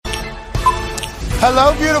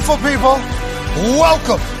Hello, beautiful people.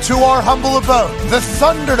 Welcome to our humble abode, the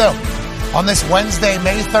ThunderDome, on this Wednesday,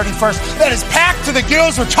 May 31st. That is packed to the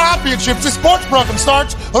gills with championships. The sports program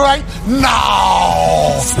starts right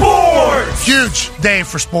now. Sports! Huge day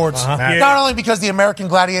for sports. Not only because the American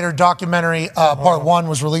Gladiator documentary, part 1,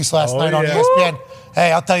 was released last night on ESPN.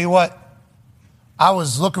 Hey, I'll tell you what. I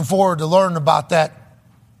was looking forward to learning about that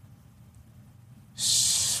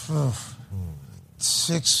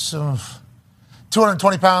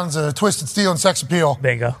 220 pounds of twisted steel and sex appeal.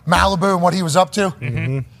 Bingo. Malibu and what he was up to.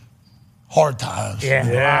 Mm-hmm. Hard times.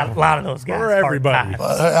 Yeah. A lot of those guys. For everybody.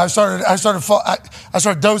 I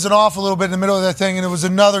started dozing off a little bit in the middle of that thing, and it was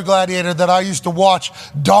another gladiator that I used to watch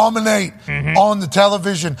dominate on the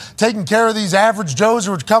television, taking care of these average Joes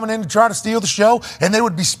who were coming in to try to steal the show, and they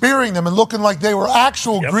would be spearing them and looking like they were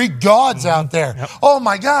actual Greek gods out there. Yep. Oh,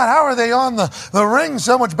 my God, how are they on the ring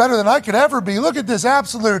so much better than I could ever be? Look at this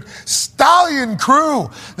absolute stallion crew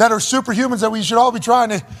that are superhumans that we should all be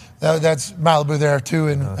trying to... That's Malibu there, too,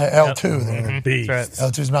 and L2 there. Beast.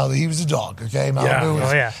 L2's Malibu. He was a dog, okay? Malibu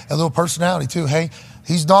was a little personality, too. Hey,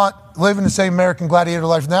 he's not living the same American Gladiator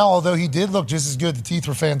life now, although he did look just as good. The teeth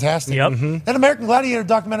were fantastic. Yep. That American Gladiator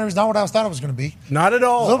documentary is not what I thought it was going to be. Not at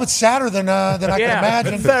all. A little bit sadder than I could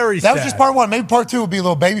imagine. Very sad. That was just part 1. Maybe part 2 will be a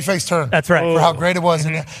little babyface turn. That's right. For how great it was.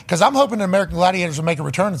 Because I'm hoping the American Gladiators will make a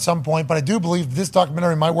return at some point, but I do believe this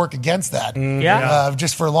documentary might work against that.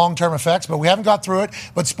 Just for long-term effects, but we haven't got through it.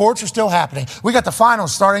 But sports are still happening. We got the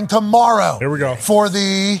finals starting tomorrow. Here we go. For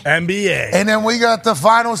the NBA. And then we got the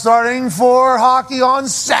finals starting for hockey on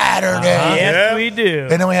Saturday. Yes, we do.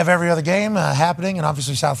 And then we have every other game happening, and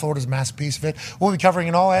obviously South Florida's a massive piece of it. We'll be covering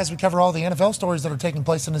it all as we cover all the NFL stories that are taking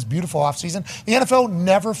place in this beautiful offseason. The NFL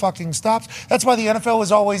never fucking stops. That's why the NFL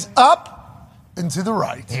is always up and to the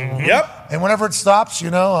right. Yep. And whenever it stops,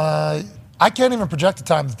 I can't even project the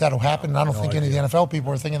time that'll happen, and I don't think any of the NFL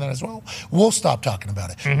people are thinking that as well. We'll stop talking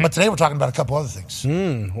about it. But today we're talking about a couple other things.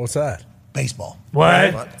 What's that? Baseball.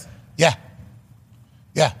 What?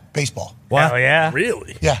 Yeah, baseball. Wow. Yeah.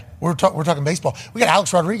 Really? Yeah, we're talking baseball. We got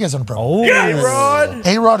Alex Rodriguez on the program. Oh, yeah, A-Rod.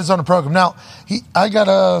 A-Rod is on the program. Now,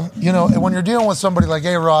 when you're dealing with somebody like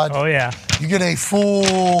A-Rod, you get a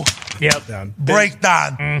full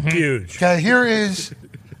breakdown. Huge. Okay, here is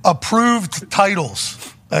approved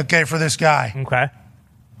titles, for this guy. Okay.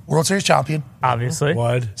 World Series champion. Obviously.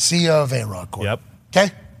 What? CEO of A-Rod Corp. Yep.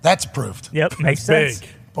 Okay, that's approved. Yep, makes sense. Big.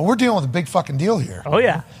 But we're dealing with a big fucking deal here. Oh,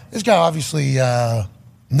 yeah. This guy obviously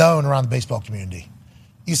known around the baseball community.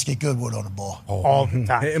 He used to get good wood on the ball. All the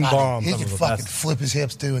time. Hitting bombs. He could fucking flip his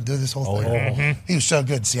hips, too, and do this whole thing. He was so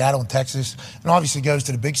good in Seattle and Texas. And obviously goes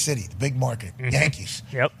to the big city, the big market, Yankees.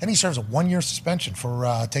 Yep. And he serves a 1-year suspension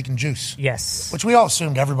for taking juice. Yes. Which we all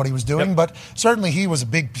assumed everybody was doing, but certainly he was a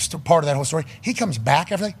big part of that whole story. He comes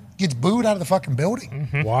back after that, gets booed out of the fucking building.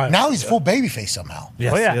 Why? Now he's full babyface somehow.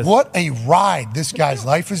 Yes, Oh, yeah. yes. What a ride this guy's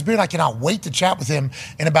life has been. I cannot wait to chat with him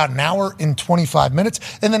in about an hour and 25 minutes.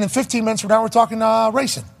 And then in 15 minutes from now, we're talking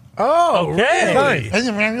racing. Oh, Okay.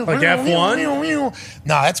 really? Like F1?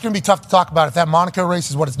 No, that's going to be tough to talk about if that Monaco race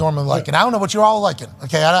is what it's normally like. And I don't know what you're all liking.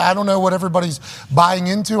 Okay, I don't know what everybody's buying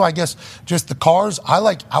into. I guess just the cars. I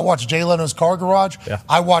watch Jay Leno's Car Garage. Yeah.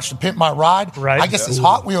 I watched the Pimp My Ride. Right. I guess this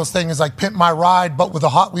Hot Wheels thing is like Pimp My Ride, but with a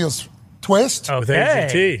Hot Wheels twist. With Okay.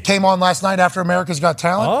 AGT. Came on last night after America's Got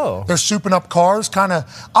Talent. Oh. They're souping up cars, kind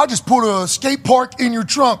of. I'll just put a skate park in your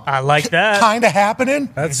trunk. I like that. Kind of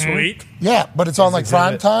happening. That's sweet. Yeah, but it's on like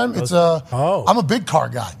prime time. It's Oh. I'm a big car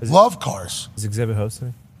guy. Love cars. Is Exhibit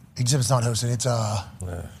hosting? Exhibit's not hosting. It's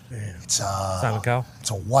Simon Cowell?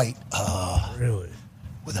 It's a white Really?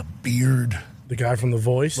 with a beard. The guy from The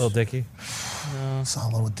Voice? Lil Dicky? It's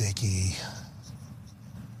not Little Dicky.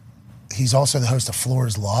 He's also the host of Floor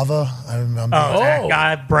is Lava. That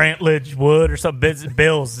guy, Brantlage Wood or something.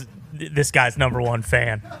 Bill's this guy's number one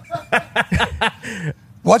fan.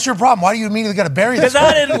 What's your problem? Why do you immediately got to bury this?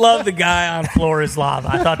 Because I didn't love the guy on Floor is Lava.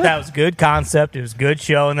 I thought that was a good concept. It was a good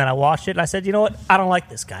show. And then I watched it and I said, you know what? I don't like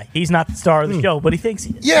this guy. He's not the star of the show, but he thinks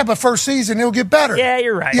he is. Yeah, but first season, it'll get better. Yeah,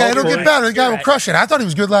 you're right. Yeah, it'll get better. The guy will crush it. I thought he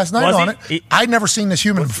was good last night Was on he? it. I'd never seen this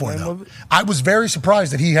human before, though. I was very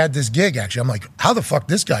surprised that he had this gig, actually. I'm like, how the fuck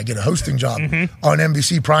this guy get a hosting job on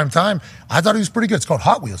NBC prime time? I thought he was pretty good. It's called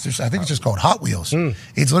Hot Wheels. I think it's just called Hot Wheels.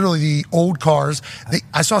 It's literally the old cars.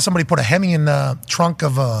 I saw somebody put a Hemi in the trunk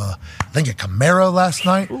of I think a Camaro last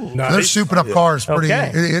night. Nice. They're souping up cars. Pretty.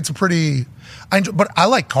 Okay. It's a pretty. But I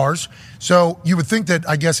like cars. So you would think that,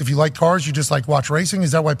 I guess, if you like cars, you just like watch racing.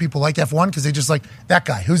 Is that why people like F1? Because they just like that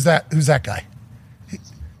guy. Who's that guy?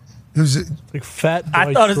 Who's Like fat.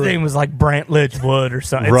 I thought his name was like Brantlidge Wood or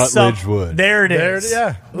something. Rutledge Wood. There it is.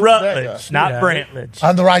 Yeah. Rutledge, not Brantlidge.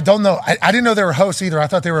 on the right? Don't know. I didn't know they were hosts either. I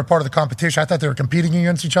thought they were a part of the competition. I thought they were competing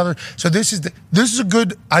against each other. So this is a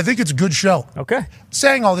good. I think it's a good show. Okay.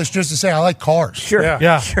 Saying all this just to say I like cars. Sure.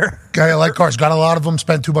 Yeah. Sure. Okay, I like cars. Got a lot of them.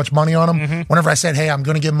 Spent too much money on them. Whenever I said, "Hey, I'm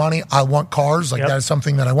going to get money. I want cars." Like that is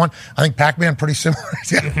something that I want. I think Pacman pretty similar.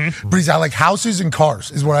 But I like houses and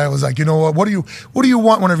cars. Is what I was like. You know what? What do you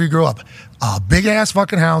want whenever you grow up? A big ass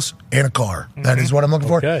fucking house and a car. That is what I'm looking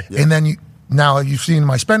for. Okay. And then now you've seen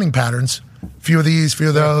my spending patterns. Few of these, few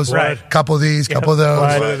of those, Right. couple of these, couple of those.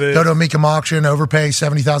 Right. Go to a Meekum auction, overpay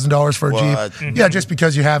 $70,000 for a Jeep. Yeah, just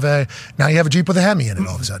because you have a Jeep with a Hemi in it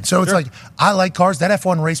all of a sudden. So it's like I like cars. That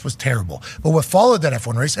F1 race was terrible, but what followed that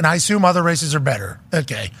F1 race, and I assume other races are better.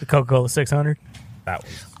 Okay, The Coca-Cola 600. That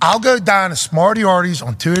was. I'll go down to Smarty Arties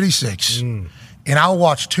on 286. And I'll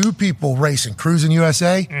watch two people racing, Cruising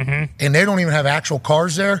USA, and they don't even have actual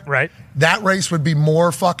cars there. Right. That race would be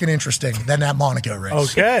more fucking interesting than that Monaco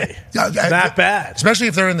race. Okay. Not bad. Especially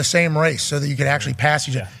if they're in the same race so that you could actually pass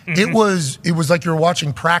each other. It was like you were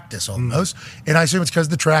watching practice almost. And I assume it's because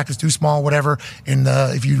the track is too small, whatever. And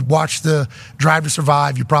if you watch the Drive to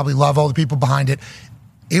Survive, you probably love all the people behind it.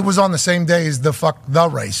 It was on the same day as the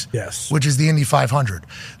race, Yes. which is the Indy 500.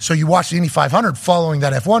 So you watch the Indy 500 following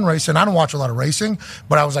that F1 race, and I don't watch a lot of racing,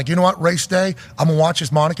 but I was like, you know what, race day, I'm going to watch this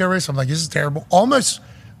Monaco race. I'm like, this is terrible. Almost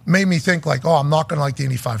made me think like, oh, I'm not going to like the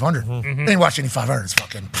Indy 500. Then you watch the Indy 500, it's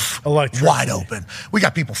fucking Electricity. wide open. We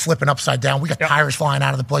got people flipping upside down. We got tires flying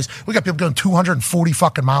out of the place. We got people going 240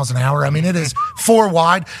 fucking miles an hour. I mean, it is four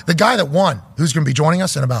wide. The guy that won, who's going to be joining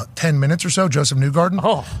us in about 10 minutes or so, Josef Newgarden,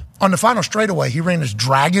 on the final straightaway, he ran his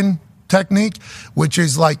dragon technique, which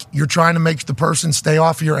is like you're trying to make the person stay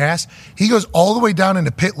off of your ass. He goes all the way down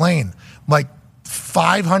into pit lane, like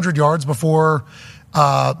 500 yards before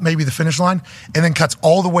maybe the finish line, and then cuts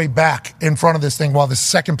all the way back in front of this thing while the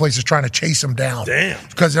second place is trying to chase him down. Damn.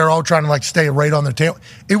 Because they're all trying to like stay right on their tail.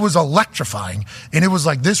 It was electrifying. And it was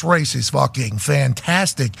like, this race is fucking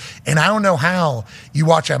fantastic. And I don't know how you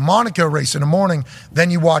watch that Monaco race in the morning, then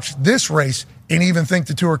you watch this race and even think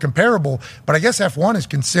the two are comparable. But I guess F1 is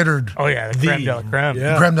considered Oh, yeah. The creme de la creme.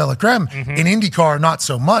 Yeah. creme de la creme. In IndyCar, not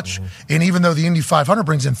so much. And even though the Indy 500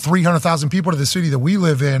 brings in 300,000 people to the city that we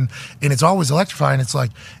live in, and it's always electrifying, it's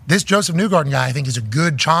like this Josef Newgarden guy, I think, is a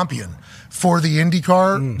good champion for the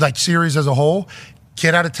IndyCar like series as a whole.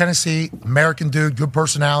 Kid out of Tennessee, American dude, good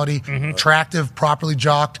personality, attractive, properly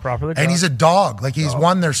jocked, and he's a dog. Like he's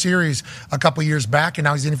won their series a couple years back, and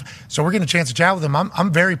now he's in. So we're getting a chance to chat with him.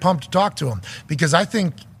 I'm very pumped to talk to him because I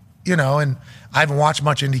think, you know, and I haven't watched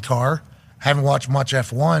much IndyCar, haven't watched much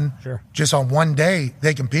F1. Sure. Just on one day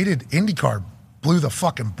they competed, IndyCar blew the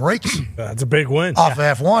fucking brakes That's a big win. off of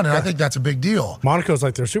F1, and I think that's a big deal. Monaco's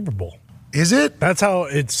like their Super Bowl. Is it? That's how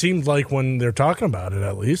it seemed like when they're talking about it,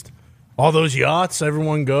 at least. All those yachts,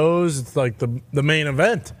 everyone goes. It's like the main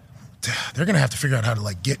event. They're gonna have to figure out how to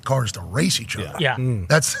like get cars to race each other. Yeah.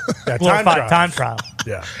 That's. Yeah, Glorified trial. time trial.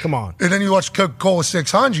 Yeah, come on. And then you watch Coca-Cola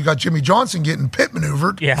 600. You got Jimmy Johnson getting pit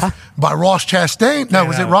maneuvered Yeah. by Ross Chastain. No,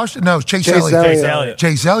 was it Ross? No, it was Chase Elliott. Elliott. Chase Elliott.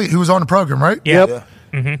 Chase Elliott, who was on the program, right? Yeah. Yep.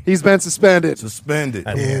 He's been suspended. Suspended.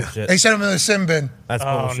 That's bullshit. They sent him in the sim bin. That's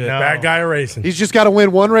Oh, bullshit. no. Bad guy racing. He's just got to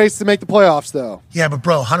win one race to make the playoffs, though. Yeah, but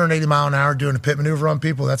bro, 180 mile an hour doing a pit maneuver on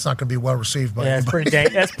people, that's not going to be well received by Yeah, that's anybody.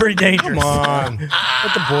 that's pretty dangerous. Come on.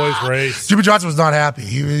 Let the boys race. Jimmy Johnson was not happy.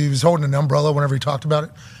 He was holding an umbrella whenever he talked about it.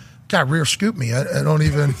 God, rear scoop me. I don't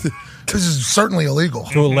even. This is certainly illegal.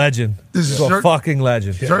 To a legend. This is To a fucking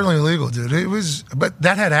legend. Certainly illegal, dude. It was, but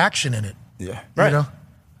that had action in it. Yeah. You know?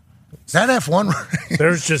 That F1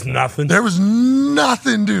 There's just nothing. there was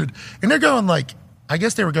nothing, dude. And they're going like, I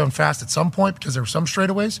guess they were going fast at some point because there were some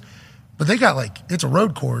straightaways, but they got like, it's a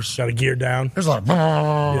road course. Got to gear down. There's a lot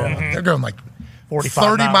of, they're going like 45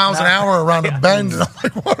 30 miles an hour around a bend. And I'm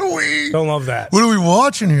like, what are we? Don't love that. What are we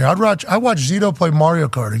watching here? I watched Zito play Mario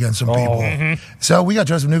Kart against some people. So we got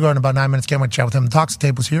Josef Newgarden in about 9 minutes. Can't wait to chat with him. The Talks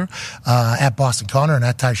Tables here at Boston Connor and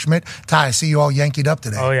at Ty Schmidt. Ty, I see you all Yankeed up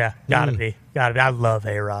today. Oh, yeah. Gotta be. I love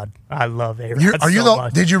A-Rod. I love A-Rod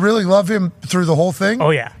much. Did you really love him through the whole thing? Oh,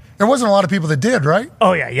 yeah. There wasn't a lot of people that did, right?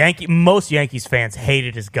 Oh, yeah. Most Yankees fans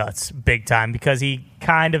hated his guts big time because he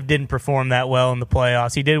kind of didn't perform that well in the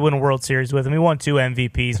playoffs. He did win a World Series with him. He won 2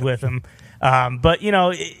 MVPs with him. But, you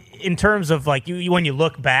know, in terms of, like, when you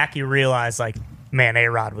look back, you realize, like, man,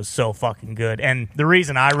 A-Rod was so fucking good. And the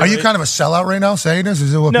reason I really... Are you kind of a sellout right now saying this?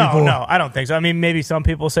 Is it what No, people... no, I don't think so. I mean, maybe some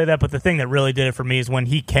people say that, but the thing that really did it for me is when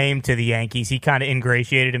he came to the Yankees, he kind of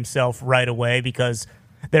ingratiated himself right away because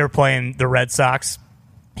they were playing the Red Sox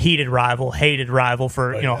hated rival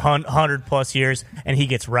for 100+ years, and he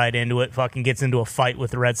gets right into it. Fucking gets into a fight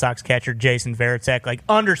with the Red Sox catcher Jason Varitek. Like,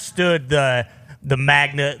 understood the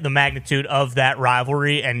magnitude of that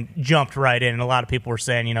rivalry and jumped right in. And a lot of people were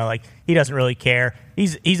saying, like, he doesn't really care.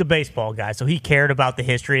 He's a baseball guy, so he cared about the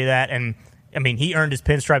history of that. And I mean, he earned his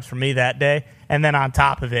pinstripes for me that day. And then on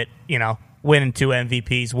top of it, winning 2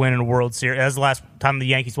 MVPs, winning a World Series. That was the last time the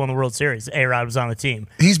Yankees won the World Series. A-Rod was on the team.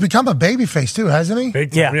 He's become a babyface too, hasn't he?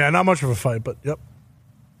 Big time. Yeah, not much of a fight, but yep.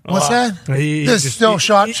 What's that? He this just, still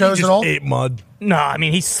shot he shows just it all? ate mud. No, I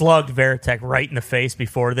mean, he slugged Varitek right in the face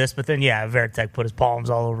before this, but then, Varitek put his palms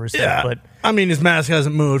all over his head. But I mean, his mask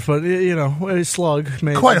hasn't moved, but, a slug.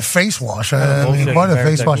 Maybe. Quite a face wash. Quite a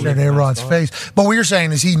face wash in A-Rod's face. But what you're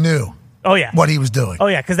saying is he knew. Oh, yeah. What he was doing. Oh,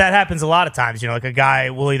 yeah, because that happens a lot of times. Like, a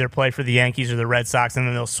guy will either play for the Yankees or the Red Sox, and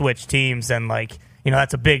then they'll switch teams, and, like,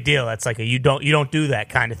 that's a big deal. That's like you don't do that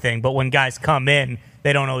kind of thing. But when guys come in,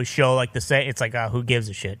 they don't always show, like, the same. It's like, who gives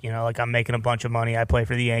a shit? Like, I'm making a bunch of money. I play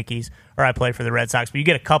for the Yankees, or I play for the Red Sox. But you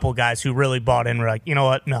get a couple guys who really bought in. We're like, you know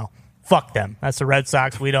what? No, fuck them. That's the Red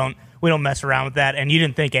Sox. We don't mess around with that. And you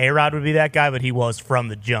didn't think A-Rod would be that guy, but he was from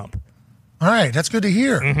the jump. All right, that's good to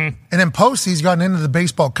hear. And then post, he's gotten into the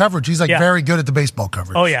baseball coverage. He's very good at the baseball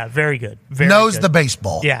coverage. Oh, yeah, very good. Knows good. the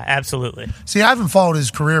baseball. Yeah, absolutely. See, I haven't followed his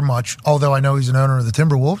career much, although I know he's an owner of the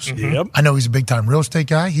Timberwolves. Yep. I know he's a big-time real estate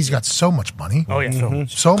guy. He's got so much money. Oh, yeah.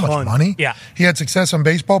 So much money. Yeah. He had success on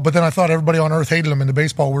baseball, but then I thought everybody on earth hated him in the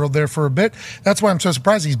baseball world there for a bit. That's why I'm so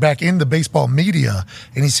surprised he's back in the baseball media,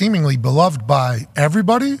 and he's seemingly beloved by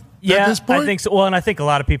everybody. At this point? I think so. Well, and I think a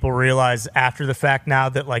lot of people realize after the fact now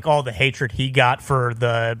that, like, all the hatred he got for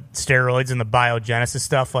the steroids and the biogenesis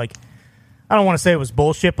stuff, like, I don't want to say it was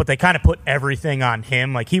bullshit, but they kind of put everything on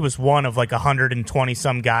him. Like, he was one of, like, 120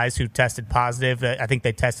 some guys who tested positive. I think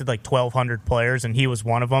they tested, like, 1,200 players, and he was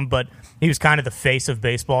one of them. But he was kind of the face of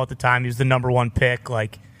baseball at the time. He was the number 1 pick,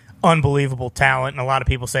 like, unbelievable talent, and a lot of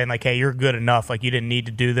people saying, like, hey, you're good enough, like, you didn't need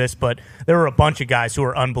to do this. But there were a bunch of guys who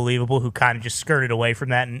were unbelievable who kind of just skirted away from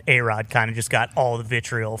that, and A-Rod kind of just got all the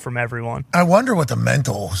vitriol from everyone. I wonder what the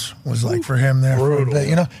mentals was like for him there.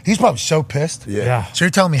 Brutal. He's probably so pissed. Yeah. So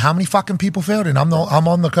you're telling me how many fucking people failed, and I'm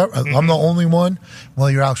on the cover. I'm the only one.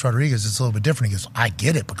 Well, you're Alex Rodriguez. It's a little bit different. He goes, I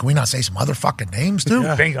get it, but can we not say some other fucking names too?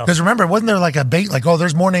 Yeah. Bingo. Because remember, wasn't there like a bait, like, oh,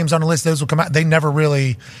 there's more names on the list. Those will come out. They never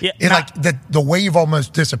really. Yeah. Like the wave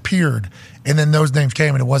almost disappeared. And then those names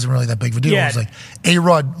came, and it wasn't really that big of a deal. Yeah. It was like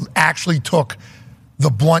A-Rod actually took the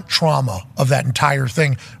blunt trauma of that entire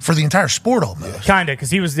thing for the entire sport almost. Kind of,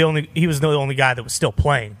 because he was the only guy that was still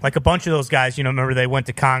playing. Like, a bunch of those guys, remember they went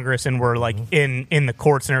to Congress and were, like, in the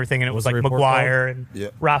courts and everything, and it was like McGuire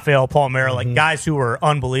and Rafael Palmeiro, like, guys who were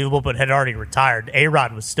unbelievable but had already retired.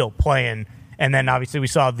 A-Rod was still playing. And then obviously we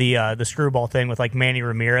saw the screwball thing with, like, Manny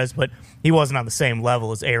Ramirez, but he wasn't on the same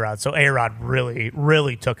level as A-Rod. So A-Rod really,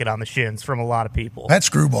 really took it on the shins from a lot of people. That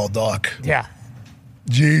screwball doc. Yeah.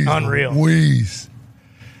 Jeez. Unreal. Louise.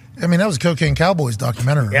 I mean, that was Cocaine Cowboys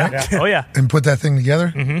documentary, right? Yeah. Oh, yeah. And put that thing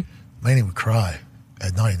together? Mm-hmm. Manny would cry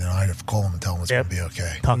at night, and I'd have to call him and tell him it's going to be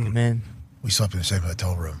okay. Tuck him in. We slept in the same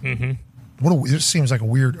hotel room. Mm-hmm. This seems like a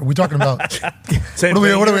weird. Are we talking about? Same Are we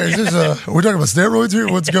thing. talking about steroids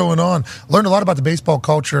here? What's going on? Learned a lot about the baseball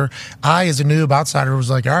culture. I, as a noob outsider, was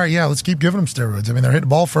like, all right, yeah, let's keep giving them steroids. I mean, they're hitting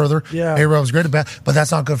the ball further. Yeah. A-Rod was great at bat, but that's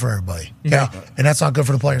not good for everybody. Okay? No. And that's not good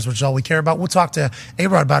for the players, which is all we care about. We'll talk to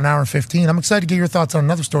A-Rod about an hour and 15. I'm excited to get your thoughts on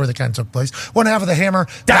another story that kind of took place. One half of the Hammer,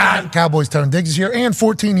 Cowboys, Tone Diggs is here, and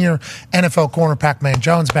 14-year NFL corner Pacman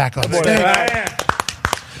Jones back on stage.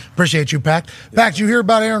 Appreciate you, Pac. Pac, did you hear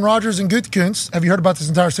about Aaron Rodgers and Gutekunst? Have you heard about this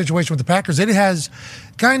entire situation with the Packers? It has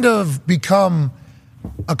kind of become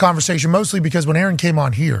a conversation, mostly because when Aaron came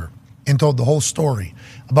on here and told the whole story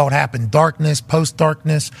about what happened, darkness,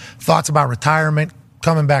 post-darkness, thoughts about retirement,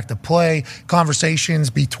 coming back to play, conversations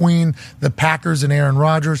between the Packers and Aaron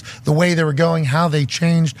Rodgers, the way they were going, how they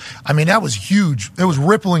changed. I mean, that was huge. It was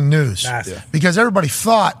rippling news. Massive. Because everybody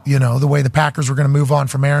thought, the way the Packers were going to move on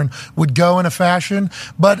from Aaron would go in a fashion.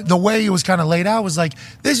 But the way it was kind of laid out was like,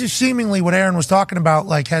 this is seemingly what Aaron was talking about,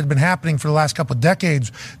 like had been happening for the last couple of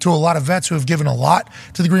decades to a lot of vets who have given a lot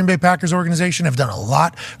to the Green Bay Packers organization, have done a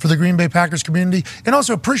lot for the Green Bay Packers community, and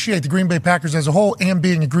also appreciate the Green Bay Packers as a whole and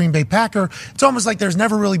being a Green Bay Packer. It's almost like there's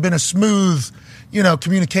never really been a smooth,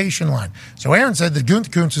 communication line. So Aaron said that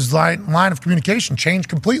Gutekunst's line of communication changed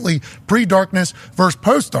completely pre-darkness versus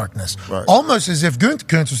post-darkness. Right. Almost as if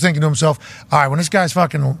Gutekunst was thinking to himself, all right, when this guy's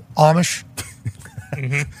fucking Amish,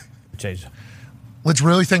 let's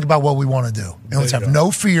really think about what we want to do. And let's have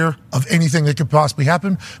no fear of anything that could possibly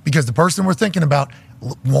happen because the person we're thinking about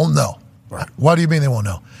won't know. Right. What do you mean they won't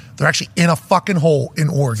know? They're actually in a fucking hole in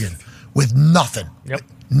Oregon with nothing. Yep.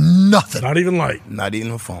 Nothing. Not even light. Not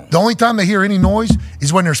even a phone. The only time they hear any noise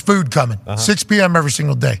is when there's food coming. 6 p.m. every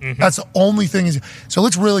single day. That's the only thing. So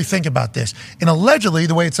let's really think about this. And allegedly,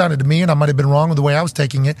 the way it sounded to me, and I might have been wrong with the way I was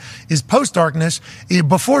taking it, is post-darkness.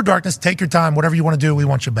 Before darkness, take your time. Whatever you want to do, we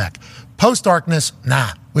want you back. Post-darkness,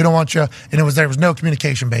 nah, we don't want you. And there was no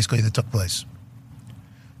communication, basically, that took place.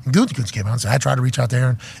 And Gutekunst came out and said, I tried to reach out there,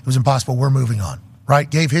 and it was impossible. We're moving on. Right,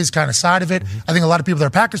 gave his kind of side of it. I think a lot of people that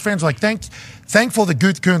are Packers fans were like, thankful that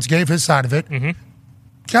Gutekunst gave his side of it.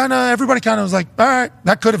 Everybody kind of was like, all right,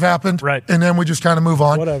 that could have happened. Right. And then we just kind of move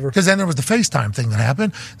on. Whatever. Because then there was the FaceTime thing that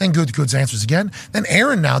happened. Then Gutekunst answers again. Then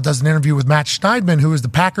Aaron now does an interview with Matt Steinman, who is the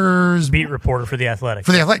Packers beat reporter for The Athletic.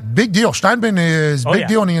 Big deal. Steinman is big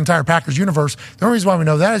deal in the entire Packers universe. The only reason why we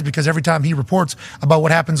know that is because every time he reports about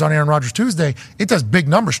what happens on Aaron Rodgers Tuesday, it does big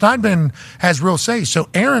numbers. Steinman has real say. So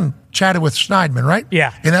Aaron chatted with Schneidman, right?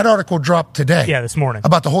 Yeah. And that article dropped today. Yeah, this morning.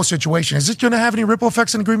 About the whole situation. Is it going to have any ripple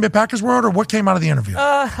effects in the Green Bay Packers world, or what came out of the interview?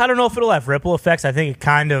 I don't know if it'll have ripple effects. I think it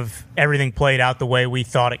kind of, everything played out the way we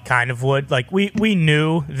thought it kind of would. Like, we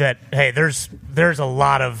knew that, hey, there's a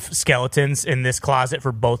lot of skeletons in this closet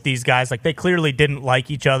for both these guys. Like, they clearly didn't like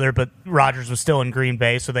each other, but Rodgers was still in Green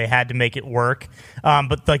Bay, so they had to make it work.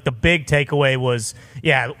 But, like, the big takeaway was,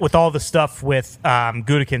 with all the stuff with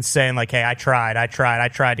Gutekunst saying, like, hey, I tried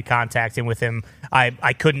to contact him with him.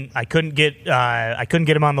 I couldn't get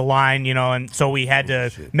him on the line, and so we had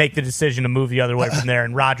to make the decision to move the other way from there.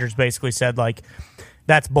 And Rodgers basically said, like,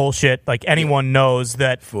 that's bullshit. Like, anyone knows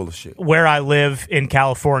that full of shit. Where I live in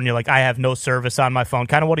California, like, I have no service on my phone.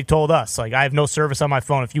 Kind of what he told us. Like, I have no service on my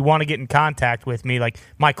phone. If you want to get in contact with me, like,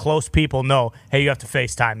 my close people know, hey, you have to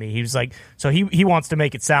FaceTime me. He was like, so he wants to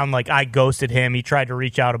make it sound like I ghosted him. He tried to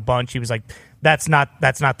reach out a bunch. He was like, that's not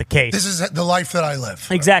the case. This is the life that I live.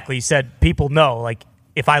 Exactly. He said, people know, like,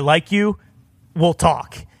 if I like you, we'll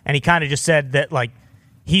talk. And he kind of just said that, like,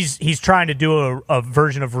 he's trying to do a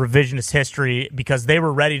version of revisionist history because they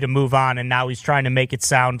were ready to move on, and now he's trying to make it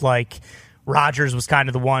sound like Rodgers was kind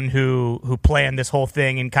of the one who planned this whole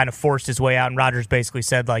thing and kind of forced his way out. And Rodgers basically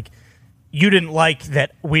said, like, you didn't like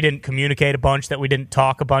that we didn't communicate a bunch, that we didn't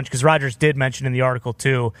talk a bunch, because Rodgers did mention in the article,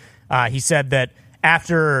 too, he said that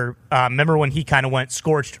after, remember when he kind of went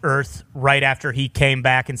scorched earth right after he came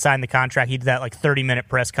back and signed the contract, he did that like 30-minute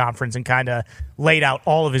press conference and kind of laid out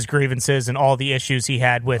all of his grievances and all the issues he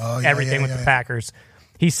had with everything with the Packers.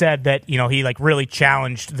 He said that, he like really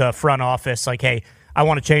challenged the front office, like, hey, I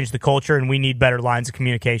want to change the culture and we need better lines of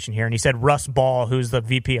communication here. And he said Russ Ball, who's the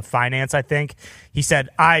VP of finance, I think, he said,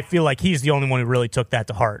 I feel like he's the only one who really took that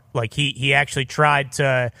to heart. Like, he actually tried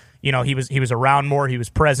to, he was around more, he was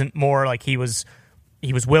present more, like he was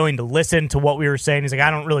willing to listen to what we were saying. He's like, I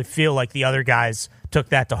don't really feel like the other guys took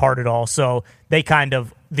that to heart at all. So they kind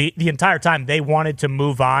of, the entire time they wanted to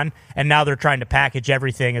move on, and now they're trying to package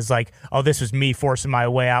everything as like, oh, this was me forcing my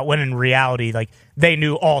way out, when in reality, like, they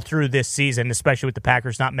knew all through this season, especially with the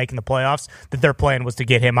Packers not making the playoffs, that their plan was to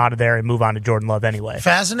get him out of there and move on to Jordan Love anyway.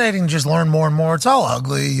 Fascinating, just learn more and more. It's all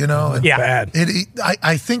ugly, Yeah. Bad.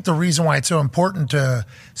 I think the reason why it's so important to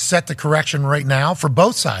set the correction right now for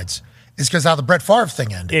both sides is because how the Brett Favre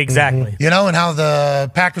thing ended. Exactly. And how the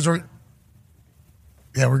Packers were.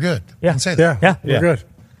 Yeah, we're good. Yeah. You can say that. Yeah. We're good.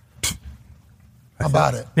 How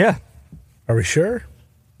about it? Yeah. Are we sure?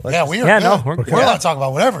 Yeah, we are. Yeah, good. no, we're We're good. allowed to talk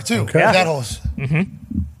about whatever, too. Okay. That whole.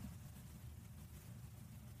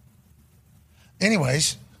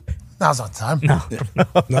 Anyways, now's not the time.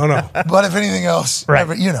 No. But if anything else,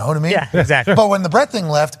 Right. you know what I mean? Yeah, exactly. But when the Brett thing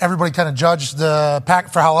left, everybody kind of judged the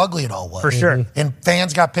Pack for how ugly it all was. For sure. And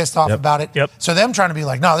fans got pissed off about it. Yep. So them trying to be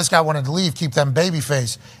like, no, this guy wanted to leave, keep them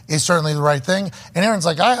babyface is certainly the right thing. And Aaron's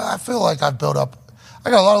like, I feel like I've built up, I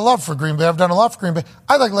got a lot of love for Green Bay. I've done a lot for Green Bay.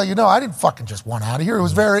 I'd like to let you know, I didn't fucking just want out of here.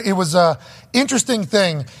 It was a interesting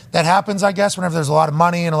thing that happens, I guess, whenever there's a lot of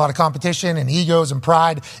money and a lot of competition and egos and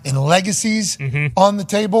pride and legacies on the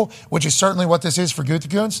table, which is certainly what this is for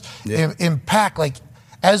Gutekunst. Yeah. In Pack, like,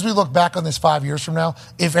 as we look back on this 5 years from now,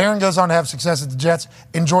 if Aaron goes on to have success at the Jets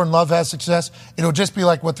and Jordan Love has success, it'll just be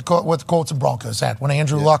like what the Colts and Broncos had. When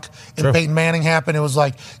Andrew Luck and Peyton Manning happened, it was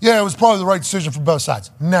like, yeah, it was probably the right decision for both sides.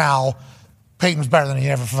 Now, Peyton was better than he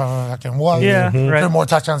ever fucking was. Yeah, right. Threw more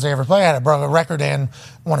touchdowns than he ever played. Had a record and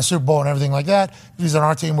won a Super Bowl and everything like that. If he's on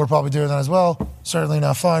our team, we're probably doing that as well. Certainly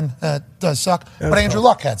not fun. That does suck. But Andrew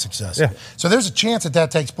Luck had success. Yeah. So there's a chance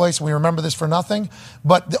that takes place, and we remember this for nothing.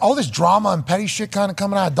 But all this drama and petty shit kind of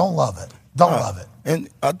coming out, I don't love it. Don't love it. And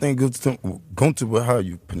I think Gunther, how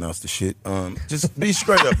you pronounce the shit, just be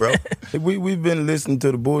straight up, bro. We've been listening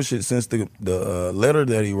to the bullshit since the letter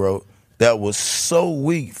that he wrote. That was so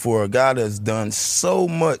weak for a guy that's done so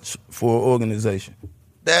much for an organization.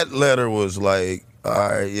 That letter was like all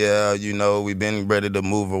right, yeah, we've been ready to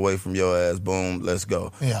move away from your ass. Boom, let's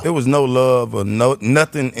go. Yeah. There was no love or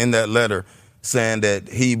nothing in that letter saying that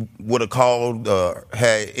he would have called or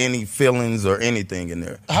had any feelings or anything in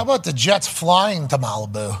there. How about the Jets flying to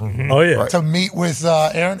Malibu? Mm-hmm. Oh, yeah. To meet with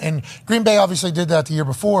Aaron? And Green Bay obviously did that the year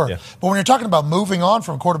before. Yeah. But when you're talking about moving on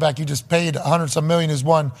from a quarterback, you just paid $100-some million, who's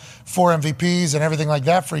won 4 MVPs and everything like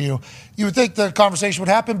that for you. You would think the conversation would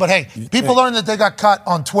happen, but hey, people learn that they got cut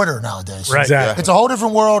on Twitter nowadays. Right. Exactly. It's a whole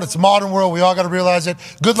different world. It's a modern world. We all got to realize it.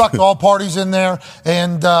 Good luck to all parties in there.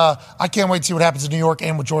 And I can't wait to see what happens in New York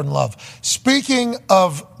and with Jordan Love. Speaking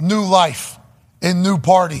of new life and new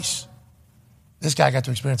parties, this guy got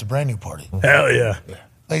to experience a brand new party. Hell yeah.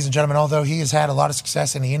 Ladies and gentlemen, although he has had a lot of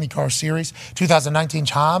success in the IndyCar Series, 2019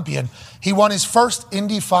 champion, he won his first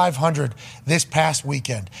Indy 500 this past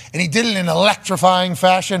weekend. And he did it in electrifying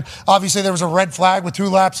fashion. Obviously, there was a red flag with 2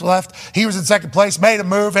 laps left. He was in second place, made a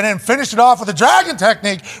move, and then finished it off with a dragon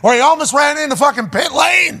technique where he almost ran into fucking pit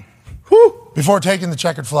lane before taking the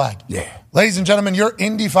checkered flag. Yeah. Ladies and gentlemen, your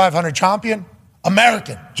Indy 500 champion,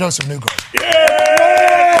 American Josef Newgarden.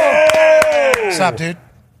 Yeah! What's up, dude?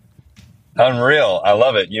 Unreal. I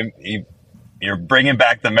love it. You're bringing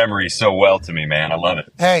back the memories so well to me, man. I love it.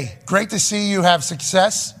 Hey, great to see you have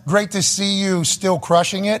success. Great to see you still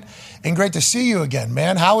crushing it. And great to see you again,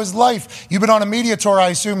 man. How is life? You've been on a media tour, I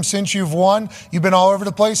assume, since you've won. You've been all over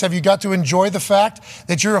the place. Have you got to enjoy the fact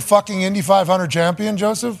that you're a fucking Indy 500 champion,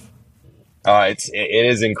 Joseph? It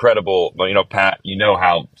is incredible. But, Pat, you know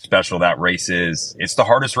how special that race is. It's the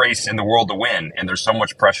hardest race in the world to win, and there's so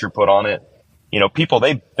much pressure put on it. People,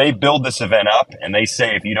 they build this event up and they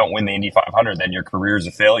say if you don't win the Indy 500, then your career is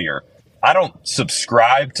a failure. I don't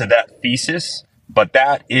subscribe to that thesis, but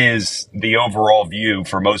that is the overall view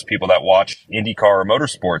for most people that watch IndyCar or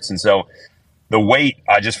motorsports. And so the weight,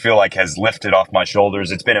 I just feel like, has lifted off my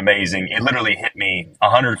shoulders. It's been amazing. It literally hit me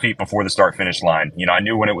 100 feet before the start-finish line. I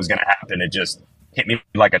knew when it was going to happen. It just hit me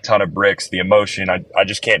like a ton of bricks. The emotion, I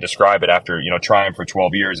just can't describe it after, trying for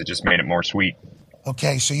 12 years. It just made it more sweet.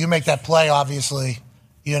 Okay, so you make that play, obviously,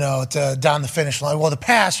 to down the finish line. Well, the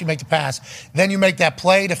pass, you make the pass. Then you make that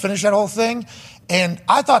play to finish that whole thing. And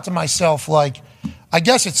I thought to myself, I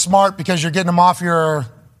guess it's smart because you're getting them off your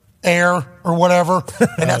air or whatever,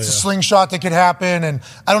 and that's a slingshot that could happen. And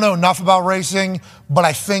I don't know enough about racing, but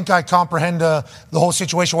I think I comprehend the whole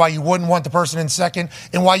situation, why you wouldn't want the person in second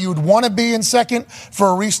and why you would want to be in second for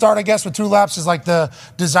a restart, I guess, with 2 laps is like the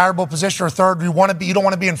desirable position, or third. You don't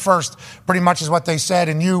want to be in first, pretty much is what they said.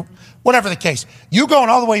 And you, whatever the case, you going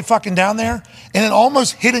all the way fucking down there and then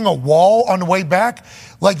almost hitting a wall on the way back.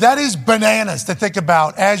 That is bananas to think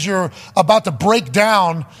about as you're about to break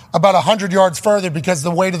down about 100 yards further because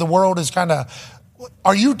the weight of the world is kind of...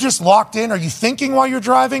 Are you just locked in? Are you thinking while you're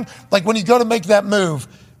driving? When you go to make that move,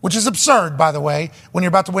 which is absurd, by the way, when you're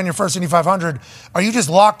about to win your first Indy 500, are you just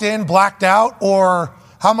locked in, blacked out, or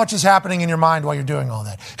how much is happening in your mind while you're doing all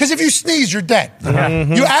that? Because if you sneeze, you're dead.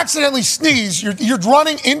 Mm-hmm. You accidentally sneeze, you're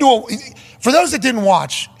running into a... For those that didn't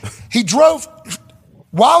watch, he drove...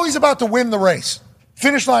 While he's about to win the race...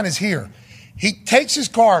 Finish line is here. He takes his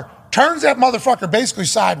car, turns that motherfucker basically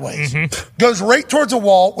sideways, goes right towards a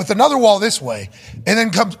wall with another wall this way,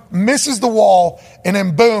 and then misses the wall, and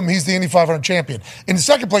then boom, he's the Indy 500 champion. In the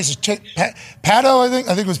second place is Pato, I think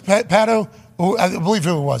it was Pato, I believe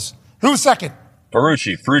who it was. Who was second?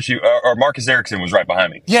 Ferrucci, or Marcus Ericsson was right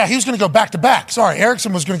behind me. Yeah, he was going to go back-to-back. Sorry,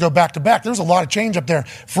 Ericsson was going to go back-to-back. There was a lot of change up there.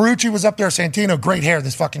 Ferrucci was up there. Santino, great hair,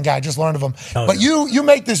 this fucking guy. I just learned of him. Oh, but yeah. You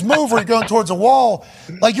make this move where you're going towards a wall.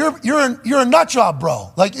 You're a nut job,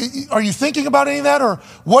 bro. Are you thinking about any of that? Or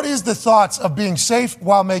what is the thoughts of being safe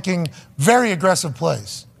while making very aggressive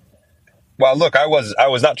plays? Well, look, I was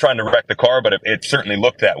not trying to wreck the car, but it certainly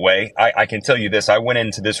looked that way. I can tell you this. I went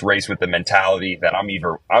into this race with the mentality that I'm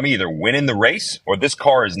either winning the race or this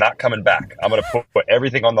car is not coming back. I'm going to put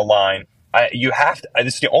everything on the line.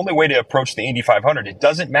 It's the only way to approach the Indy 500. It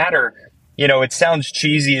doesn't matter. It sounds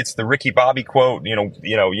cheesy. It's the Ricky Bobby quote,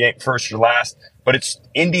 you ain't first or last, but it's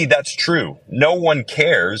Indy. That's true. No one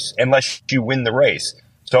cares unless you win the race.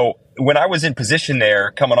 So when I was in position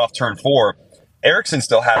there coming off turn 4, Ericsson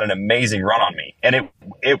still had an amazing run on me. And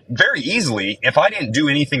it very easily, if I didn't do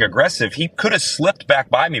anything aggressive, he could have slipped back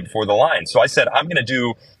by me before the line. So I said, I'm going to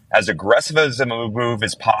do as aggressive as a move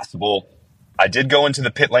as possible. I did go into the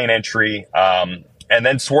pit lane entry, and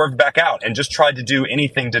then swerved back out and just tried to do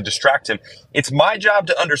anything to distract him. It's my job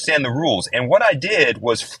to understand the rules. And what I did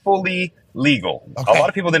was fully legal. Okay. A lot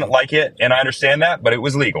of people didn't like it, and I understand that, but it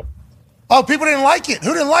was legal. Oh, people didn't like it.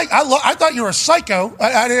 Who didn't like? I thought you were a psycho.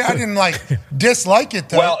 I didn't like dislike it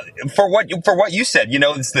though. Well, for what you said,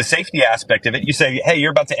 it's the safety aspect of it. You say, hey,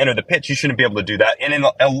 you're about to enter the pit. You shouldn't be able to do that. And in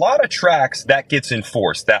a lot of tracks, that gets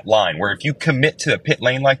enforced, that line, where if you commit to a pit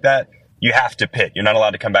lane like that, you have to pit. You're not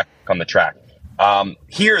allowed to come back on the track.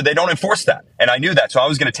 Here, they don't enforce that. And I knew that. So I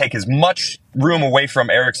was going to take as much room away from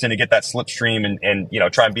Ericsson to get that slipstream and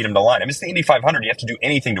try and beat him to the line. I mean, it's the Indy 500. You have to do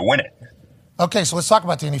anything to win it. Okay, so let's talk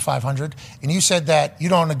about the Indy 500. And you said that you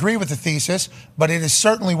don't agree with the thesis, but it is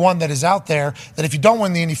certainly one that is out there that if you don't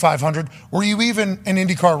win the Indy 500, were you even an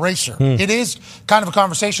IndyCar racer? It is kind of a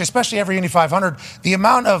conversation, especially every Indy 500. The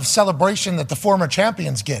amount of celebration that the former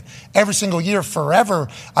champions get every single year forever,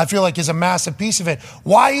 I feel like is a massive piece of it.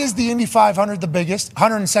 Why is the Indy 500 the biggest?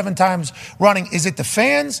 107 times running. Is it the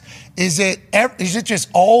fans? Is it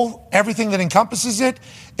just everything that encompasses it?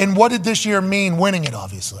 And what did this year mean winning it,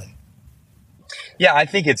 obviously? Yeah, I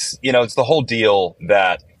think it's the whole deal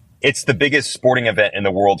that it's the biggest sporting event in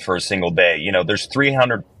the world for a single day. There's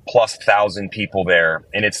 300,000+ people there,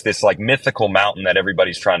 and it's this like mythical mountain that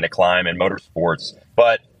everybody's trying to climb in motorsports.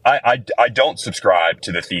 But I don't subscribe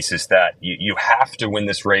to the thesis that you have to win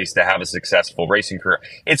this race to have a successful racing career.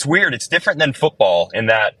 It's weird. It's different than football in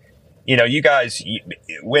that, you guys,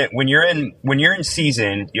 when you're in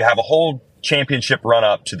season, you have a whole championship run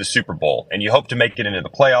up to the Super Bowl, and you hope to make it into the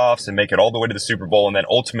playoffs and make it all the way to the Super Bowl and then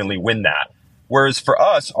ultimately win that. Whereas for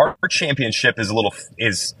us, our championship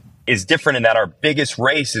is different in that our biggest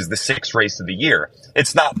race is the 6th race of the year.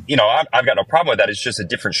 It's not, I've got no problem with that. It's just a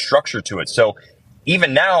different structure to it. So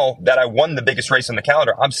even now that I won the biggest race on the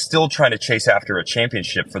calendar, I'm still trying to chase after a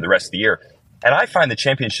championship for the rest of the year. And I find the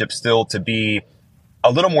championship still to be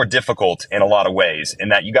a little more difficult in a lot of ways, in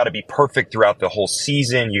that you got to be perfect throughout the whole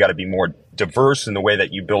season. You got to be more diverse in the way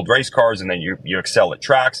that you build race cars, and then you excel at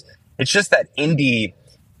tracks. It's just that Indy,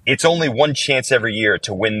 it's only one chance every year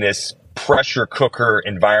to win this pressure cooker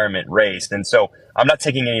environment race. And so I'm not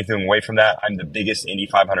taking anything away from that. I'm the biggest Indy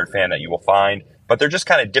 500 fan that you will find, but they're just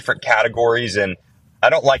kind of different categories. And I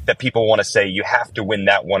don't like that people want to say you have to win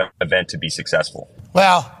that one event to be successful.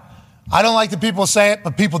 Well, I don't like that people say it,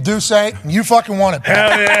 but people do say it, and you fucking want it.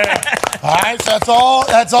 Hell yeah. All right, so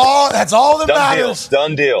that's all that matters.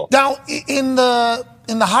 Done deal. Now, in the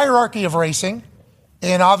hierarchy of racing,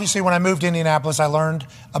 and obviously when I moved to Indianapolis, I learned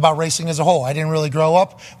about racing as a whole. I didn't really grow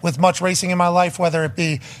up with much racing in my life, whether it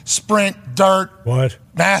be sprint, dirt,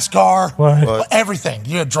 NASCAR, everything.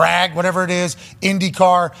 Drag, whatever it is,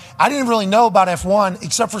 IndyCar. I didn't really know about F1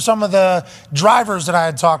 except for some of the drivers that I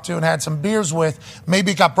had talked to and had some beers with. Maybe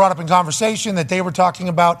it got brought up in conversation that they were talking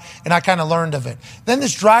about, and I kind of learned of it. Then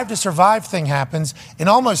this Drive to Survive thing happens and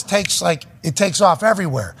almost takes off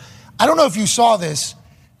everywhere. I don't know if you saw this.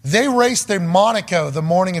 They raced in Monaco the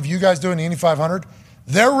morning of you guys doing the Indy 500.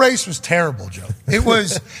 Their race was terrible, Joe. It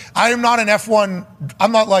was. I am not an F1.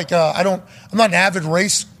 I'm not like I'm not an avid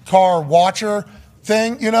race car watcher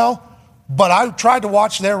thing, But I tried to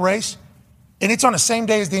watch their race, and it's on the same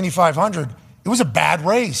day as the Indy 500. It was a bad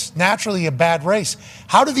race, naturally a bad race.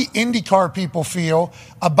 How do the IndyCar people feel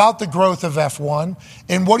about the growth of F1?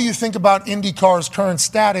 And what do you think about IndyCar's current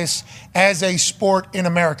status as a sport in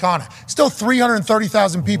Americana? Still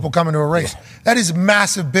 330,000 people coming to a race. That is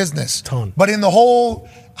massive business. Ton. But in the whole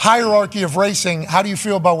hierarchy of racing, how do you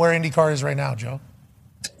feel about where IndyCar is right now, Joe?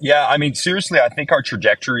 Yeah, I mean, seriously, I think our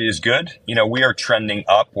trajectory is good. We are trending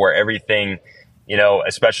up where everything,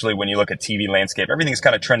 especially when you look at TV landscape, everything's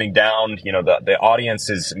kind of trending down. The audience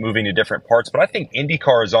is moving to different parts, but I think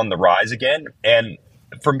IndyCar is on the rise again. And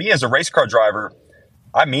for me as a race car driver,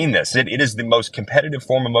 I mean this, it is the most competitive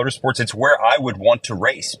form of motorsports. It's where I would want to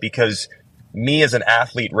race because me as an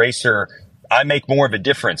athlete racer, I make more of a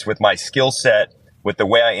difference with my skill set, with the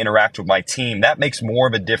way I interact with my team. That makes more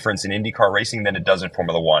of a difference in IndyCar racing than it does in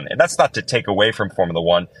Formula One. And that's not to take away from Formula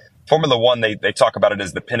One. Formula One, they talk about it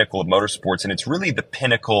as the pinnacle of motorsports, and it's really the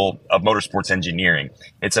pinnacle of motorsports engineering.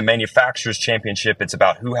 It's a manufacturer's championship. It's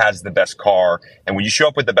about who has the best car. And when you show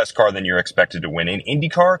up with the best car, then you're expected to win. In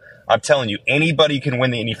IndyCar, I'm telling you, anybody can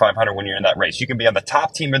win the Indy 500 when you're in that race. You can be on the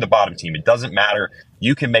top team or the bottom team. It doesn't matter.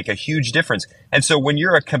 You can make a huge difference. And so when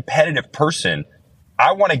you're a competitive person,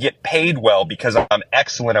 I want to get paid well because I'm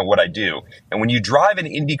excellent at what I do. And when you drive an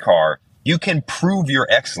IndyCar, you can prove your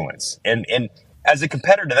excellence. And as a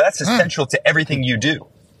competitor, that's essential to everything you do.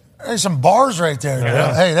 There's some bars right there.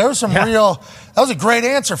 Yeah. Hey, there was some that was a great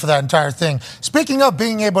answer for that entire thing. Speaking of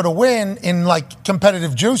being able to win in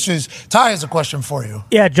competitive juices, Ty has a question for you.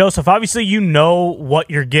 Yeah, Joseph, obviously you know what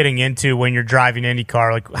you're getting into when you're driving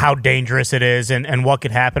IndyCar, like how dangerous it is and what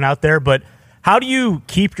could happen out there. But How do you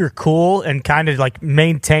keep your cool and kind of like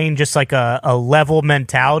maintain just like a level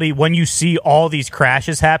mentality when you see all these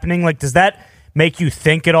crashes happening? Like, does that make you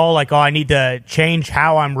think at all? Like, oh, I need to change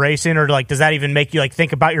how I'm racing, or like, does that even make you like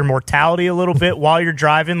think about your mortality a little bit while you're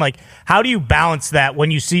driving? Like, how do you balance that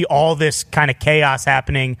when you see all this kind of chaos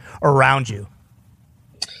happening around you?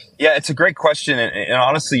 Yeah, it's a great question. And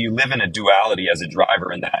honestly, you live in a duality as a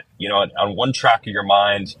driver in that, on one track of your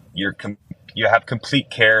mind, you have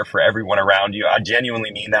complete care for everyone around you. I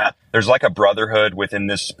genuinely mean that. There's like a brotherhood within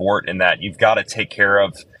this sport in that you've got to take care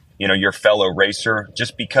of, your fellow racer,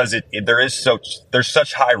 just because there's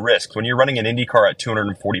such high risk. When you're running an Indy car at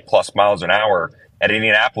 240 plus miles an hour at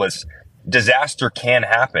Indianapolis, disaster can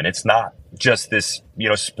happen. It's not just this,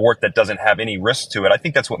 sport that doesn't have any risk to it. I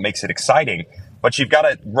think that's what makes it exciting, but you've got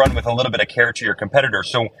to run with a little bit of care to your competitor.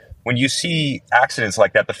 So when you see accidents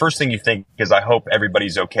like that, the first thing you think is, I hope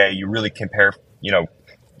everybody's okay. You really compare,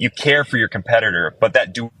 you care for your competitor. But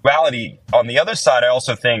that duality on the other side, I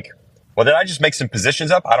also think, well, did I just make some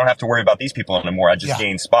positions up? I don't have to worry about these people anymore. I just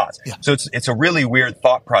gain spots. Yeah. So it's a really weird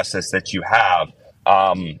thought process that you have.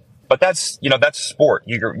 But that's sport.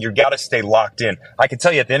 You got to stay locked in. I can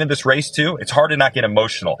tell you at the end of this race too, it's hard to not get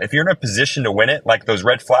emotional. If you're in a position to win it, like those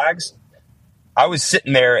red flags, I was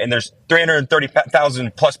sitting there and there's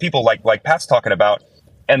 330,000 plus people like Pat's talking about.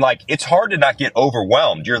 And like, it's hard to not get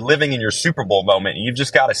overwhelmed. You're living in your Super Bowl moment and you've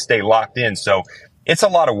just got to stay locked in. So it's a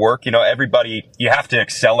lot of work. Everybody, you have to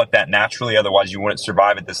excel at that naturally. Otherwise you wouldn't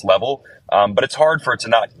survive at this level. But it's hard for it to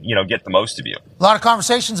not, get the most of you. A lot of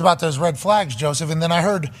conversations about those red flags, Joseph. And then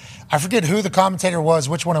I forget who the commentator was,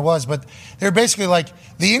 which one it was, but they're basically like,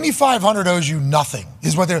 the Indy 500 owes you nothing,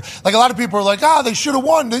 is what they're like. A lot of people are like, they should have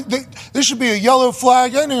won. There should be a yellow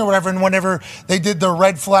flag ending or whatever. And whenever they did the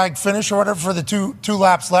red flag finish or whatever for the two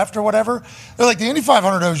laps left or whatever, they're like, the Indy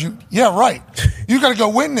 500 owes you. Yeah, right. You got to go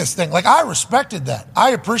win this thing. Like, I respected that.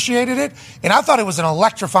 I appreciated it. And I thought it was an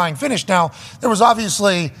electrifying finish. Now, there was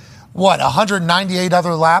obviously 198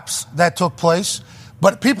 other laps that took place,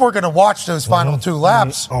 but people are going to watch those final two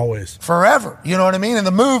laps always forever. You know what I mean? And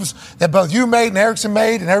the moves that both you made and Erickson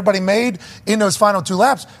made and everybody made in those final two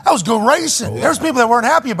laps, that was good racing. There was people that weren't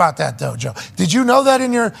happy about that though, Joe. Did you know that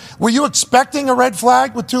were you expecting a red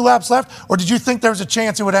flag with 2 laps left, or did you think there was a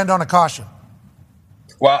chance it would end on a caution?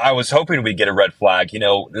 Well, I was hoping we'd get a red flag.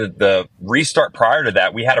 The restart prior to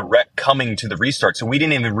that, we had a wreck coming to the restart, so we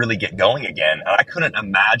didn't even really get going again. And I couldn't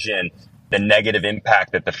imagine the negative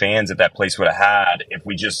impact that the fans at that place would have had if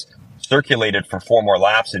we just circulated for 4 more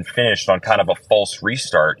laps and finished on kind of a false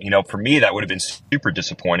restart. For me, that would have been super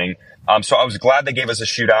disappointing. So I was glad they gave us a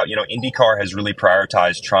shootout. IndyCar has really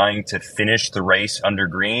prioritized trying to finish the race under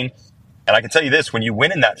green. And I can tell you this, when you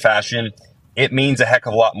win in that fashion, it means a heck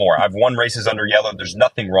of a lot more. I've won races under yellow. There's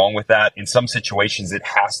nothing wrong with that. In some situations, it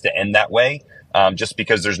has to end that way, just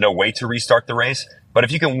because there's no way to restart the race. But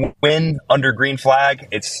if you can win under green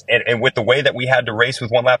flag, and with the way that we had to race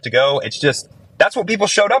with 1 lap to go, that's what people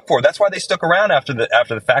showed up for. That's why they stuck around after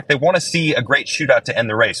the fact. They want to see a great shootout to end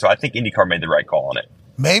the race. So I think IndyCar made the right call on it.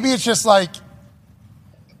 Maybe it's just like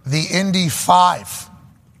the Indy 5.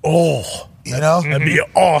 Oh. That'd be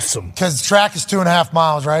awesome. Because the track is 2.5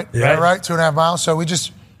 miles, right? Yeah. Right? 2.5 miles. So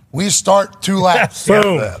we start 2 laps.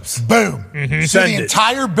 Boom. Boom. Mm-hmm. So the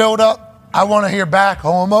entire build-up, I want to hear back,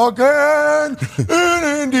 home again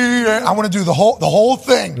in Indy. I want to do the whole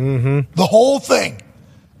thing. Mm-hmm. The whole thing.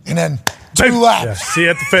 And then 2 laps. Yeah, see you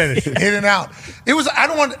at the finish. In and out. I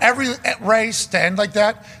don't want every race to end like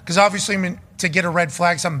that, because obviously, to get a red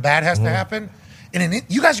flag, something bad has to happen. And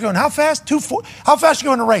you guys are going, how fast? 240. How fast are you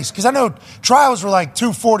going to race? Because I know trials were like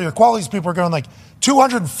 240, or qualities people are going like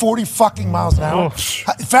 240 fucking miles an hour.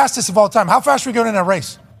 Fastest of all time. How fast are you going in a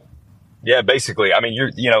race? Yeah, basically. I mean,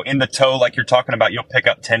 you're in the toe, like you're talking about, you'll pick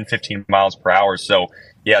up 10, 15 miles per hour. So,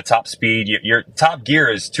 yeah, top speed. Your top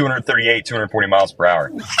gear is 238, 240 miles per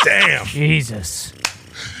hour. Damn. Jesus.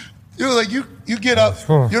 You get up.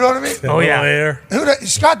 You know what I mean? Oh, yeah.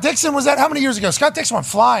 Scott Dixon was that? How many years ago? Scott Dixon went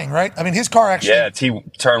flying, right? I mean, his car actually. Yeah,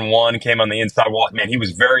 turn 1 came on the inside wall. Man, he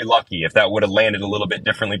was very lucky if that would have landed a little bit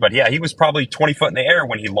differently. But yeah, he was probably 20 foot in the air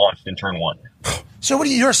when he launched in turn 1. So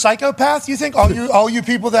you're a psychopath? You think all you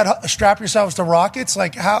people that strap yourselves to rockets?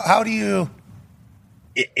 Like how do you?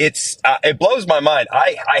 It blows my mind.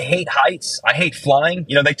 I hate heights. I hate flying.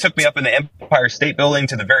 They took me up in the Empire State Building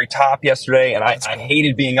to the very top yesterday, and I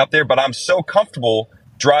hated being up there, but I'm so comfortable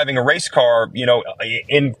driving a race car,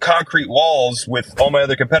 in concrete walls with all my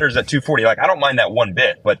other competitors at 240. Like, I don't mind that one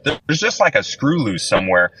bit, but there's just like a screw loose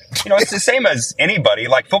somewhere. It's the same as anybody.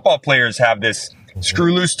 Like, football players have this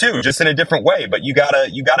screw loose too, just in a different way. But you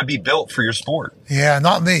gotta be built for your sport. Yeah,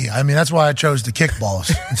 not me. I mean, that's why I chose the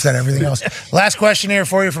kickballs instead of everything else. Last question here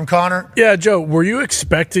for you from Connor. Yeah, Joe, were you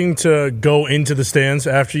expecting to go into the stands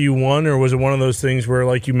after you won, or was it one of those things where,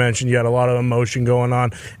 like you mentioned, you had a lot of emotion going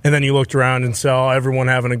on, and then you looked around and saw everyone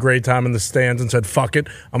having a great time in the stands and said, fuck it,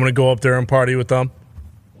 I'm going to go up there and party with them?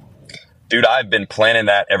 Dude, I've been planning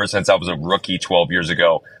that ever since I was a rookie 12 years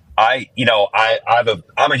ago. I'm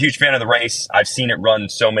a huge fan of the race. I've seen it run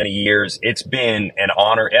so many years. It's been an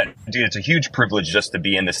honor. And, dude, it's a huge privilege just to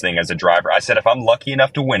be in this thing as a driver. I said, if I'm lucky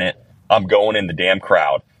enough to win it, I'm going in the damn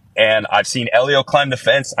crowd. And I've seen Elio climb the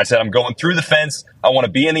fence. I said, I'm going through the fence. I want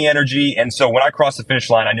to be in the energy. And so when I crossed the finish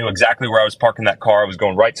line, I knew exactly where I was parking that car. I was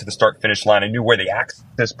going right to the start finish line. I knew where the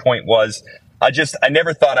access point was. I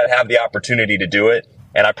never thought I'd have the opportunity to do it.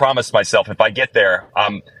 And I promised myself, if I get there,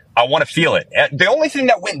 I want to feel it. And the only thing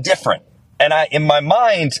that went different, and in my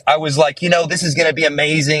mind, I was like, this is going to be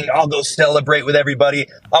amazing. I'll go celebrate with everybody.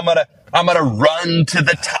 I'm gonna run to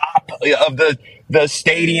the top of the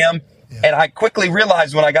stadium. Yeah. And I quickly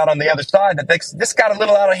realized when I got on the other side that this got a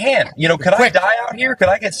little out of hand. Could I die out here? Could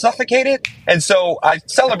I get suffocated? And so I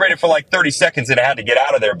celebrated for like 30 seconds and I had to get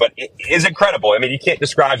out of there. But it is incredible. I mean, you can't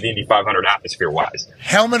describe the Indy 500 atmosphere-wise.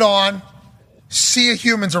 Helmet on. Sea of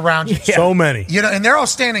humans around you. Yeah. So many. And they're all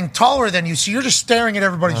standing taller than you, so you're just staring at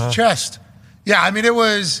everybody's chest. Yeah, I mean, it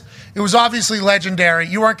was obviously legendary.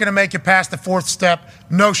 You weren't going to make it past the fourth step.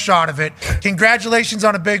 No shot of it. Congratulations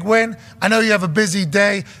on a big win. I know you have a busy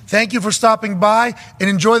day. Thank you for stopping by, and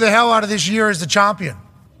enjoy the hell out of this year as the champion.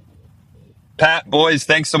 Pat, boys,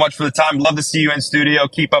 thanks so much for the time. Love to see you in studio.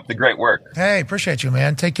 Keep up the great work. Hey, appreciate you,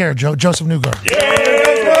 man. Take care, Josef Newgarden.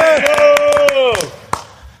 Yeah.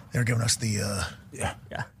 They're giving us the Yeah,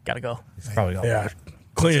 gotta go. He's probably got Yeah,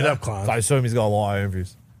 clean it up, Clown. I assume he's got a lot of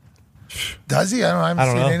interviews. Does he? I haven't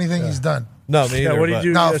seen anything he's done. No, me either. What did you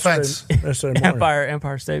do No yesterday- offense. yesterday morning?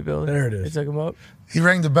 Empire State Building. There it is. They took him up. He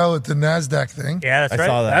rang the bell at the NASDAQ thing. Yeah, that's I right.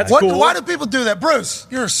 saw that. That's What? cool. Why do people do that? Bruce,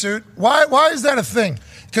 you're a suit. Why is that a thing?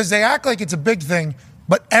 Because they act like it's a big thing,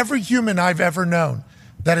 but every human I've ever known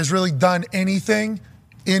that has really done anything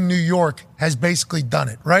in New York has basically done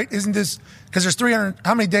it, right? Isn't this, because there's 300,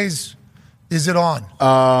 how many days is it on?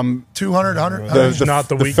 200, 100? Not the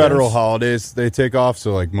the weekends. federal holidays they take off.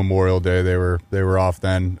 So like Memorial Day, they were off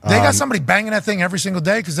then. They got somebody banging that thing every single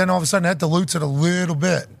day, because then all of a sudden that dilutes it a little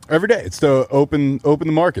bit. every day. It's to open the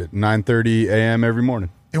market 9:30 a.m. every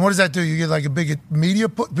morning. And what does that do? You get like a big media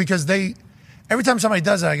put, because every time somebody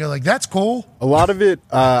does that, I go like, that's cool. A lot of it,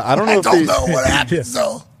 I don't know I if don't know what happens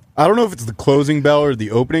though. I don't know if it's the closing bell or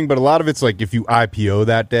the opening, but a lot of it's like if you IPO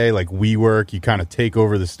that day, like WeWork, you kind of take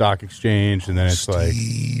over the stock exchange, and then it's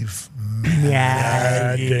Steve.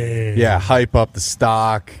 Yeah. hype up the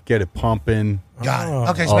stock, get it pumping. Got it.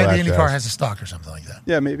 Okay, so All maybe that IndyCar jazz. has a stock or something like that.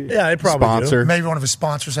 Yeah, maybe. Yeah, they probably sponsor. Maybe one of his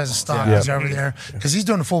sponsors has a stock. Yeah. He's over there because he's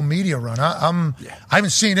doing a full media run. I haven't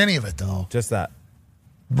seen any of it though. Just that.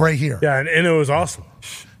 Right here, Yeah, and it was awesome.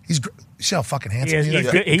 he's. See how fucking handsome He's, he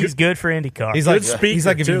is. good, he's good for IndyCar. He's like speaker, he's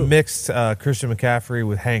like if you too. mixed Christian McCaffrey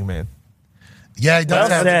with Hangman. Yeah, he does Well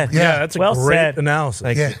have. said. Yeah, Yeah, that's a Well great said. analysis.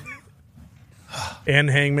 Thank yeah. you. And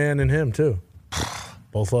Hangman and him too.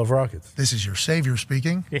 Both love Rockets. This is your savior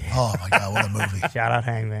speaking. Oh my God, what a movie! Shout out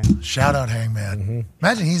Hangman. Shout out Hangman.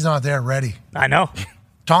 Imagine he's not there ready. I know.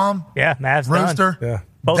 Tom, Yeah, Mav's done. Rooster, Yeah,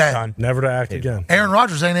 Both dead. done. never to act again. Aaron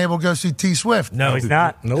Rodgers ain't able to go see T Swift. No, he's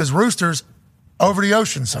not. Nope. because Rooster's over the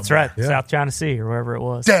ocean somewhere. That's right. South China Sea or wherever it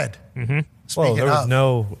was. Dead. Well, Speaking there was of,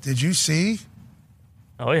 no. did you see?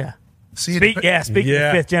 Oh, yeah. See it? Speaking Yeah.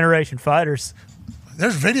 of fifth generation fighters.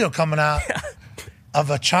 There's video coming out of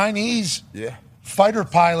a Chinese Yeah. fighter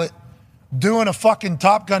pilot doing a fucking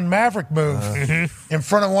Top Gun Maverick move in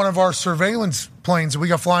front of one of our surveillance planes that we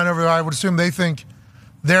got flying over. I would assume they think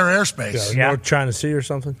their airspace. Yeah. North China Sea or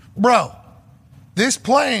something. Bro, this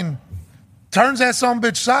plane turns that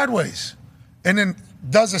sumbitch sideways and then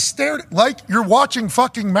does a stare like you're watching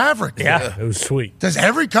fucking Maverick. Yeah. It was sweet. Does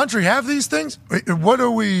every country have these things? What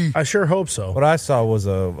are we? I sure hope so. What I saw was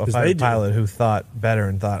a they fighter do. pilot who thought better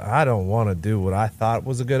and thought, I don't want to do what I thought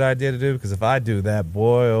was a good idea to do because if I do that,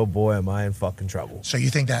 boy, oh boy, am I in fucking trouble. So you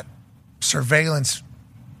think that surveillance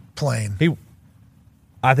plane?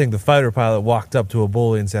 I think the fighter pilot walked up to a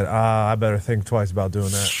bully and said, I better think twice about doing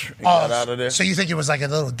that. Got out of there. So you think it was like a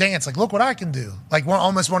little dance? Like, look what I can do. Like, one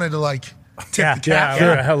almost wanted to like tip Yeah. the cap.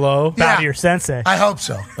 Yeah, hello. Bow Yeah. to your sensei. I hope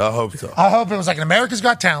so. I hope so. I hope it was like an America's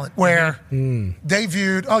Got Talent where they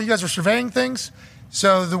viewed, oh, you guys are surveying things?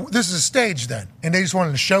 So this is a stage then. And they just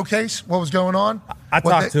wanted to showcase what was going on? I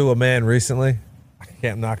What talked to a man recently.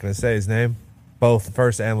 I'm not going to say his name. Both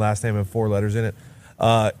first and last name have 4 letters in it.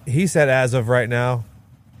 He said as of right now,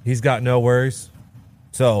 he's got no worries.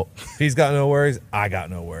 So if he's got no worries, I got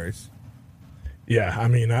no worries. Yeah, I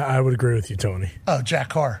mean, I would agree with you, Tony. Oh, Jack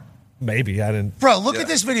Carr. Maybe I didn't. Bro, look at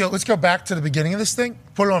this video. Let's go back to the beginning of this thing.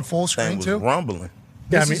 Put it on full screen Thing was too. rumbling.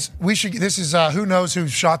 This is who knows who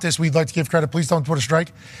shot this. We'd like to give credit. Please don't put a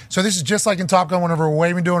strike. So this is just like in Top Gun whenever we're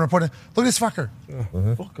waving, doing, or putting. Look at this fucker.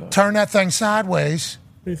 Turn that thing sideways.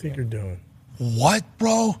 What do you think you're doing? What,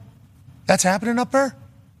 bro? That's happening up there?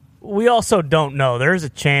 We also don't know. There's a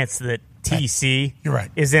chance that TC You're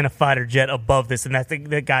right. is in a fighter jet above this, and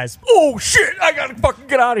that guy's, oh, shit, I got to fucking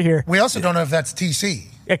get out of here. We also don't know if that's TC.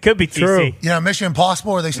 It could be TC. True. You know, Mission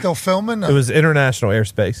Impossible, are they still filming? It was international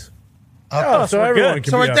airspace. Oh, so we're everyone good.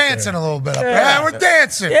 can So be we're up dancing there. a little bit up there. Yeah, we're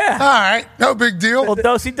dancing. Yeah. All right. No big deal. Well,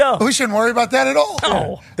 do-si-do. We shouldn't worry about that at all.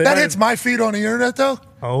 No. That hits my feed on the internet, though.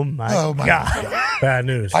 Oh, my God. Bad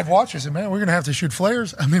news. I'd watch this and, man, we're going to have to shoot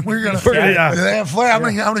flares. I mean, we're going to. Yeah. Do they have flares?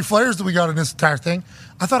 How many flares do we got in this entire thing?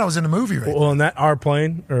 I thought I was in a movie right Well, in that our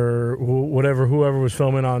plane or whoever was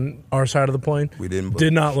filming on our side of the plane,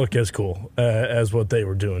 did not look as cool as what they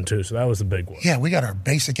were doing too. So that was the big one. Yeah, we got our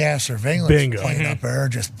basic ass surveillance Bingo. plane up there,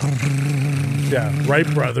 just Yeah, Wright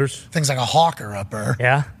brothers, things like a hawker up there,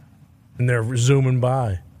 Yeah. and they're zooming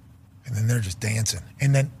by. and then they're just dancing.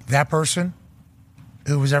 And then that person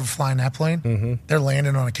who was ever flying that plane, they're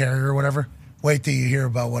landing on a carrier or whatever. Wait till you hear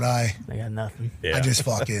about what I got nothing. Yeah. I just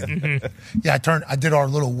fucking I did our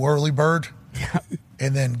little whirly bird,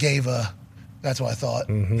 and then gave a. That's what I thought.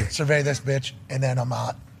 Survey this bitch, and then I'm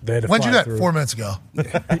out. They had to When'd you do fly that? through. 4 minutes ago.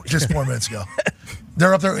 Just 4 minutes ago.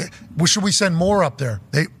 They're up there. Well, should we send more up there?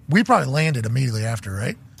 We probably landed immediately after,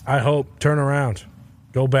 right? I hope. Turn around,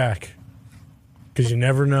 go back, because you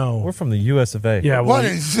never know. We're from the U.S. of A. Yeah. What well,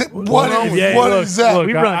 is it? well, What look, is that? look,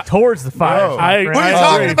 We run towards the fire. I- what are you I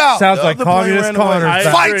talking agree. about? Sounds like The plane communist ran away. Connor. I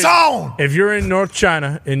Fight agree. zone. If you're in North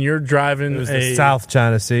China and you're driving It was a the South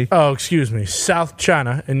China Sea. Oh, excuse me, South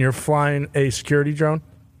China, and you're flying a security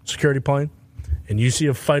plane, and you see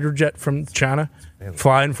a fighter jet from China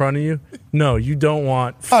fly in front of you, no, you don't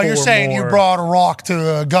want. Oh, you're saying you more. brought a rock to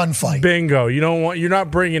a gunfight? Bingo! You don't want. You're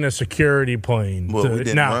not bringing a security plane. Well, we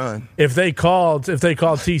didn't now, run. if they called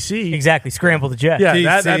TC, Exactly. Scramble the jet. yeah,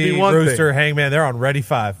 TC, that'd be one Rooster, thing. Hangman, they're on ready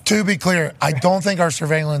 5. To be clear, I don't think our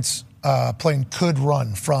surveillance plane could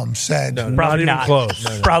run from said. Not Probably even not.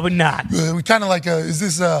 close. Probably not. We kind of like is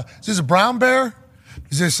this a brown bear?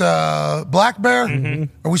 Is this a black bear?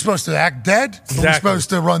 Are we supposed to act dead? Are we Exactly. supposed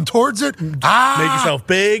to run towards it? Make yourself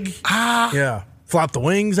big. Yeah, flop the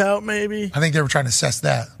wings out, maybe. I think they were trying to assess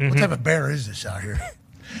that. What type of bear is this out here?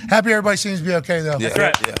 Happy everybody seems to be okay, though. That's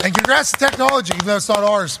right. Yeah. And congrats to technology, even though it's not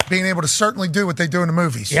ours, being able to certainly do what they do in the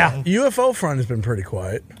movies. Yeah. UFO front has been pretty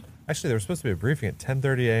quiet. Actually, there was supposed to be a briefing at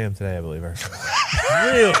 10:30 a.m. today, I believe.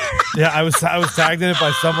 Really, Yeah, I was tagged in it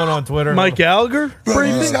by someone on Twitter. Mike Gallagher? Bro,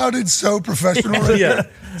 he sounded so professional. Yeah.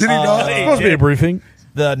 Did he not? Supposed to be a briefing.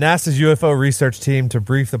 The NASA's UFO research team to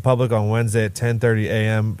brief the public on Wednesday at 10:30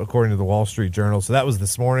 a.m. according to the Wall Street Journal. So that was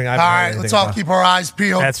this morning. All right, let's all keep our eyes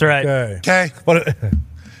peeled. That's right. Okay. Okay. But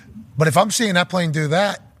But if I'm seeing that plane do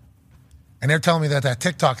that, and they're telling me that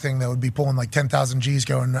TikTok thing that would be pulling like 10,000 G's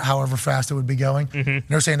going however fast it would be going, and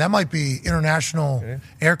they're saying that might be international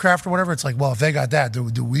aircraft or whatever. It's like, well, if they got that, do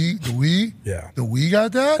we? Yeah. Do we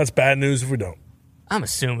got that? That's bad news if we don't. I'm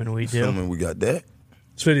assuming we do. Assuming we got that.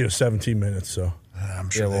 This video is 17 minutes, so. I'm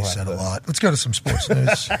sure we'll they have said a to- lot. Let's go to some sports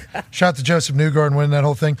news. Shout out to Josef Newgarden winning that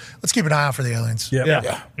whole thing. Let's keep an eye out for the aliens. Yep.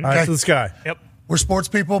 Yeah. Eyes to the sky. Yep. We're sports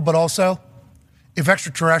people, but also if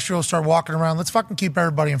extraterrestrials start walking around, let's fucking keep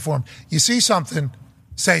everybody informed. You see something,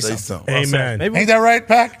 say Say something. something. Amen. maybe Ain't that right,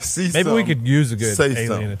 Pac? See maybe we something. could use a good Say alien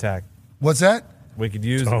something. attack. What's that? We could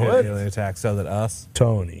use a Oh, good what? alien attack so that us.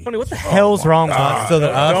 Tony. Tony, what the hell's wrong with us? So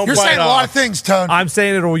that us. Don't You're bite saying a lot off. of things, Tone. I'm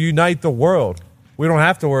saying it will unite the world. We don't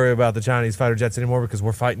have to worry about the Chinese fighter jets anymore because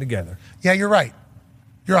we're fighting together. Yeah, you're right.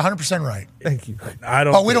 You're 100% right. Thank you. I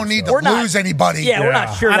don't. But we think don't need so. to lose anybody. Yeah, we're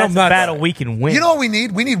not sure I that's don't a know. battle we can win. You know what we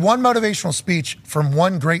need? We need one motivational speech from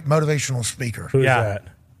one great motivational speaker. Who's Yeah. that?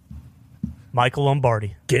 Michael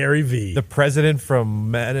Lombardi, Gary V. The president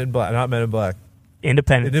from Men in Black, not Men in Black,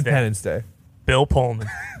 Independence Day. Day. Bill Pullman.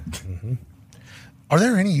 Are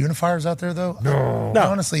there any unifiers out there, though? No.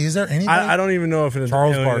 Honestly, is there anybody? I don't even know if an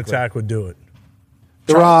Charles alien Barkley. attack would do it.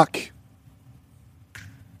 The Rock.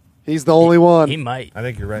 He's the only one. He might. I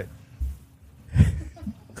think you're right.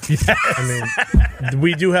 I mean,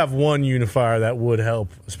 we do have one unifier that would help,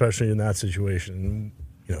 especially in that situation.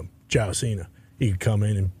 You know, Jao Cena. He could come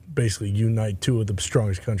in and basically unite two of the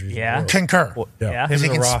strongest countries in the Yeah. world. Concur. Yeah. Yeah. Because he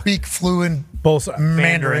Him and can The Rock. speak fluent Both sides.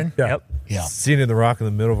 Mandarin. Yeah. Yep. Yeah. Seen in The Rock in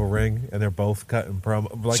the middle of a ring, and they're both cutting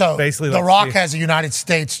promo. Like, So basically, The Rock has a United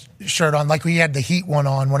States shirt on, like we had the Heat one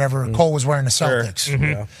on whenever Cole was wearing the Celtics.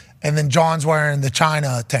 Yeah. And then John's wearing the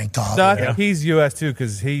China tank top. No, I think he's U.S. too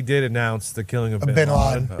because he did announce the killing of Bin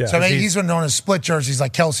Laden. Yeah. So maybe he's been on his split jerseys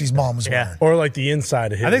like Kelsey's mom was wearing. Or like the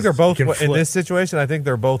inside of his. I think they're both You can in flip. this situation. I think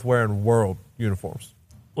they're both wearing world uniforms.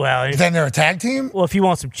 Well, Then they're a tag team? well, if you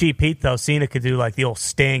want some cheap heat, though, Cena could do like the old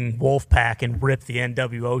Sting Wolf Pack and rip the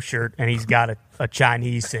NWO shirt, and he's got a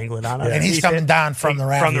Chinese singlet on. And he's coming down from the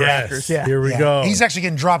rafters. From the rafters, yeah. Here we go. He's actually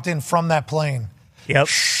getting dropped in from that plane. Yep.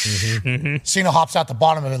 Cena hops out the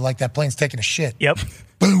bottom of it like that plane's taking a shit. Yep.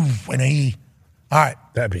 Boom. And he. All right.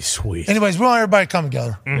 That'd be sweet. Anyways, we want everybody to come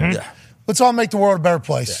together. Yeah. Let's all make the world a better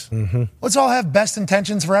place. Let's all have best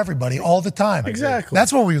intentions for everybody all the time. Exactly.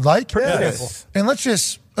 That's what we would like. Yes. And let's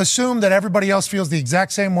just assume that everybody else feels the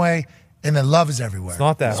exact same way and that love is everywhere. It's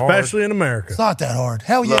not that hard. Especially in America. It's not that hard.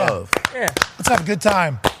 Hell yeah. Love. Yeah. Let's have a good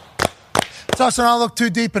time. Let's also not look too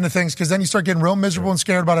deep into things because then you start getting real miserable and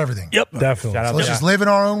scared about everything. Yep. Definitely. Shout out So let's to just live in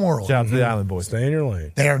our own world. Shout out to the Island Boys. Stay in your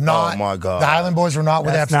lane. They are not. Oh, my God. The Island Boys were not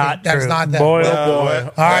with That's Epstein. not That's true. not them. Boy, Oh, oh, boy.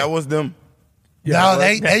 boy. right. That was them. No,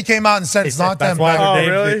 they came out and said it's not That's them. why baby.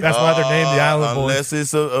 they're named. That's why they're named the Island Boys. Unless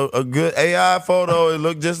it's a good AI photo, it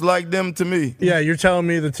looked just like them to me. Yeah, you're telling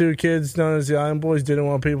me the two kids known as the Island Boys didn't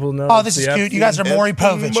want people to know. Oh, this is cute. You guys are Maury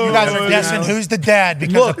Povich. You guys are guessing who's the dad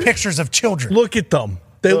because of pictures of children. Look at them.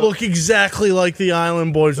 They look exactly like the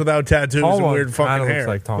Island Boys without tattoos and weird Kinda fucking looks hair.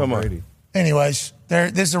 like Tom Come on. Brady. Anyways,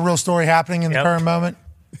 this is a real story happening in the Yep. current moment.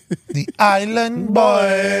 The Island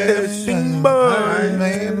Boys. They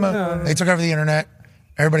took over the internet.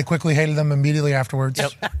 Everybody quickly hated them immediately afterwards.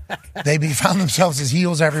 They found themselves as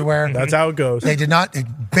heels everywhere. That's how it goes. They did not.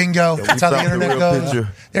 Bingo. That's how the found the internet real goes. picture.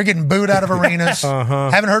 They're getting booed out of arenas.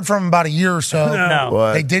 Haven't heard from them about a year or so. No.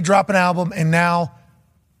 What? They did drop an album, and now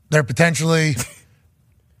they're potentially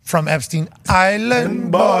from Epstein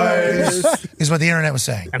Island Boys, is what the internet was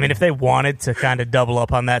saying. I mean, if they wanted to kind of double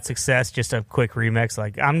up on that success, just a quick remix,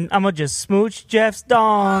 like I'm gonna just smooch Jeff's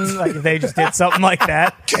dong. Like if they just did something like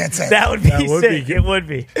that, Can't say that would be That would be sick. good. It would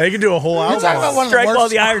be. They can do a whole You're talking album. about one of the Strike while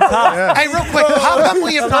worst. the iron's hot. Hey, real quick, how come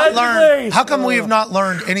we have not learned? How come we have not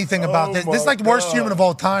learned anything about this? This is like the worst human of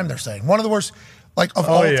all time. They're saying one of the worst, like of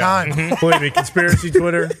all time. Believe me, conspiracy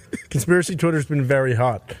Twitter's been very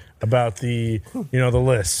hot about the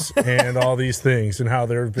lists and all these things and how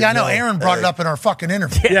they're. Yeah, I know. Aaron brought it up in our fucking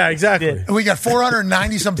interview. Yeah, exactly. Did. And we got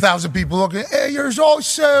 490-some thousand people looking. Hey, yours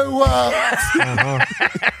also. I'm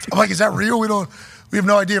like, is that real? We have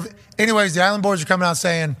no idea. Anyways, the Island Boys are coming out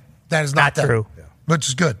saying that is not Not true. which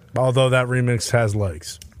is good. Although that remix has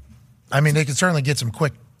legs. I mean, they could certainly get some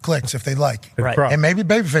quick clicks if they'd like. Right. And maybe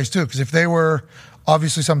Babyface, too, because if they were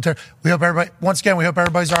obviously some we hope everybody, once again, we hope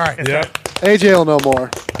everybody's all right. Yeah. AJ will know more.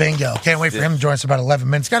 Bingo. Can't wait for him to join us in about 11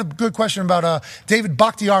 minutes. Got a good question about David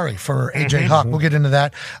Bakhtiari for AJ Hawk. We'll get into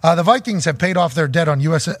that. The Vikings have paid off their debt on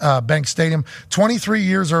U.S. Bank Stadium 23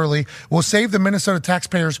 years early. Will save the Minnesota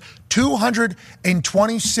taxpayers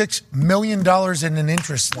 $226 million in an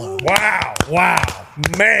interest loan. Wow.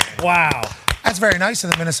 Man, wow. That's very nice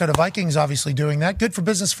of the Minnesota Vikings, obviously doing that. Good for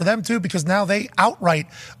business for them, too, because now they outright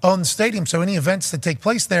own the stadium. So any events that take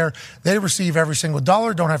place there, they receive every single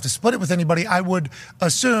dollar, don't have to split it with anybody, I would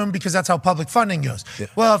assume, because that's how public funding goes. Yeah.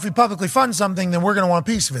 Well, if we publicly fund something, then we're going to want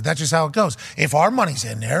a piece of it. That's just how it goes. If our money's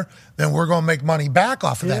in there, then we're going to make money back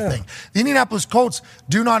off of that thing. The Indianapolis Colts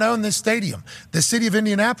do not own this stadium. The city of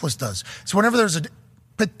Indianapolis does. So whenever there's a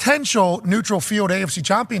potential neutral field AFC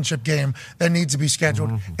championship game that needs to be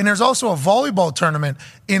scheduled. And there's also a volleyball tournament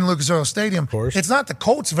in Lucas Oil Stadium. It's not the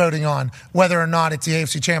Colts voting on whether or not it's the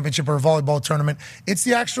AFC championship or a volleyball tournament. It's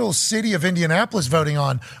the actual city of Indianapolis voting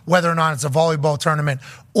on whether or not it's a volleyball tournament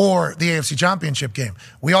or the AFC championship game.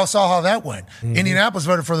 We all saw how that went. Indianapolis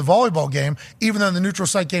voted for the volleyball game, even though the neutral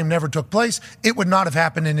site game never took place. It would not have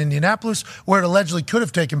happened in Indianapolis, where it allegedly could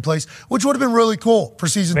have taken place, which would have been really cool for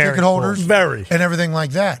season ticket holders and everything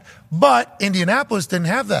like that. But Indianapolis didn't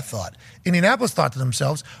have that thought. Indianapolis thought to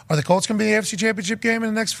themselves, are the Colts going to be the AFC championship game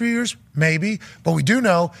in the next few years? Maybe. But we do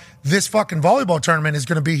know this fucking volleyball tournament is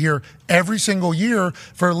going to be here every single year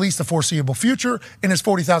for at least the foreseeable future. And there's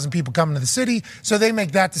 40,000 people coming to the city. So they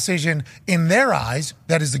make that decision in their eyes.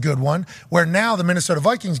 That is the good one. Where now the Minnesota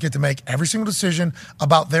Vikings get to make every single decision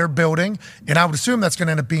about their building. And I would assume that's going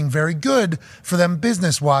to end up being very good for them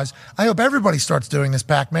business-wise. I hope everybody starts doing this,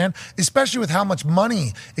 Pacman, especially with how much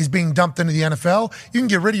money is being dumped into the NFL. You can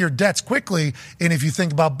get rid of your debts quickly. And if you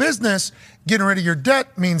think about business, getting rid of your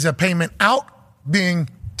debt means a payment out being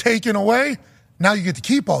taken away. Now you get to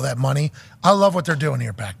keep all that money. I love what they're doing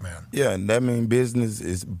here, Pacman. Yeah, and that means business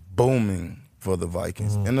is booming for the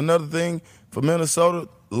Vikings. And another thing, for Minnesota,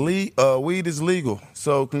 weed is legal.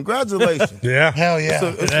 So congratulations. Yeah. Hell yeah.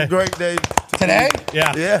 It's a great day. Today?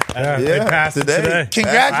 Yeah. Yeah. They passed it today.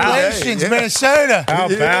 Congratulations, Yeah. Minnesota. How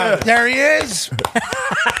about it? There he is.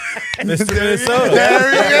 Mr. Minnesota.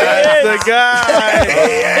 There he is. The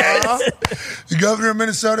guy. The governor of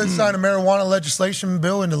Minnesota signed a marijuana legislation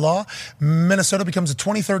bill into law. Minnesota becomes the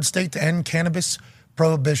 23rd state to end cannabis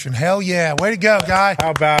prohibition. Hell yeah. Way to go, guy.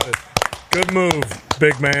 How about it? Good move,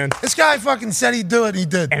 big man. This guy fucking said he'd do it, and he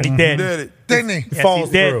did. And he did. Did it. Didn't he? Yes, Follows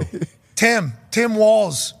he did. through. Tim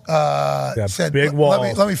Walls said, big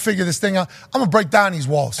Walls. Let me figure this thing out. I'm going to break down these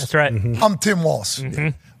walls. That's right. I'm Tim Walls.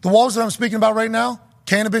 The walls that I'm speaking about right now,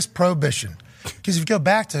 cannabis prohibition. Because if you go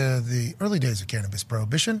back to the early days of cannabis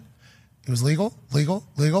prohibition, it was legal.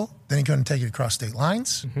 Then you couldn't take it across state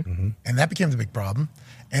lines. And that became the big problem.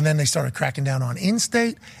 And then they started cracking down on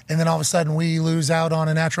in-state. And then all of a sudden we lose out on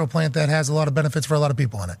a natural plant that has a lot of benefits for a lot of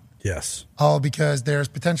people in it. Yes. All because there's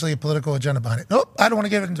potentially a political agenda behind it. Nope, I don't want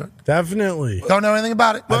to get into it. Definitely. Don't know anything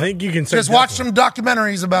about it. I think you can say just watch definitely. some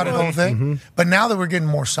documentaries about it, the whole thing. But now that we're getting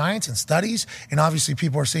more science and studies, and obviously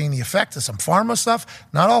people are seeing the effect of some pharma stuff,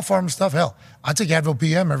 not all pharma stuff. Hell, I take Advil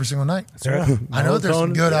PM every single night. right. I know there's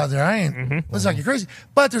some good out there. I ain't. Looks like you're crazy.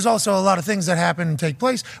 But there's also a lot of things that happen and take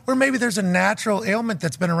place where maybe there's a natural ailment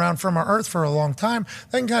that's been around from our earth for a long time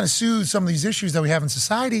that can kind of soothe some of these issues that we have in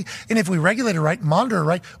society. And if we regulate it right, monitor it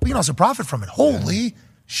right, we can also profit from it. Holy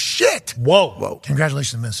shit. Whoa.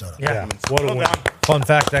 Congratulations to Minnesota. Yeah. What a win. Fun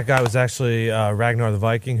fact: that guy was actually Ragnar the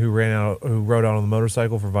Viking, who rode out on the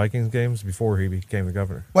motorcycle for Vikings games before he became the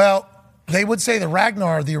governor. Well, they would say that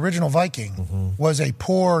Ragnar, the original Viking, was a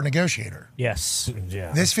poor negotiator. Yes.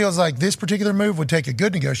 Yeah, This feels like this particular move would take a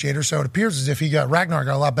good negotiator, so it appears as if Ragnar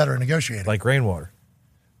got a lot better at negotiating. like rainwater.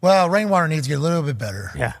 Well, Rainwater needs to get a little bit better.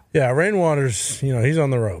 Yeah. Yeah, Rainwater's, he's on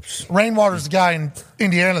the ropes. Rainwater's the guy in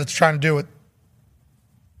Indiana that's trying to do it.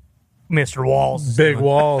 Mr. Walls. Big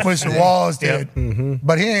Walls. Mr. Walls did.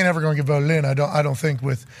 But he ain't ever going to get voted in, I don't think,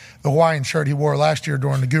 with the Hawaiian shirt he wore last year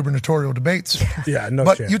during the gubernatorial debates. Yeah, no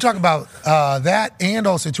But chance. you talk about that and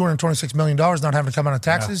also $226 million not having to come out of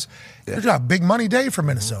taxes. You're talking about big money day for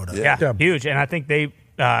Minnesota. Yeah, huge. And I think they,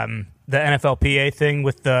 the NFLPA thing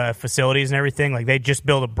with the facilities and everything, like they just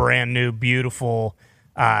built a brand new, beautiful,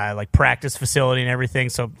 like practice facility and everything.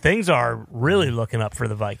 So things are really looking up for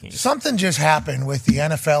the Vikings. Something just happened with the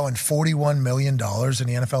NFL and $41 million in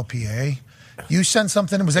the NFLPA. You sent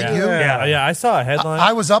something. Was that you? Yeah, I saw a headline.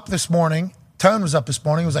 I was up this morning. Tone was up this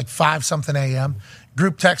morning. It was like 5-something a.m.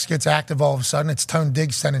 Group text gets active all of a sudden. It's Tone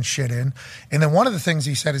Diggs sending shit in. And then one of the things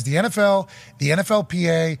he said is the NFL, the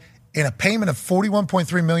NFLPA, in a payment of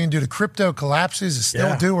 $41.3 million due to crypto collapses is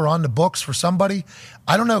still due or on the books for somebody.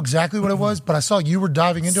 I don't know exactly what it was, but I saw you were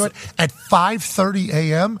diving into it at 5:30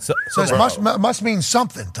 a.m. So it must mean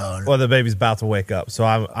something, Tone. Well, the baby's about to wake up, so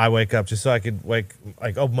I wake up just so I could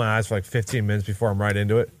open my eyes for like 15 minutes before I'm right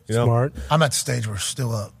into it. You know? Smart. I'm at the stage where we're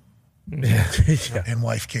still up. And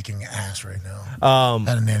wife kicking ass right now.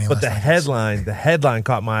 Had a nanny But last night. the headline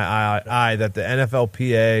caught my eye that the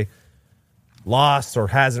NFLPA lost or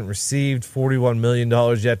hasn't received $41 million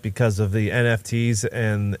yet because of the NFTs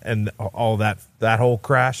and all that whole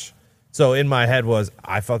crash. So in my head was,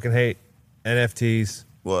 I fucking hate NFTs.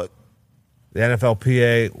 What? The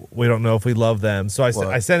NFLPA, we don't know if we love them. So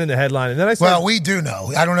I sent in the headline, and then I started, Well, we do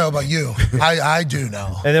know. I don't know about you. I do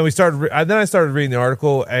know. and then I started reading the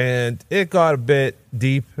article, and it got a bit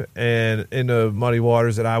deep and into muddy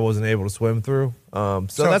waters that I wasn't able to swim through. So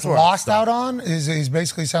So that's it's where lost out on is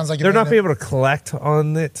basically sounds like they're not be able to collect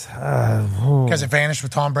on it. because it vanished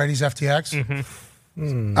with Tom Brady's FTX.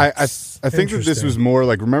 I think that this was more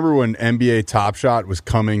like, remember when NBA Top Shot was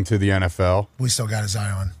coming to the NFL? We still got his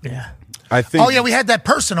eye on. Yeah. I think. Oh yeah, we had that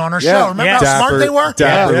person on our Yeah. show. Remember how Dapper- smart they were?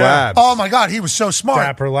 Dapper Yeah. Labs. Oh my God, he was so smart.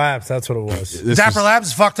 Dapper Labs, that's what it was. This Dapper was-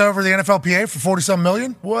 Labs fucked over the NFLPA for 40-some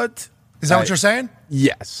million. What? Is that what you're saying?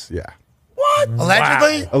 Yes. Yeah. What?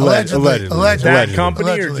 Allegedly? Allegedly. That Allegedly. company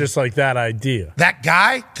or Allegedly. just like that idea? That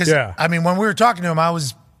guy? Because Yeah. I mean, when we were talking to him, I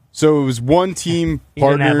was So it was one team You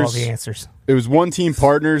didn't have all partners. the answers. It was one team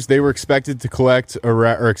partners. They were expected to collect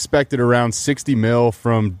or expected around 60 mil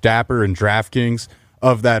from Dapper and DraftKings.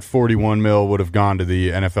 Of that, 41 mil would have gone to the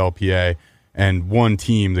NFLPA, and one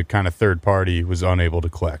team, the kind of third party, was unable to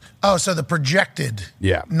collect. so the projected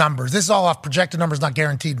Yeah. numbers. This is all off projected numbers, not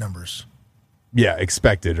guaranteed numbers. Yeah,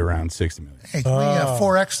 expected around 60 million. Hey, can we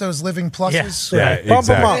 4X those living pluses? Yeah, Bump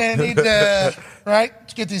 'em up. exactly. Yeah, need to, right?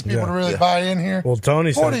 To get these people to really buy in here. Well,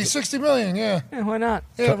 Tony 40, said, 60 million, yeah. Yeah, why not?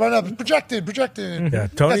 Yeah, right up. Projected. Yeah,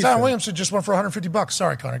 Tony Zion said- Williamson just went for $150.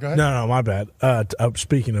 Sorry, Connor, go ahead. no, my bad.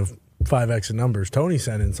 Speaking of 5X in numbers. Tony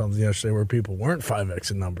sent in something yesterday where people weren't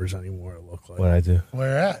 5X in numbers anymore. It looked like. What I do?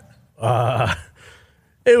 Where at?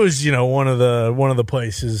 It was one of the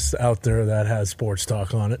places out there that has sports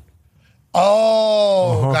talk on it.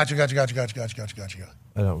 Oh, gotcha.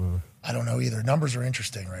 I don't remember. I don't know either. Numbers are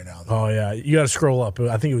interesting right now, though. Oh yeah, you got to scroll up.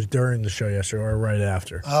 I think it was during the show yesterday or right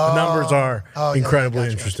after. The numbers are incredibly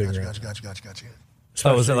interesting. Gotcha.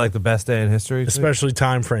 Oh, was it like the best day in history? Especially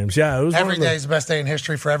time frames. Yeah, it was Every day is the best day in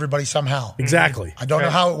history for everybody somehow. Exactly. I don't know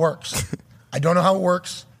how it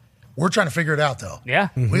works. We're trying to figure it out, though. Yeah.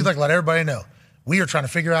 We'd like to let everybody know. We are trying to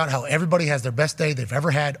figure out how everybody has their best day they've ever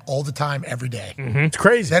had all the time, every day. It's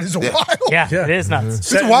crazy. That is wild. Yeah, it is nuts.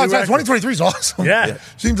 It's a wild time. 2023 is awesome. Yeah.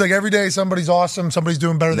 Seems like every day somebody's awesome. Somebody's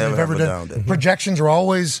doing better than Never they've ever have a down done. day. Projections are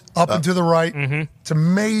always up and to the right. It's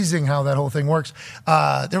amazing how that whole thing works.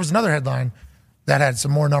 There was another headline that had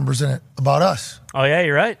some more numbers in it about us. Oh, yeah,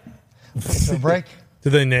 you're right. So break. Did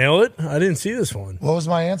they nail it? I didn't see this one. What was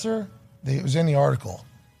my answer? It was in the article.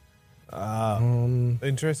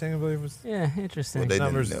 Interesting, I believe was. Yeah, interesting. They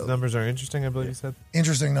didn't nail it. Numbers are interesting, I believe you said.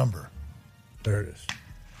 Interesting number. There it is.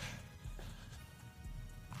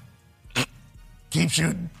 Keep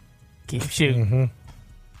shooting. Keep shooting.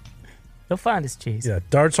 He'll find his cheese. Yeah,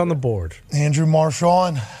 darts on the board. Andrew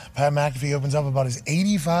Marchand. Pat McAfee opens up about his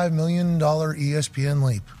 $85 million ESPN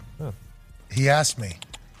leap. He asked me,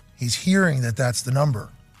 he's hearing that that's the number.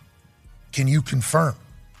 Can you confirm?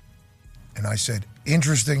 And I said,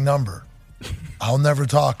 interesting number. I'll never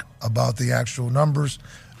talk about the actual numbers,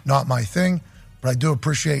 not my thing, but I do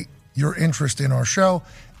appreciate your interest in our show.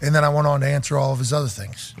 And then I went on to answer all of his other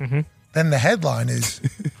things. Then the headline is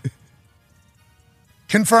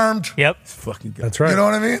confirmed. Yep. Fucking God. That's right. You know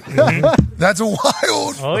what I mean? That's a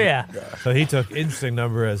wild, Oh, yeah. So he took interesting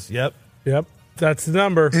number as yep. Yep. That's the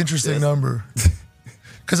number. interesting number.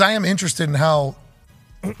 Because I am interested in how,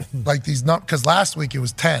 like these numbers, because last week it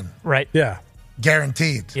was 10, Right. Yeah.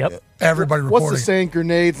 guaranteed. Yep. Everybody What's reporting. the saying?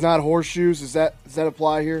 Grenades, not horseshoes. Does that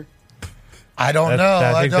apply here? I don't That-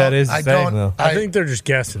 know. I think that is the I saying, don't. though. I think they're just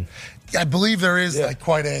guessing. I believe there is like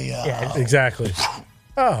quite a. Yeah. Exactly.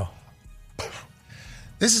 Oh.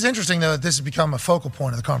 This is interesting though that this has become a focal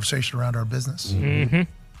point of the conversation around our business.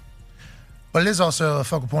 But it is also a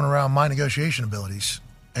focal point around my negotiation abilities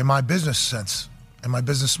and my business sense and my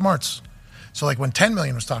business smarts. So like when 10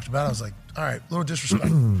 million was talked about, I was like, all right, a little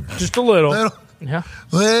disrespectful. Just a little. Yeah.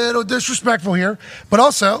 Little disrespectful here. But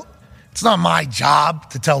also, it's not my job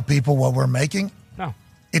to tell people what we're making. No.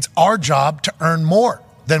 It's our job to earn more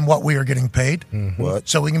than what we are getting paid What?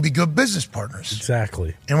 so we can be good business partners.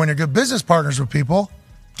 Exactly. And when you're good business partners with people,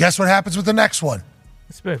 guess what happens with the next one?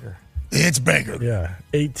 It's bigger. It's bigger. Yeah.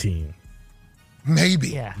 18. Maybe.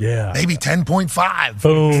 Yeah. Yeah. Maybe 10.5.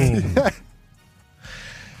 Boom.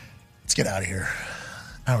 Let's get out of here.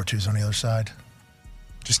 Hour two's on the other side.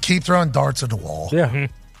 Just keep throwing darts at the wall. Yeah.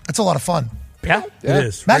 That's a lot of fun. Yeah. It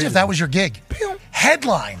is. Imagine if that was your gig.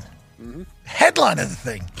 Headline. Headline of the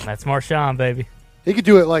thing. That's Marchand, baby. He could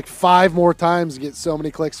do it like 5 more times and get so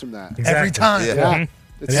many clicks from that. Every time. Yeah. Yeah.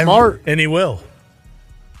 It's And- smart. And he will.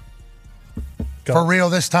 For real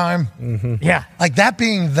this time. Yeah. Like that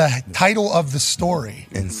being the title of the story.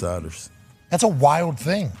 Insiders. That's a wild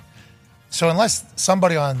thing. So unless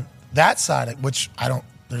somebody on that side, which I don't,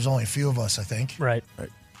 there's only a few of us, I think. Right.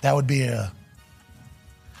 That would be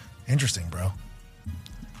interesting, bro.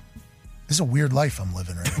 This is a weird life I'm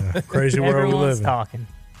living right now. Crazy world we Everyone's live in. talking.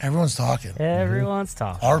 Everyone's talking. Everyone's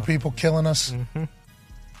talking. Our people killing us.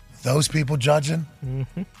 Those people judging.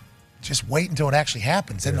 Just wait until it actually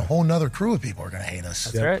happens. Then a whole nother crew of people are going to hate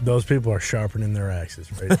us. Yep, right. Those people are sharpening their axes.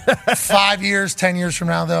 Right? 5 years, 10 years from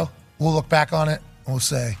now, though, we'll look back on it and we'll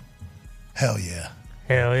say, hell yeah.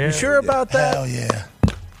 Hell yeah. You sure about that? Hell yeah.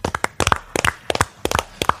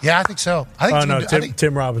 Yeah, I think so. I think Oh, it's no. gonna be,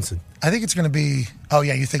 Tim Robinson. I think it's going to be. Oh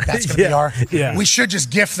yeah, you think that's going to be Yeah, our? yeah. We should just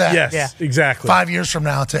gift that. Yes, Yeah. exactly. 5 years from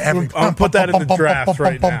now to every. I'm gonna put that in the draft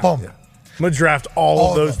right now. I'm going to draft all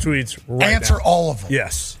All of of those them. tweets right Answer now. all of them.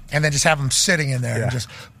 Yes. And then just have them sitting in there Yeah. and just.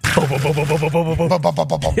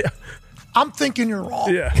 Yeah. I'm thinking you're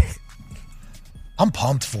wrong. Yeah. I'm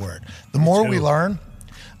pumped for it. The more we too. learn,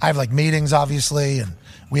 I have like meetings, obviously, and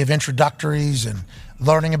we have introductories and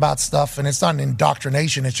learning about stuff. And it's not an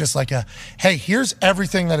indoctrination. It's just like hey, here's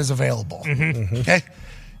everything that is available. Okay.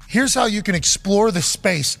 Here's how you can explore the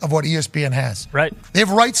space of what ESPN has. Right. They have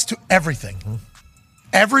rights to everything,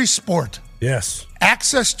 every sport, Yes.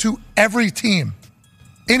 access to every team,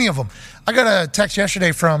 any of them. I got a text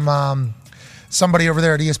yesterday from somebody over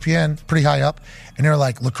there at ESPN, pretty high up, and they're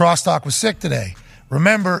like, lacrosse talk was sick today.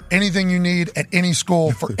 Remember, anything you need at any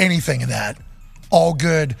school for anything in that, all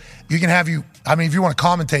good. You can have if you want to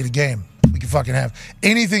commentate a game, we can fucking have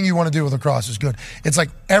anything you want to do with lacrosse is good. It's like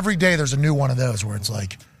every day there's a new one of those where it's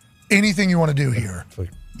like anything you want to do here,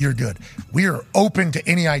 you're good. We are open to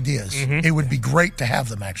any ideas. Mm-hmm. It would be great to have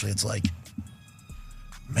them, actually. It's like,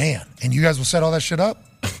 man, and you guys will set all that shit up?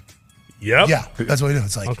 Yep. Yeah, that's what we do.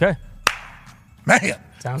 It's like, Okay. man.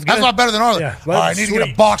 Sounds That's good. a lot better than ours. Yeah, all right, need to get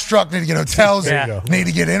a box truck, need to get hotels, There you go. need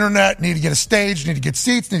to get internet, need to get a stage, need to get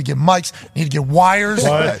seats, need to get mics, need to get wires,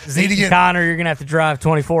 need to Zeke get... Connor, you're going to have to drive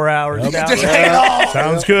 24 hours. Just down hang there. on.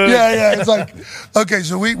 Sounds good. Yeah, it's like, okay,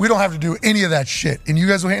 so we don't have to do any of that shit. And you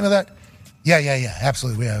guys will handle that? Yeah,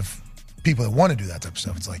 absolutely. We have people that want to do that type of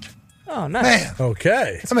stuff. It's like, Oh, nice. man,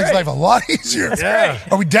 Okay. that makes life a lot easier. That's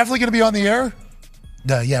great. Are we definitely going to be on the air?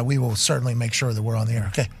 Yeah, we will certainly make sure that we're on the air.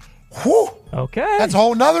 Okay. Whew. Okay. That's a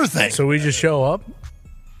whole nother thing. So we just show up?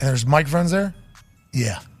 And there's microphones there?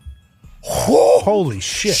 Yeah. Whew. Holy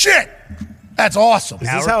shit. Shit. That's awesome. Is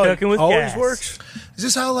Now this we're how it cooking with always gas. works? Is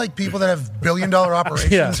this how, like, people that have billion-dollar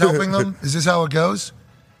operations Yeah. helping them? Is this how it goes?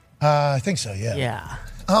 I think so, yeah. Yeah.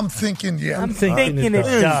 I'm thinking, yeah. I'm thinking it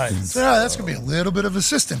does. Yeah, that's going to be a little bit of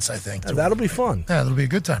assistance, I think. That'll be fun. Yeah, it'll be a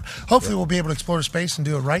good time. Hopefully, we'll be able to explore space and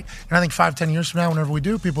do it right. And I think 5-10 years from now, whenever we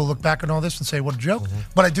do, people look back on all this and say, what a joke.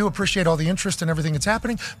 But I do appreciate all the interest and everything that's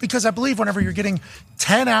happening because I believe whenever you're getting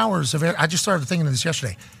 10 hours of it, I just started thinking of this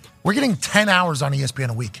yesterday. We're getting 10 hours on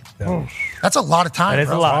ESPN a week. That's a lot of time. That is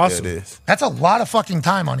bro. a lot. Awesome. It is. That's a lot of fucking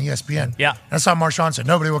time on ESPN. Yeah. That's how Marshawn said.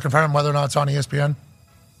 Nobody will confirm whether or not it's on ESPN.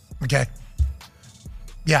 Okay.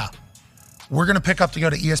 Yeah. We're going to pick up to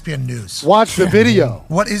go to ESPN News. Watch the video.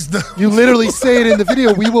 What is the... You literally say it in the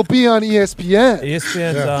video. We will be on ESPN.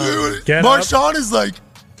 ESPN's Get up. Marshawn is like...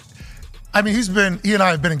 I mean, he and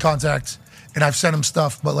I have been in contact, and I've sent him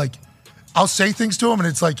stuff, but, like, I'll say things to him, and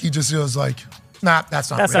it's like he just feels like, nah,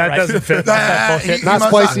 that's not That's real. not That right. doesn't fit. Nah, bullshit. he Not must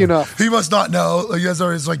spicy enough. He must not know. Like, yes,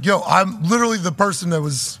 or it's like, yo, I'm literally the person that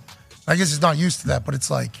was. I guess he's not used to that, but it's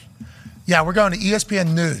like, yeah, we're going to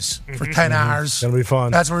ESPN News for 10 hours. Gonna be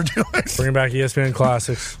fun. That's what we're doing. Bring back ESPN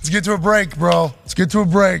Classics. Let's get to a break, bro. Let's get to a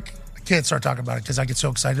break. I can't start talking about it because I get so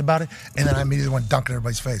excited about it, and then I immediately want to dunk in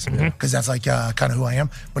everybody's face because that's like kind of who I am.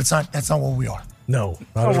 But it's not. That's not what we are. No.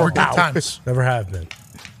 Not at We're all. good times. Never have been.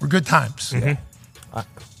 We're good times.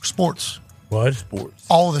 Sports. What? Sports.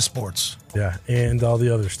 All of the sports. Yeah. And all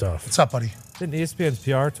the other stuff. What's up, buddy? Didn't ESPN's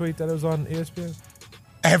PR tweet that it was on ESPN?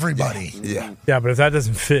 Everybody. Yeah. Yeah, but if that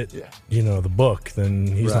doesn't fit, the book, then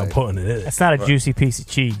he's not putting it in. That's not a juicy piece of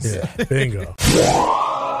cheese. Yeah. Bingo.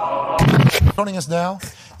 Joining us now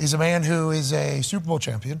is a man who is a Super Bowl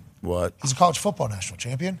champion. What? He's a college football national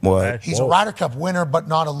champion. What? He's a Ryder Cup winner, but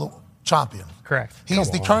not a champion. Correct. He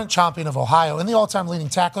is the current champion of Ohio and the all-time leading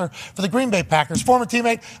tackler for the Green Bay Packers, former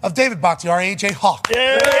teammate of David Bakhtiari, AJ Hawk.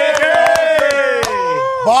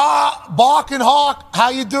 Bach and Hawk, how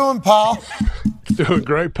you doing, pal? Doing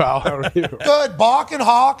great, pal. How are you? Good. Bach and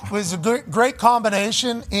Hawk was a great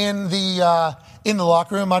combination in the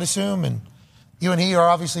locker room, I'd assume, and you and he are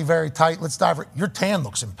obviously very tight. Let's dive. Your tan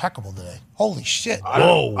looks impeccable today. Holy shit!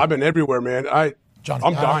 I've been everywhere, man. Johnny,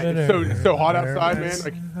 I'm dying. It's so hot outside, man.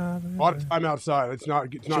 Like, all the time outside. It's not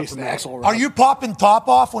for me. Are you popping top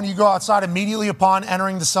off when you go outside immediately upon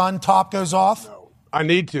entering the sun? Top goes off. I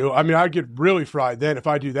need to. I mean, I get really fried then if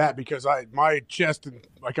I do that because my chest and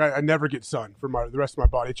I never get sun for the rest of my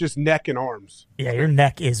body. It's just neck and arms. Yeah, your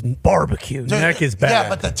neck is barbecue. Dude, Neck is bad. Yeah,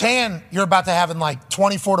 but the tan you're about to have in like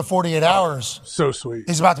 24 to 48 hours So sweet.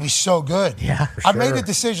 is about to be so good. Yeah, I made the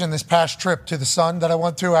decision this past trip to the sun that I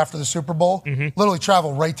went to after the Super Bowl. Literally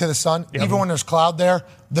travel right to the sun. Even when there's cloud there,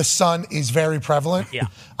 the sun is very prevalent. Yeah.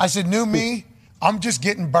 I said, new me, I'm just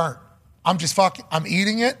getting burnt. I'm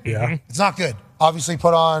eating it. Yeah. It's not good. Obviously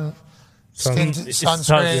put on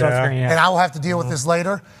sunscreen, yeah. and I will have to deal with this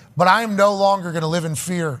later. But I am no longer going to live in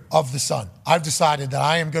fear of the sun. I've decided that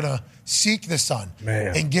I am going to seek the sun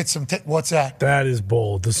and get some. What's that? That is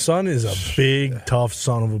bold. The sun is a big, tough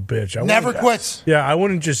son of a bitch. Never quits. Yeah, I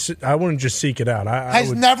wouldn't just seek it out. I Has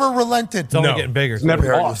would, never relented. It's only No. getting bigger. It's never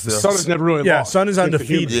Compare lost. The yourself. sun is never really Yeah, lost. sun is against the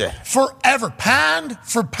undefeated. humans. Yeah. Forever, pound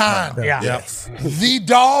for pound. Yeah. Yes. The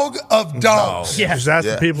dog of dogs. Yeah. Just ask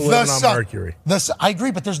the people The living sun. on Mercury. I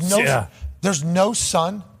agree, but there's no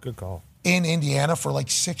sun Good call. in Indiana for like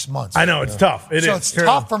 6 months. I know, it's tough. It so is. it's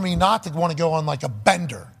tough for me not to want to go on like a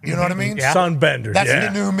bender. You know what I mean? Yeah. Sunbender. That's yeah.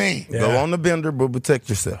 the new me. Go on the bender, but protect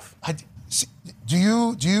yourself. Do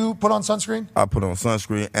you put on sunscreen? I put on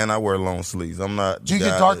sunscreen and I wear long sleeves. I'm not. Do you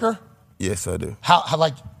get darker? Yes, I do. How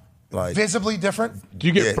like Like visibly different. Do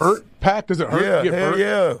you get burnt, Pac? Does it hurt? Yeah, You get burnt?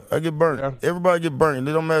 yeah. I get burnt. Everybody get burnt.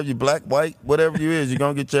 It don't matter if you black, white, whatever you is. You're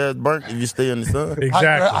gonna get your ass burnt if you stay in the sun.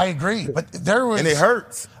 I agree, but there was and it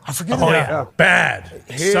hurts. I forget. Bad.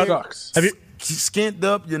 Head sucks. Have you skint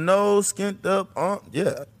up your nose? Skint up.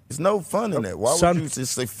 Yeah. It's no fun in that. Why would you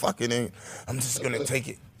just say fuck it? And I'm just gonna take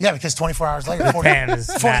it. Yeah, because 24 hours later,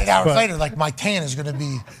 48 hours later, like my tan is going to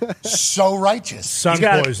be so righteous. You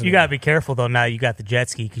got to be careful though. Now you got the jet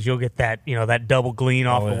ski because you'll get that that double glean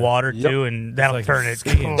off the water too, and that'll turn it.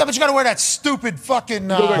 Yeah, but you got to wear that stupid fucking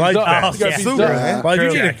life vest.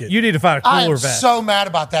 You need to find a I cooler am vest. so mad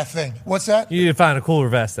about that thing. What's that? You need to find a cooler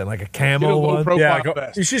vest then, like a camo one. Yeah,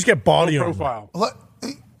 you should just get body profile. armor.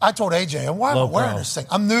 I told AJ, why am I wearing this thing?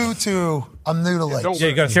 I'm new to lakes. Yeah,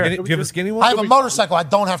 you got do you have a skinny one? I have a motorcycle. I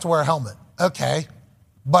don't have to wear a helmet. Okay.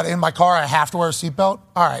 But in my car, I have to wear a seatbelt?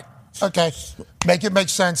 All right. Okay. Make it make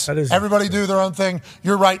sense. Everybody do their own thing.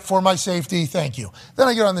 You're right for my safety. Thank you. Then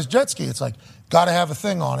I get on this jet ski. It's like, got to have a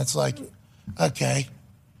thing on. It's like, okay.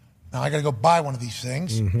 Now I got to go buy one of these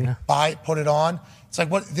things. Buy it, put it on. It's like,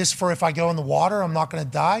 what, this for if I go in the water, I'm not going to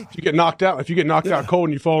die? If you get knocked out cold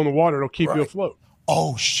and you fall in the water, it'll keep you afloat.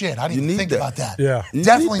 Oh, shit. I didn't even think about that. Yeah.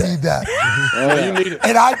 Definitely need that. You need it.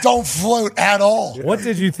 And I don't float at all. What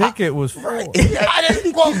did you think it was for? I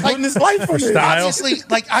didn't, well, like, Putting his life on it. obviously,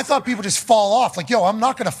 like, I thought people just fall off. Like, yo, I'm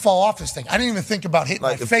not going to fall off this thing. I didn't even think about hitting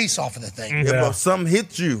my face off of the thing. Yeah, but something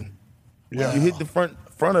hits you. Yeah. You hit the front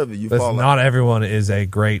of it, you Listen, fall not out. everyone is a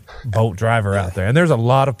great boat driver out there, and there's a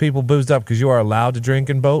lot of people boozed up because you are allowed to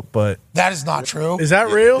drink in boat. But That is not true. Is that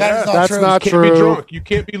real? That is That's true. not You can't be true. drunk. You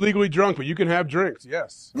can't be legally drunk, but you can have drinks.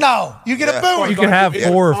 Yes. No, you get a booey. you can have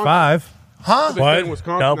 4 or 5. Huh? In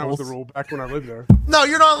Wisconsin, that was Doubles. the rule back when I lived there. No,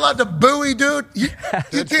 you're not allowed to buoy, dude. You can't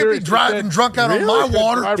be serious. driving drunk out on my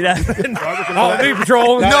water. Oh, be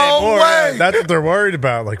patrolling. No way. That's what they're worried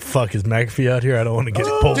about. Like, fuck, is McAfee out here? I don't want to get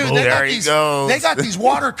pulled Dude, over. they got these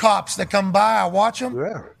water cops that come by. I watch them.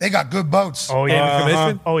 Yeah. They got good boats. Oh yeah,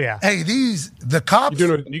 commission? Oh yeah. Hey, the cops.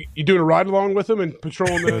 You doing a ride along with them and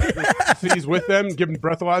patrolling the seas with them, giving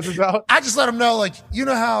breathalyzers out? I just let them know, like, you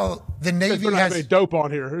know how the Navy There's not has. any dope on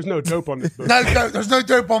here. There's no dope on this boat. There's no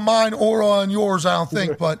dope on mine or on yours, I don't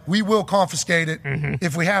think, but we will confiscate it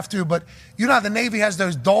if we have to. But you know how the Navy has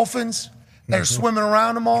those dolphins that are swimming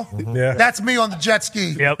around them all? Yeah. That's me on the jet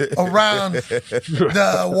ski Yep. around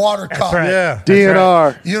the water cop. right. Yeah.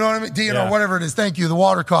 DNR. You know what I mean? DNR, whatever it is. Thank you, the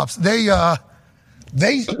water cops. They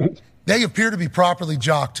appear to be properly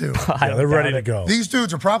jocked, too. Yeah, they're ready to go. These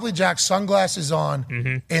dudes are properly jacked, sunglasses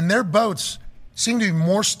on, and their boats seem to be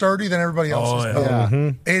more sturdy than everybody else's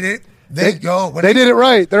boat. They go. They did it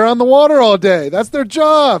right. They're on the water all day. That's their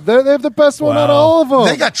job. They have the best one out of all of them.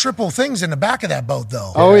 They got triple things in the back of that boat,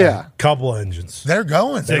 though. Oh, yeah. Couple engines. They're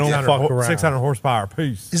going. They don't fuck around. 600 horsepower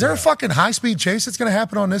piece. Is there a fucking high-speed chase that's going to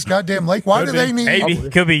happen on this goddamn lake? Why do they need... Maybe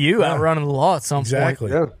could be you outrunning the law at some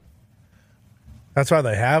Exactly. Yeah. That's why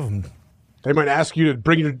they have them. They might ask you to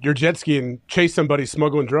bring your jet ski and chase somebody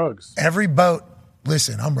smuggling drugs. Every boat...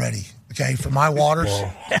 Listen, I'm ready, okay, for my waters.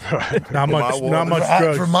 Not much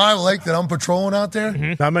drugs. For my lake that I'm patrolling out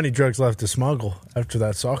there. Not many drugs left to smuggle after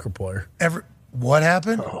that soccer player. What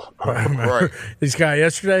happened? Right. This guy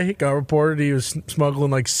yesterday, he got reported he was smuggling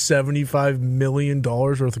like $75 million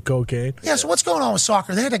worth of cocaine. Yeah, so what's going on with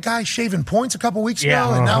soccer? They had a guy shaving points a couple weeks Yeah.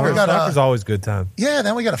 ago, and now we got Soccer's always good time.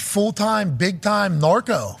 then we got a full-time, big-time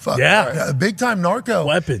narco. A big-time narco.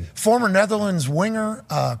 Weapon. Former Netherlands winger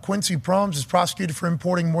Quincy Promes is prosecuted for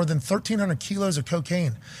importing more than 1,300 kilos of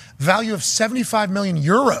cocaine. Value of 75 million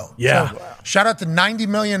euro. Yeah. So, shout out to 90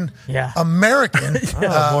 million Yeah. American.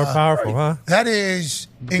 More powerful, huh? That is...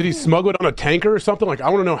 Did he smuggle it on a tanker or something? Like, I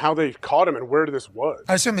want to know how they caught him and where this was.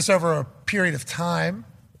 I assume it's over a period of time,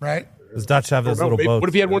 right? Does Dutch have those little Maybe- boats? What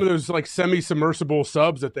if he had one of those like semi-submersible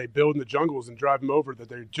subs that they build in the jungles and drive them over that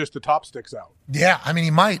they're just the top sticks out? Yeah, I mean,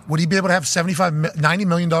 he might. Would he be able to have $90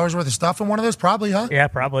 million worth of stuff in one of those? Probably, huh? Yeah,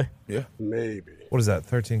 probably. Yeah. Maybe. What is that?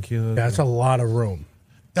 13 kilos? Yeah, that's a lot of room.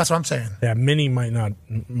 That's what I'm saying. Yeah, Mini might not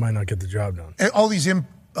get the job done. All these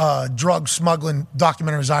drug smuggling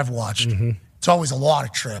documentaries I've watched, it's always a lot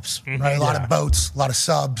of trips, right? A lot of boats, a lot of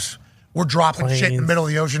subs. We're dropping shit in the Planes. middle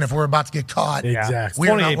of the ocean if we're about to get caught. Exactly.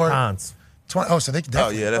 We're not 28 worried. pounds. So they could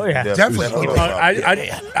definitely. yeah. Definitely.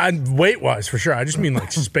 I weight-wise, for sure. I just mean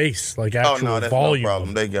like space, like Oh actual no, that's volume. no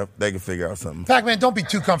problem. They can figure out something. Pacman, don't be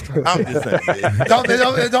too comfortable. I'm just saying. Don't be.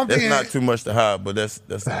 That's not too much to hide, but that's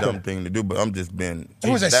a dumb thing to do. But I'm just being.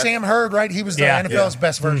 Who was it? Sam Hurd, right? He was the NFL's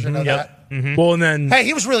best version of that. Well, and then Hey,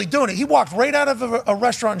 he was really doing it. He walked right out of a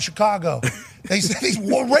restaurant in Chicago said he's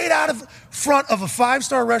right out of front of a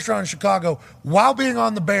 5-star restaurant in Chicago while being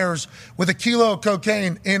on the Bears with a kilo of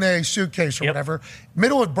cocaine in a suitcase or whatever.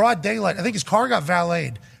 Middle of broad daylight. I think his car got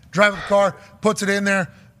valeted. Driving the car, puts it in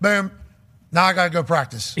there. Boom. Now I got to go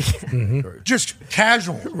practice. Just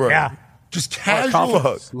casual. Right. Yeah. Just casual.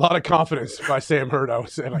 A lot of confidence by Sam Hurd, I would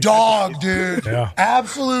say. Like dog, dude. Yeah.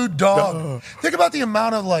 Absolute dog. Think about the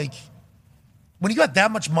amount of, like, when you got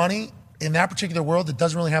that much money in that particular world that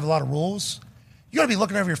doesn't really have a lot of rules, you got to be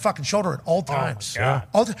looking over your fucking shoulder at all times.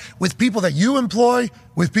 With people that you employ,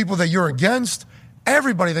 with people that you're against,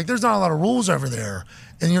 everybody. Like, there's not a lot of rules over there.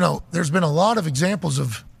 And, there's been a lot of examples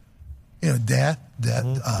of, dead.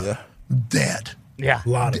 Yeah. A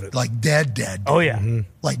lot of it. Like dead. Oh, yeah.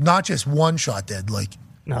 Like not just one shot dead. Like,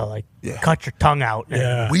 cut your tongue out.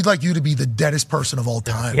 Yeah. We'd like you to be the deadest person of all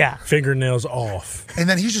time. Yeah. Fingernails off. And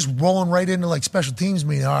then he's just rolling right into like special teams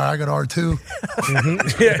meeting. All right, I got R2.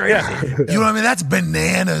 You know what I mean? That's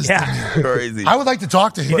bananas to me. Crazy. I would like to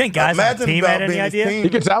talk to him. You think guys on the team had any idea? He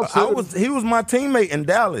gets out. He was my teammate in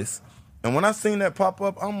Dallas. And when I seen that pop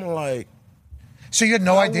up, I'm like... So you had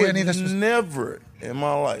no idea any of this was... never in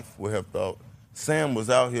my life would have thought Sam was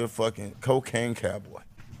out here fucking cocaine cowboy.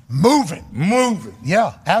 Moving.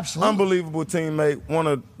 Yeah, absolutely. Unbelievable teammate. One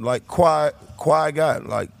of, like, quiet guy.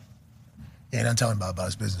 Like... Yeah, don't tell him about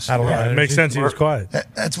his business. I don't know. It makes sense he was quiet.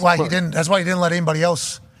 That's why he didn't let anybody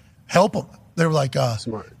else help him. They were like,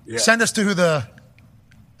 smart. Yeah. Send us to who the...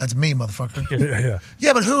 That's me, motherfucker.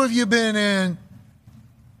 Yeah, but who have you been in...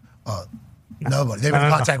 Nobody. They've been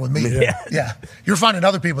in contact with me. Yeah. You're finding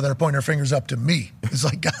other people that are pointing their fingers up to me. It's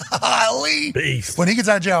like, golly. Beast. When he gets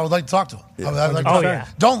out of jail, I would like to talk to him. Yeah. I would like to talk to him.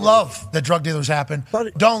 Don't love that drug dealers happen.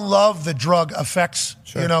 Don't love that drug affects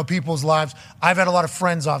people's lives. I've had a lot of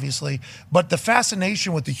friends, obviously, but the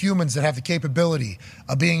fascination with the humans that have the capability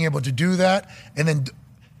of being able to do that and then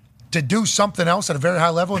to do something else at a very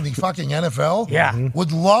high level in the fucking NFL,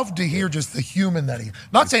 would love to hear just the human that he...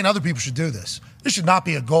 Not saying other people should do this. This should not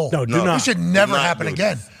be a goal. No, do not. This should never happen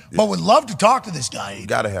again. But would love to talk to this guy. You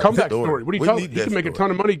gotta have comeback a story. What do you tell? He can make a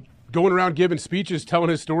ton of money going around giving speeches, telling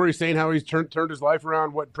his story, saying how he's turned his life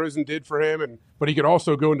around, what prison did for him, but he could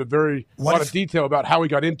also go into a lot of detail about how he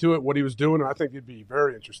got into it, what he was doing, and I think it'd be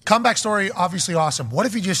very interesting. Comeback story, obviously awesome. What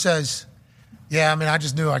if he just says, yeah, I mean, I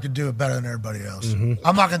just knew I could do it better than everybody else.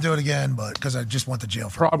 I'm not going to do it again, but because I just went to jail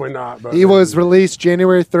for it. Probably not. But he was released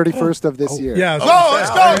January 31st of this year. Yeah, let's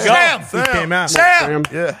go, Sam. He came out. Sam.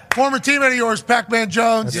 Yeah. Former teammate of yours, Pacman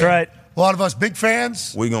Jones. That's right. A lot of us big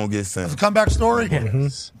fans. We going to get Sam. The comeback story.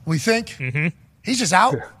 We think. He's just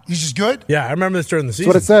out. He's just good. Yeah, I remember this during the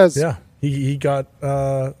season. That's what it says. Yeah. He got...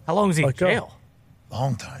 How long was he in jail?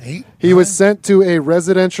 Long time. He was sent to a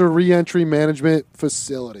residential reentry management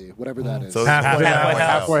facility, whatever that is. So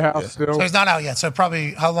Halfway house still. So he's not out yet. So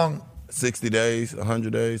probably how long? 60 days,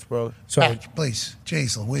 100 days, probably. So, Back, please.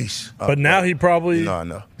 Jeez Louise. but now he probably... No, I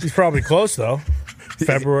know. He's probably close, though.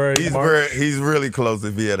 February, March. He's really close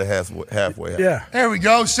if he had a halfway out. Yeah. There we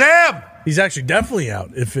go, Sam. He's actually definitely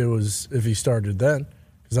out if he started then.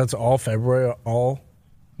 Because that's all February, all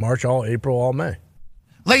March, all April, all May.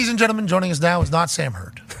 Ladies and gentlemen, joining us now is not Sam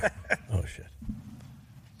Hurd. Oh, shit.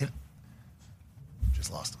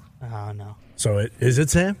 Just lost him. Oh, no. So is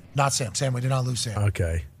it Sam? Not Sam. Sam, we did not lose Sam.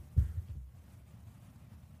 Okay.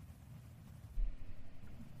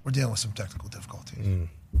 We're dealing with some technical difficulties.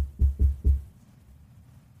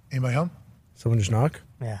 Anybody home? Someone just knock?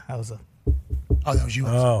 Yeah, that was Oh, that was you.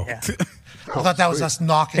 Oh. Yeah. I thought that was us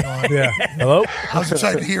knocking on. Yeah. Hello? I was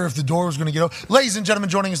excited to hear if the door was going to get open. Ladies and gentlemen,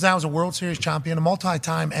 joining us now is a World Series champion, a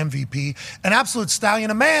multi-time MVP, an absolute stallion,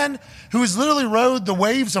 a man who has literally rode the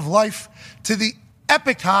waves of life to the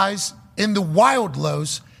epic highs in the wild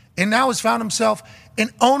lows, and now has found himself an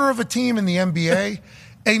owner of a team in the NBA,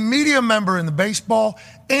 a media member in the baseball,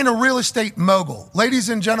 and a real estate mogul. Ladies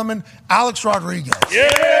and gentlemen, Alex Rodriguez.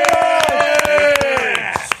 Yeah!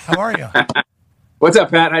 How are you? What's up,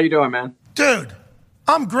 Pat? How you doing, man? Dude,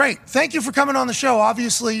 I'm great. Thank you for coming on the show.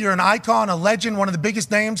 Obviously, you're an icon, a legend, one of the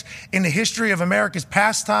biggest names in the history of America's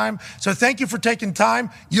pastime. So thank you for taking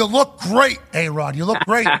time. You look great, A-Rod. You look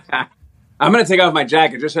great. I'm going to take off my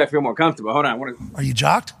jacket just so I feel more comfortable. Hold on. Are you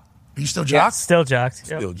jocked? Are you still jocked? Still jocked.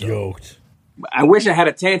 Still Yoked. I wish I had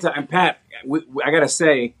a tan top. And Pat, I got to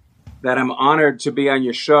say that I'm honored to be on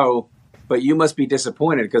your show, but you must be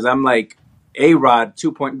disappointed because I'm like A-Rod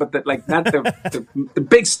 2 but not the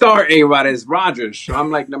big star A-Rod is Rodgers. So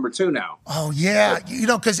I'm like number 2 now. Oh, yeah. You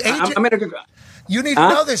know, because AJ, you need to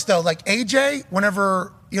Huh? know this, though. Like AJ,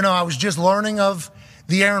 whenever, I was just learning of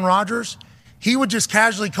the Aaron Rodgers, he would just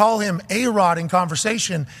casually call him A-Rod in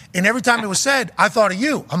conversation. And every time it was said, I thought of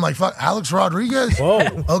you. I'm like, fuck, Alex Rodriguez?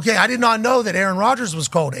 Whoa. Okay, I did not know that Aaron Rodgers was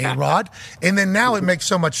called A-Rod. And then now it makes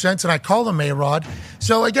so much sense, and I call him A-Rod.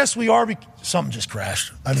 So I guess we are something just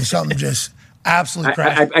crashed. I mean, something just absolutely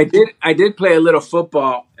crashed. I did play a little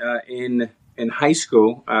football in high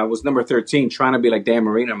school. I was number 13, trying to be like Dan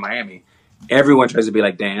Marino in Miami. Everyone tries to be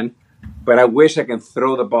like Dan. But I wish I can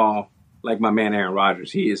throw the ball like my man Aaron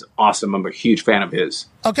Rodgers. He is awesome. I'm a huge fan of his.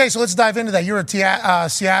 Okay, so let's dive into that. You're at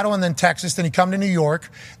Seattle and then Texas, then you come to New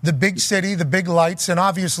York, the big city, the big lights, and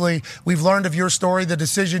obviously we've learned of your story, the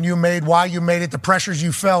decision you made, why you made it, the pressures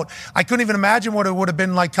you felt. I couldn't even imagine what it would have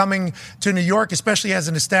been like coming to New York, especially as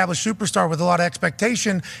an established superstar with a lot of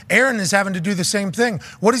expectation. Aaron is having to do the same thing.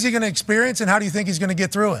 What is he going to experience, and how do you think he's going to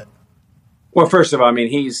get through it? Well, first of all, I mean,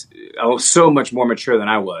 he's so much more mature than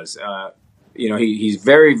I was. He's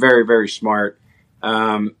very, very, very smart.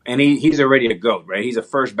 And he's already a GOAT, right? He's a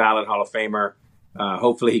first ballot Hall of Famer.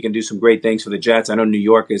 Hopefully he can do some great things for the Jets. I know New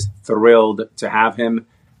York is thrilled to have him.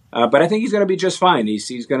 But I think he's going to be just fine.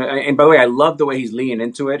 He's going to, and by the way, I love the way he's leaning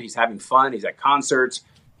into it. He's having fun. He's at concerts.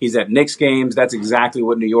 He's at Knicks games. That's exactly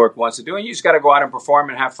what New York wants to do. And you just got to go out and perform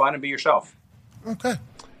and have fun and be yourself. Okay.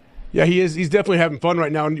 Yeah, he is. He's definitely having fun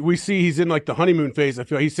right now. And we see he's in like the honeymoon phase. I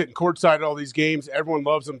feel like he's sitting courtside at all these games. Everyone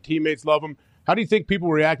loves him. Teammates love him. How do you think people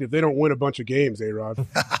react if they don't win a bunch of games, A-Rod?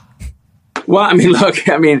 Well, I mean, look,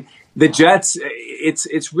 the Jets,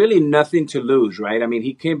 it's really nothing to lose, right? I mean,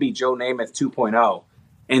 he can be Joe Namath 2.0.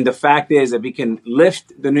 And the fact is that we can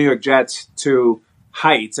lift the New York Jets to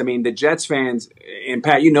heights. I mean, the Jets fans, and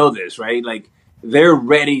Pat, you know this, right? Like, they're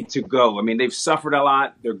ready to go. I mean, they've suffered a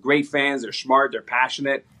lot. They're great fans. They're smart. They're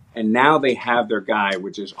passionate. And now they have their guy,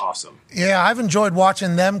 which is awesome. Yeah, I've enjoyed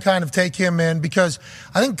watching them kind of take him in because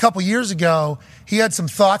I think a couple years ago, he had some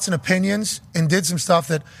thoughts and opinions and did some stuff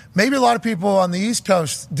that maybe a lot of people on the East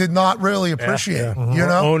Coast did not really appreciate, you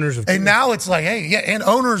know? Owners of and teams. now it's like, hey, yeah, and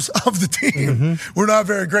owners of the team we're not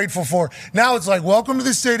very grateful for. Now it's like, welcome to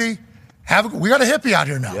the city. We got a hippie out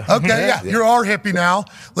here now. Yeah. Okay, yeah, you're our hippie now.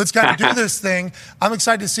 Let's kind of do this thing. I'm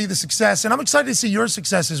excited to see the success, and I'm excited to see your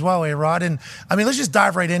success as well, A-Rod. And I mean, let's just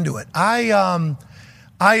dive right into it. I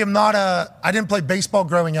didn't play baseball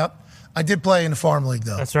growing up. I did play in the farm league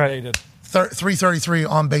though. That's right, you did. 333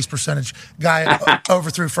 on base percentage. Guy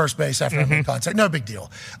overthrew first base after I made contact. No big deal.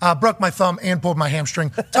 Broke my thumb and pulled my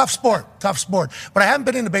hamstring. Tough sport. But I haven't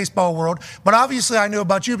been in the baseball world. But obviously I knew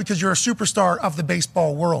about you because you're a superstar of the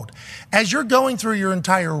baseball world. As you're going through your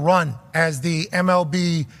entire run as the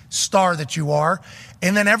MLB star that you are,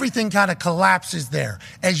 and then everything kind of collapses there.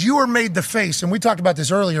 As you were made the face, and we talked about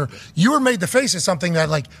this earlier, you were made the face of something that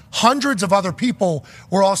like hundreds of other people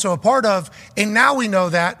were also a part of. And now we know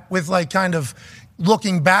that with like kind of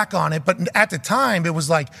looking back on it. But at the time, it was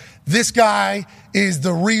like, this guy is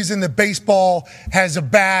the reason that baseball has a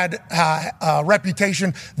bad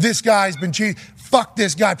reputation. This guy's been cheating. Fuck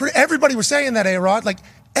this guy. Everybody was saying that, A-Rod. Like,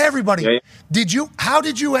 everybody. Yeah. How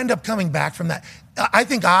did you end up coming back from that? I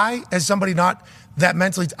think as somebody not that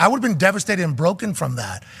mentally, I would have been devastated and broken from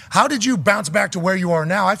that. How did you bounce back to where you are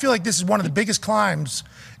now? I feel like this is one of the biggest climbs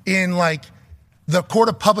in like the court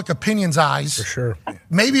of public opinion's eyes. For sure.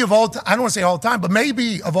 Maybe of all time, I don't want to say all time, but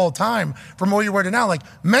maybe of all time from where you were to now. Like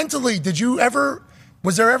mentally,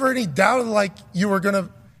 was there ever any doubt like you were going to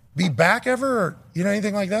be back ever or,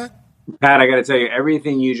 anything like that? Pat, I got to tell you,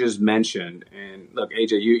 everything you just mentioned, and look,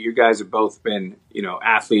 AJ, you guys have both been,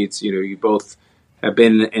 athletes, you both have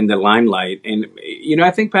been in the limelight. And,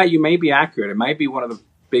 I think, Pat, you may be accurate. It might be one of the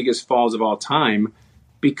biggest falls of all time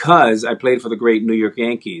because I played for the great New York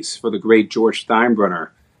Yankees, for the great George Steinbrenner.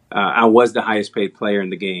 I was the highest paid player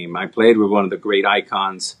in the game. I played with one of the great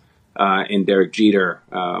icons in Derek Jeter,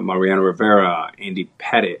 Mariano Rivera, Andy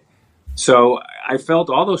Pettit. So I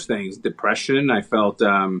felt all those things, depression. I felt,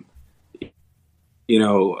 like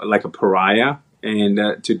a pariah.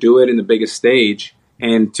 And to do it in the biggest stage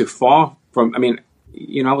and to fall from, I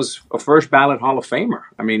was a first ballot Hall of Famer.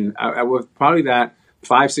 I was probably that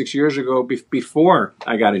 5-6 years ago before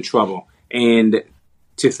I got in trouble. And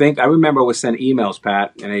to think, I remember I was sent emails,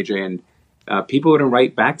 Pat and AJ, and people wouldn't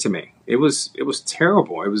write back to me. It was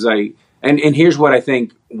terrible. It was like, and here's what I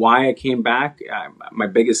think why I came back. My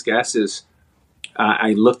biggest guess is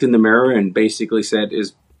I looked in the mirror and basically said, I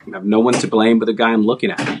have no one to blame but the guy I'm looking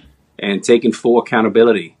at, and taking full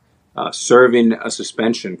accountability. Serving a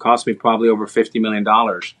suspension cost me probably over $50 million.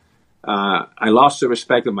 I lost the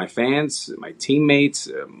respect of my fans, my teammates,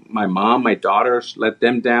 my mom, my daughters, let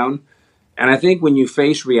them down. And I think when you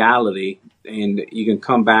face reality and you can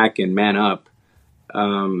come back and man up,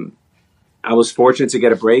 I was fortunate to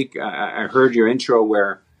get a break. I heard your intro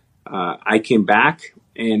where I came back,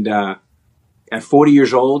 and at 40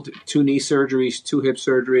 years old, 2 knee surgeries, 2 hip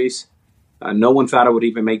surgeries. No one thought I would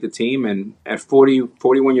even make the team. And at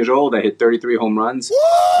 41 years old, I hit 33 home runs.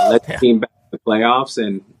 Led the team back to the playoffs.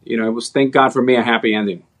 And, it was, thank God for me, a happy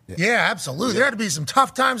ending. Yeah, absolutely. There had to be some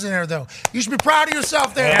tough times in there, though. You should be proud of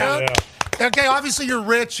yourself there, man. Yeah. Okay, obviously you're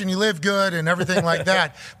rich and you live good and everything like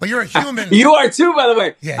that, but you're a human. You are too, by the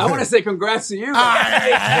way. Yeah, I want to say congrats to you.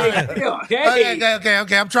 Okay.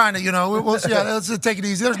 I'm trying to, we'll see. Let's take it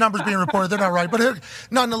easy. There's numbers being reported. They're not right. But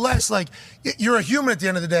nonetheless, you're a human at the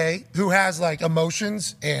end of the day who has,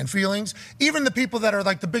 emotions and feelings. Even the people that are,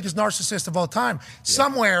 the biggest narcissists of all time,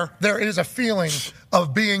 somewhere there is a feeling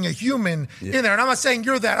of being a human in there. And I'm not saying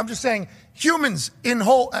you're that. I'm just saying humans in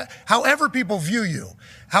whole, however people view you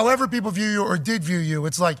or did view you,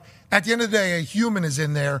 it's like at the end of the day, a human is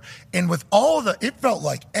in there. And with it felt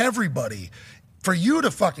like everybody, for you to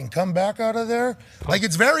fucking come back out of there,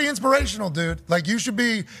 it's very inspirational, dude. You should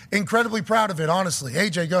be incredibly proud of it, honestly.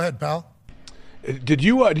 AJ, go ahead, pal. Did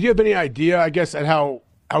you have any idea, I guess, at how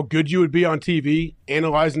good you would be on TV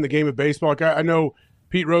analyzing the game of baseball? I know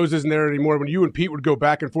Pete Rose isn't there anymore. When you and Pete would go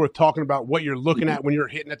back and forth talking about what you're looking at when you're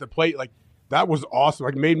hitting at the plate, that was awesome.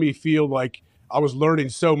 Made me feel like I was learning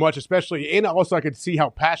so much, especially, and also I could see how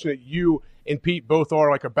passionate you and Pete both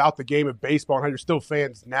are, about the game of baseball and how you're still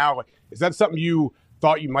fans now. Is that something you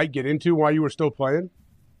thought you might get into while you were still playing?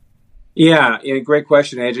 Yeah, great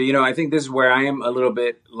question, AJ. I think this is where I am a little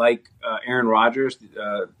bit like Aaron Rodgers,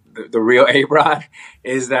 the real A-Rod,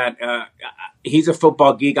 is that he's a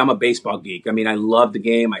football geek. I'm a baseball geek. I love the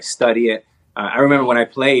game. I study it. I remember when I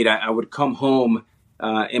played, I would come home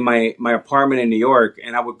in my apartment in New York,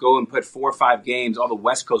 and I would go and put 4 or 5 games, all the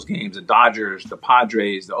West Coast games, the Dodgers, the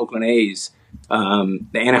Padres, the Oakland A's, the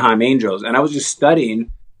Anaheim Angels. And I was just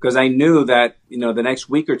studying because I knew that, the next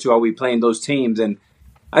week or two I'll be playing those teams. And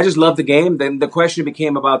I just love the game. Then the question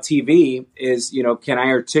became about TV is, can I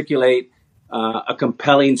articulate a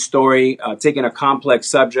compelling story, taking a complex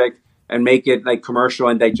subject and make it commercial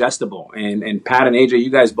and digestible. And Pat and AJ, you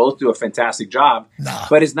guys both do a fantastic job,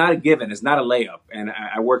 but it's not a given. It's not a layup. And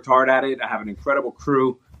I worked hard at it. I have an incredible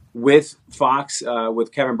crew with Fox,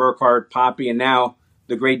 with Kevin Burkhardt, Poppy, and now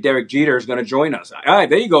the great Derek Jeter is going to join us. All right,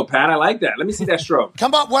 there you go, Pat. I like that. Let me see that stroke.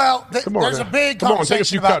 Come on. Well, there's a big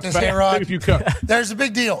conversation about this, A-Rod. Take a few cuts. There's a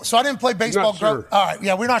big deal. So I didn't play baseball. Sure. All right,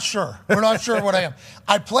 yeah, we're not sure. We're not sure what I am.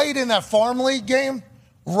 I played in that farm league game,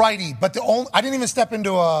 righty, but I didn't even step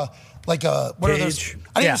into what cage. Are those?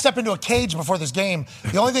 I didn't even step into a cage before this game.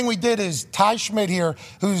 The only thing we did is Ty Schmidt here,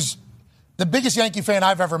 who's the biggest Yankee fan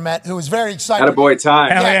I've ever met, who was very excited. Attaboy, Ty.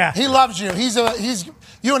 Yeah, he loves you. He's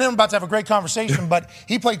you and him are about to have a great conversation, but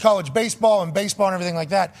he played college baseball and everything like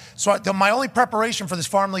that. So my only preparation for this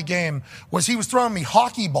farm league game was he was throwing me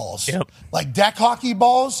hockey balls, like deck hockey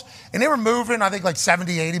balls, and they were moving, I think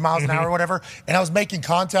 70, 80 miles an hour or whatever, and I was making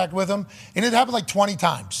contact with them, and it happened 20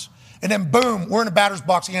 times. And then, boom, we're in a batter's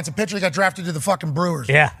box against a pitcher that got drafted to the fucking Brewers.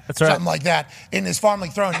 Yeah, that's right. Something like that. In this farm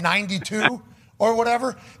league throwing 92 or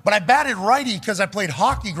whatever. But I batted righty because I played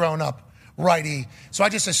hockey growing up righty. So I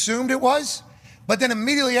just assumed it was. But then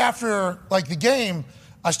immediately after, the game,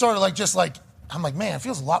 I started, I'm like, man, it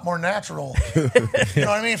feels a lot more natural. You know what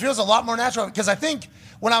I mean? It feels a lot more natural. Because I think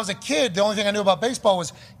when I was a kid, the only thing I knew about baseball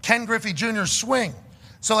was Ken Griffey Jr.'s swing.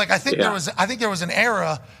 So, I think there was an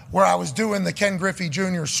era where I was doing the Ken Griffey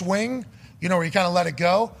Jr. swing, where you kind of let it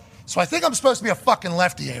go. So I think I'm supposed to be a fucking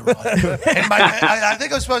lefty, A-Rod. I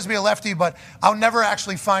think I'm supposed to be a lefty, but I'll never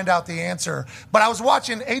actually find out the answer. But I was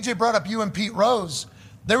watching, AJ brought up you and Pete Rose.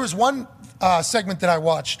 There was one segment that I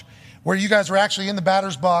watched where you guys were actually in the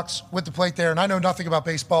batter's box with the plate there, and I know nothing about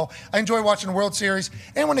baseball. I enjoy watching the World Series,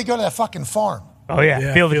 and when they go to that fucking farm. Oh,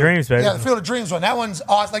 yeah. Field of Dreams, baby. Yeah, the Field of Dreams one. That one's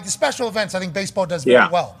awesome. The special events, I think baseball does very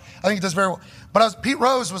well. I think it does very well. But Pete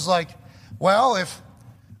Rose was like, well, if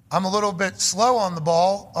I'm a little bit slow on the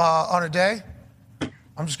ball on a day,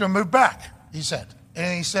 I'm just going to move back, he said.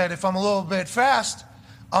 And he said, if I'm a little bit fast,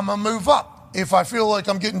 I'm going to move up. If I feel like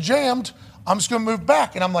I'm getting jammed, I'm just going to move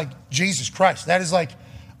back. And I'm like, Jesus Christ, that is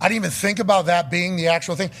I didn't even think about that being the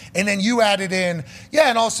actual thing. And then you added in,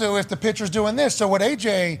 and also if the pitcher's doing this. So what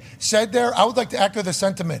AJ said there, I would like to echo the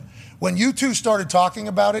sentiment. When you two started talking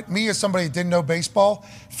about it, me as somebody that didn't know baseball,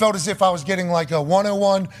 felt as if I was getting a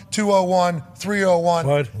 101, 201,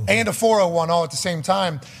 301, and a 401 all at the same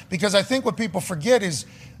time. Because I think what people forget is,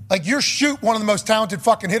 you're one of the most talented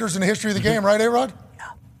fucking hitters in the history of the game, right, A-Rod?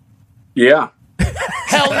 Yeah.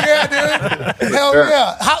 Hell yeah, dude. Hell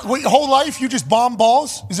yeah. Your whole life you just bomb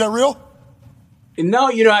balls? Is that real? No,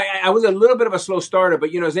 I was a little bit of a slow starter, but,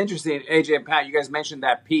 it's interesting, AJ and Pat, you guys mentioned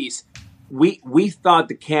that piece. We thought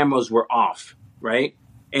the cameras were off, right?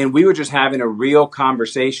 and we were just having a real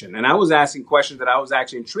conversation. And I was asking questions that I was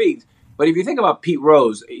actually intrigued. But if you think about Pete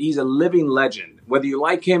Rose, he's a living legend. Whether you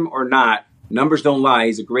like him or not, numbers don't lie.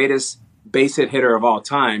 He's the greatest base hit hitter of all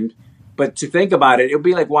time. But to think about it, it would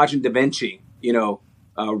be like watching Da Vinci,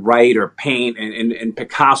 write or paint and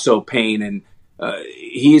Picasso paint. And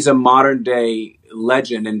he's a modern day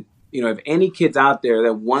legend. And, if any kid's out there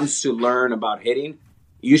that wants to learn about hitting,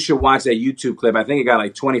 you should watch that YouTube clip. I think it got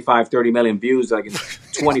like 25, 30 million views like in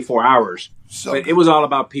 24 hours. But it was all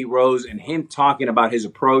about Pete Rose and him talking about his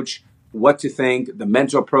approach, what to think, the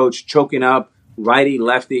mental approach, choking up, righty,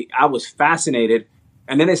 lefty. I was fascinated.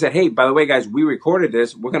 And then they said, hey, by the way, guys, we recorded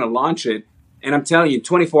this. We're going to launch it. And I'm telling you,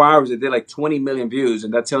 24 hours, it did like 20 million views,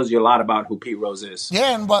 and that tells you a lot about who Pete Rose is.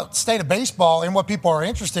 Yeah, and what state of baseball and what people are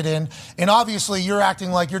interested in. And obviously, you're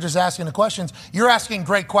acting like you're just asking the questions. You're asking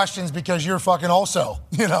great questions because you're fucking also,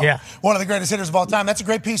 one of the greatest hitters of all time. That's a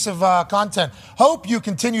great piece of content. Hope you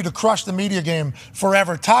continue to crush the media game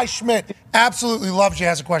forever. Ty Schmidt absolutely loves you,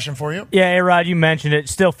 has a question for you. Yeah, A-Rod, you mentioned it.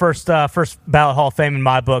 Still first ballot Hall of Fame in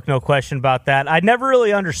my book, no question about that. I never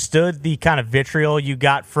really understood the kind of vitriol you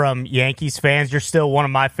got from Yankees fans. You're still one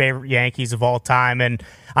of my favorite Yankees of all time, and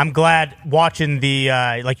I'm glad watching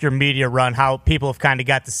the your media run, how people have kind of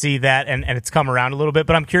got to see that, and it's come around a little bit.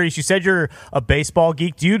 But I'm curious, you said you're a baseball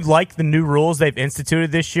geek. Do you like the new rules they've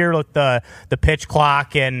instituted this year, like the pitch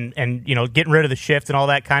clock and getting rid of the shift and all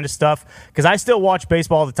that kind of stuff? Because I still watch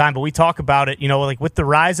baseball all the time, but we talk about it, with the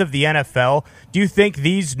rise of the NFL, do you think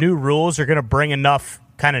these new rules are going to bring enough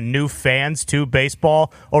kind of new fans to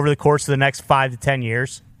baseball over the course of the next 5 to 10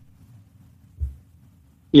 years?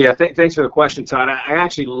 Yeah, thanks for the question, Todd. I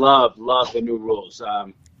actually love the new rules.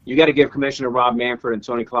 You got to give Commissioner Rob Manfred and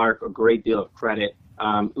Tony Clark a great deal of credit.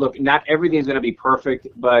 Look, not everything's going to be perfect,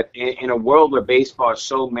 but in a world where baseball is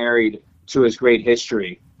so married to its great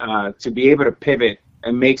history, to be able to pivot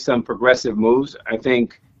and make some progressive moves, I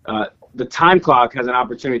think the time clock has an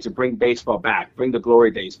opportunity to bring baseball back, bring the glory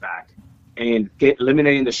days back, and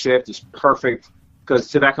eliminating the shift is perfect. Because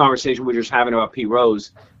to that conversation we were just having about Pete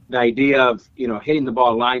Rose, the idea of hitting the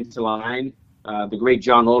ball line to line, the great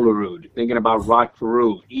John Olerud, thinking about Rod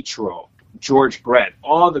Carew, Ichiro, George Brett,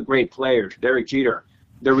 all the great players, Derek Jeter,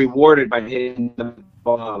 they're rewarded by hitting the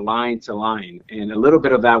ball line to line, and a little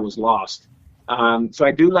bit of that was lost. So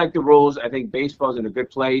I do like the rules. I think baseball's in a good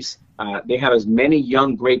place. They have as many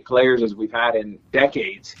young great players as we've had in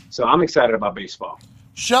decades, so I'm excited about baseball.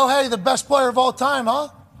 Shohei, the best player of all time, huh?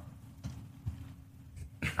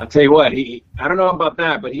 I'll tell you what, I don't know about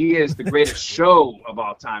that, but he is the greatest show of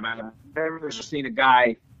all time. I've never seen a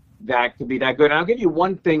guy that could be that good. And I'll give you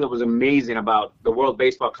one thing that was amazing about the World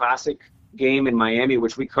Baseball Classic game in Miami,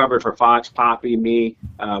 which we covered for Fox, Poppy, me.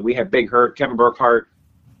 We had Big Hurt, Kevin Burkhardt.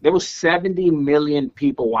 There was 70 million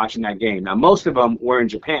people watching that game. Now, most of them were in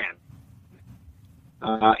Japan,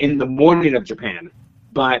 in the morning of Japan.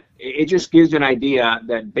 But it just gives you an idea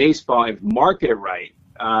that baseball, if marketed right,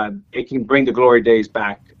 it can bring the glory days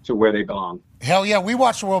back to where they belong. Hell yeah, we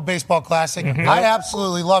watched the World Baseball Classic. Mm-hmm. I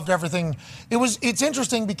absolutely loved everything. It's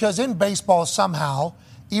interesting because in baseball somehow,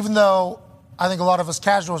 even though I think a lot of us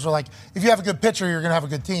casuals are like, if you have a good pitcher, you're going to have a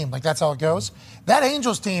good team. Like, that's how it goes. That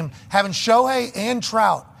Angels team, having Shohei and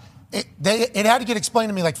Trout, it had to get explained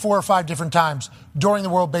to me like 4 or 5 different times during the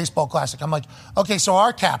World Baseball Classic. I'm like, okay, so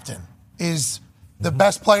our captain is the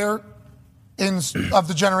best player of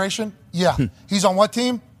the generation? Yeah. He's on what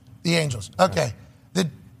team? The Angels. Okay.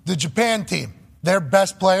 The Japan team, their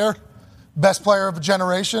best player of a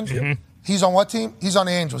generation. Mm-hmm. He's on what team? He's on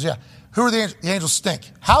the Angels. Yeah. Who are the Angels? The Angels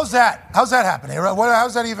stink. How's that happening?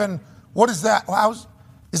 How's that even? What is that?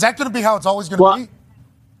 Is that going to be how it's always going to be?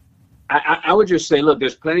 I would just say, look,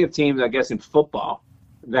 there's plenty of teams, I guess, in football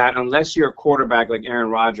that unless you're a quarterback like Aaron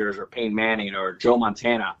Rodgers or Peyton Manning or Joe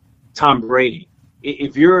Montana, Tom Brady,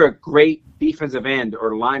 if you're a great defensive end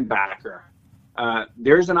or linebacker,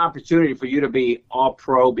 there's an opportunity for you to be all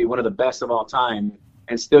pro, be one of the best of all time,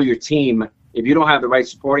 and still your team, if you don't have the right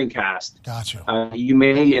supporting cast, gotcha. You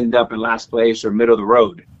may end up in last place or middle of the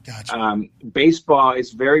road. Gotcha. Baseball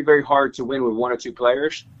is very, very hard to win with 1 or 2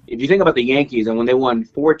 players. If you think about the Yankees and when they won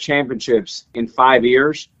 4 championships in 5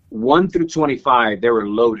 years, 1 through 25, they were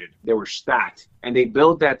loaded. They were stacked. And they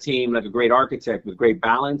built that team like a great architect with great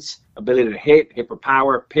balance, ability to hit for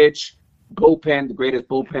power, pitch, bullpen, the greatest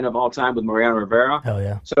bullpen of all time with Mariano Rivera. Hell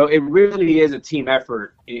yeah. So it really is a team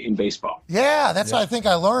effort in baseball. Yeah, that's what I think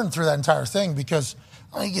I learned through that entire thing because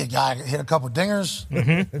I mean, you get a guy hit a couple dingers,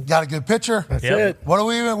 got a good pitcher. That's it. What are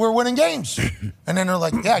we? We're winning games. And then they're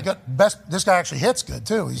like, yeah, I got best. This guy actually hits good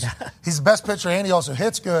too. He's the best pitcher, and he also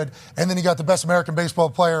hits good. And then he got the best American baseball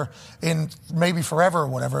player in maybe forever or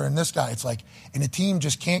whatever. And this guy, it's like, and the team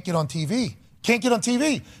just can't get on TV. Can't get on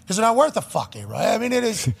TV because they're not worth a fuck, right? I mean,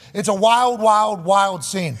 it's a wild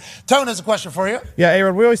scene. Tone has a question for you. Yeah,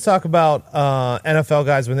 A-Rod, we always talk about NFL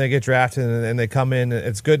guys when they get drafted and they come in.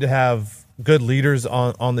 It's good to have good leaders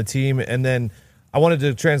on the team. And then I wanted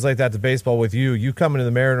to translate that to baseball with you. You come into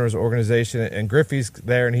the Mariners organization, and Griffey's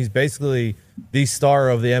there, and he's basically the star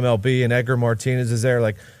of the MLB, and Edgar Martinez is there.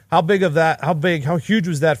 Like, how huge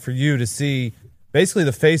was that for you to see basically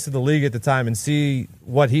the face of the league at the time and see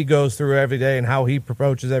what he goes through every day and how he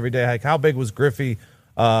approaches every day? Like, how big was Griffey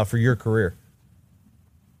for your career?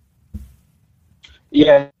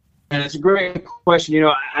 Yeah, and it's a great question. You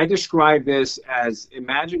know, I describe this as,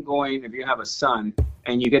 imagine going, if you have a son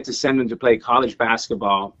and you get to send him to play college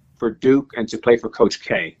basketball for Duke and to play for Coach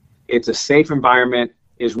K. It's a safe environment,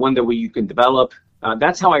 is one that you can develop.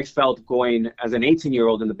 That's how I felt going as an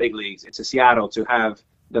 18-year-old in the big leagues into Seattle, to have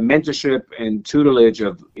the mentorship and tutelage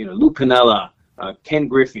of, Lou Piniella, Ken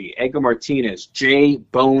Griffey, Edgar Martinez, Jay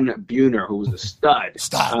Bone Buhner, who was a stud,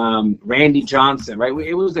 Randy Johnson, right?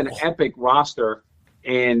 It was an epic roster,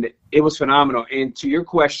 and it was phenomenal. And to your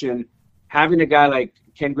question, having a guy like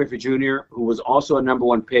Ken Griffey Jr., who was also a number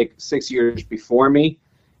one pick 6 years before me,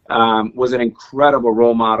 was an incredible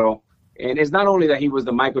role model. And it's not only that he was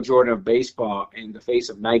the Michael Jordan of baseball, in the face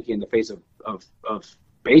of Nike, in the face of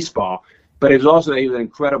baseball, but it was also that he was an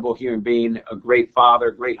incredible human being, a great father,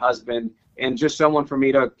 great husband, and just someone for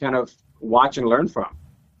me to kind of watch and learn from.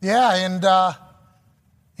 Yeah, and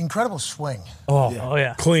incredible swing. Oh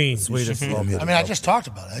yeah. Clean. Sweetest. I mean, I just talked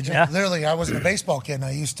about it. Literally, I wasn't a baseball kid, and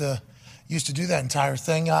I used to do that entire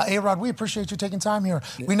thing. A-Rod, we appreciate you taking time here.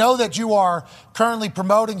 We know that you are currently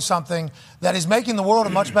promoting something that is making the world a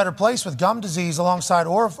much better place with gum disease alongside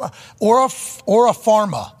Aura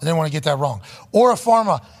Pharma. I didn't want to get that wrong. Aura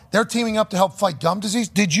Pharma, they're teaming up to help fight gum disease.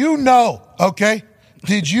 Did you know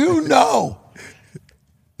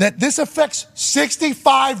that this affects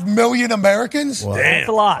 65 million Americans? Wow. That's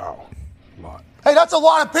a lot. Wow. Hey, that's a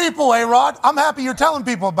lot of people, A-Rod. I'm happy you're telling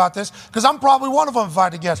people about this because I'm probably one of them if I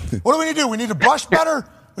had to guess. What do we need to do? We need to brush better?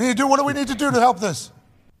 What do we need to do to help this?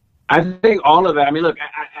 I think all of that. I mean, look,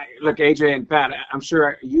 look, AJ and Pat, I'm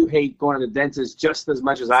sure you hate going to the dentist just as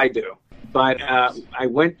much as I do. But I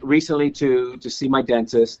went recently to see my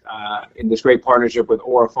dentist in this great partnership with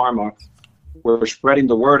Aura Pharma. We're spreading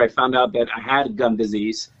the word. I found out that I had gum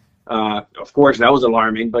disease. Of course, that was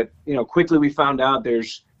alarming. But, quickly we found out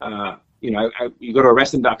there's you go to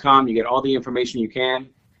arrestin.com, you get all the information you can.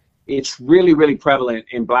 It's really, really prevalent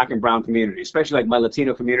in Black and brown community, especially like my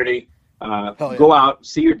Latino community. Go out,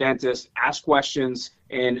 see your dentist, ask questions.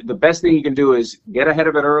 And the best thing you can do is get ahead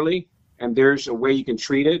of it early. And there's a way you can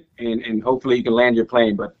treat it, and hopefully you can land your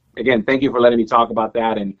plane. But again, thank you for letting me talk about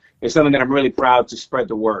that. And it's something that I'm really proud to spread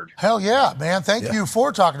the word. Hell yeah, man. Thank you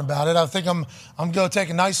for talking about it. I think I'm going to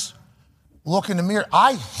take a nice look in the mirror.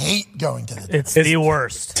 I hate going to the dentist. It's the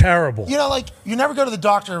worst. Terrible. You never go to the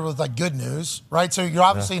doctor with good news, right? So you're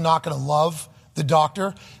obviously not going to love the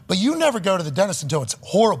doctor, but you never go to the dentist until it's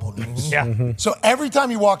horrible news. Yeah. Mm-hmm. So every time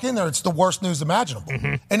you walk in there, it's the worst news imaginable.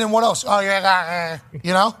 Mm-hmm. And then what else? Oh, yeah,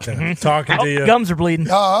 Talking to you. Gums are bleeding.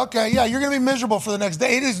 Oh, okay. Yeah, you're going to be miserable for the next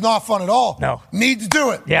day. It is not fun at all. No. Need to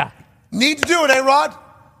do it. Yeah. Need to do it, A-Rod?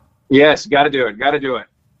 Yes, got to do it. Got to do it.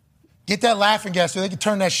 Get that laughing gas so they can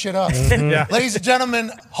turn that shit up. Yeah. Ladies and gentlemen,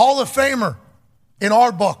 Hall of Famer in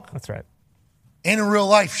our book. That's right. And in real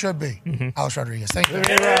life should be. Alex Rodriguez. Thank you.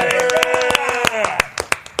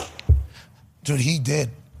 Dude, he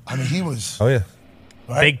did. I mean, he was. Oh, yeah.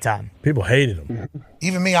 Right? Big time. People hated him.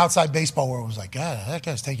 Even me outside baseball world was like, God, that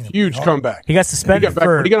guy's taking it. Huge comeback. He got suspended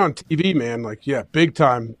When he got on TV, man, big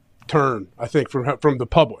time turn, I think, from the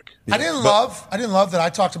public. I didn't love that I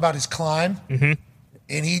talked about his climb,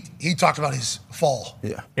 and he talked about his fall.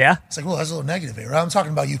 Yeah. It's like, well, that's a little negative here. I'm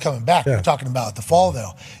talking about you coming back. We're talking about the fall,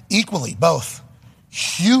 though. Equally, both.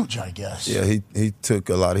 Huge, I guess. Yeah, he took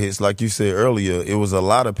a lot of hits. Like you said earlier, it was a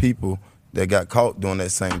lot of people that got caught during that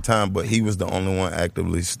same time, but he was the only one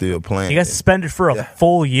actively still playing. He got suspended for a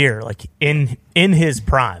full year, in his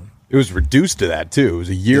prime. It was reduced to that, too. It was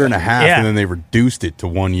a year and a half, and then they reduced it to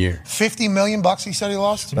 1 year. $50 million he said he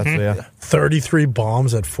lost? That's 33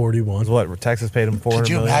 bombs at 41. What, Texas paid him $400 million? Could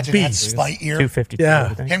you imagine that spite year? 252.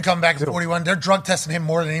 Yeah. Him coming back at 41. They're drug testing him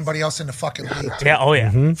more than anybody else in the fucking league. Yeah, oh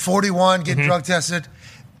yeah. 41, getting drug tested.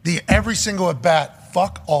 Every single at bat,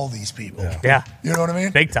 fuck all these people. Yeah. You know what I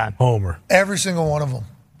mean? Big time. Homer. Every single one of them.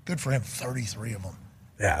 Good for him. 33 of them.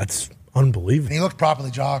 Yeah, it's unbelievable. And he looked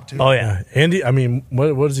properly jogged, too. Oh, yeah. Andy, I mean,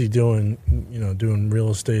 what is he doing, doing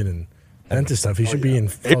real estate and dentist stuff? He should be in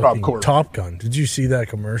fucking Top Gun. Did you see that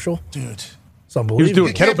commercial? Dude. It's unbelievable.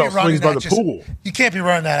 He was doing kettlebell swings by the pool. You can't be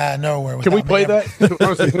running that out of nowhere. Can we play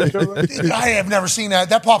that? I have never seen that.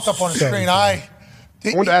 That popped up on the screen. I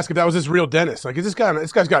wanted to ask if that was his real dentist. Like, is this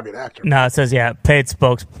guy's got to be an actor? No, it says, paid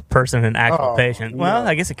spokesperson and actual patient. Well,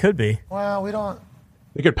 I guess it could be. Well, we don't.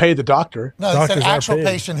 They could pay the doctor. No, it's an actual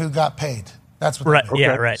patient who got paid. That's what. Right.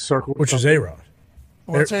 Yeah. Right. Circle. Which is A-Rod.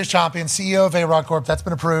 World Series champion, CEO of A-Rod Corp. That's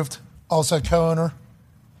been approved. Also co-owner.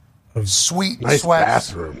 Sweet nice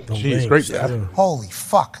sweats. bathroom. Jeez, great bathroom. Holy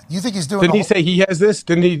fuck! You think he's doing? Didn't he say he has this?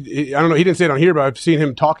 Didn't he? I don't know. He didn't say it on here, but I've seen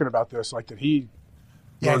him talking about this. Like that he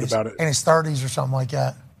learned about it in his 30s or something like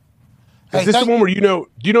that. Is this the one where do you know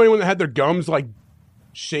anyone that had their gums like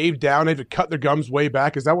shaved down? They had to cut their gums way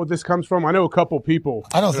back. Is that what this comes from? I know a couple people.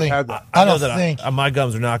 I don't think. Had that. I know that my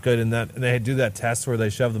gums are not good in that. And they do that test where they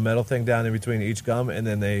shove the metal thing down in between each gum and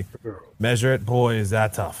then they measure it. Boy, is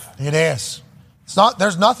that tough. It is. It's not.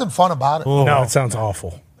 There's nothing fun about it. Oh, no, that sounds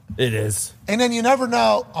awful. It is. And then you never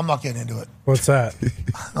know. I'm not getting into it. What's that?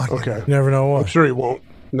 Okay. You never know what. I'm sure you won't.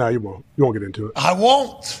 No, you won't. You won't get into it. I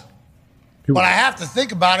won't. But I have to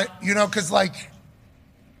think about it, because like,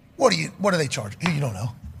 what do they charge? You don't know,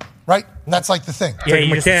 right? That's like the thing. Yeah,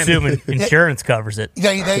 you just assume insurance covers it.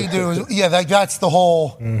 They do. Yeah, that's the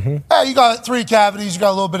whole. Hey, you got 3 cavities. You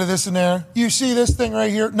got a little bit of this in there. You see this thing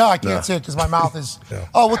right here? No, I can't see it because my mouth is.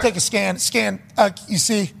 Oh, we'll take a scan. You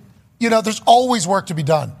see, there's always work to be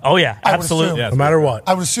done. Oh yeah, absolutely. No matter what,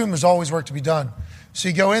 I would assume there's always work to be done. So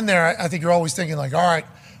you go in there. I think you're always thinking like, all right,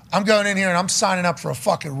 I'm going in here and I'm signing up for a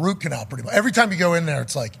fucking root canal pretty much. Every time you go in there,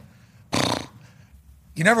 it's like.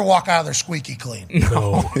 You never walk out of there squeaky clean.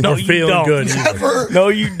 No, you feeling don't. good. Never. No,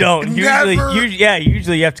 you don't.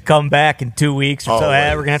 Usually you have to come back in 2 weeks or so.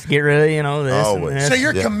 We're gonna have to get rid of this. And this. So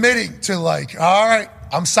you're committing to like, all right,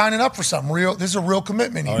 I'm signing up for something real. This is a real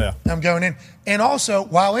commitment here. Oh, yeah. I'm going in, and also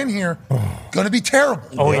while in here, going to be terrible.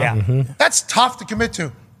 Oh yeah, that's tough to commit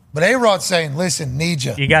to. But A-Rod's saying, listen, need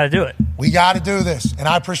you. You got to do it. We got to do this, and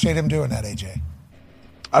I appreciate him doing that, AJ.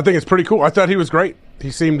 I think it's pretty cool. I thought he was great. He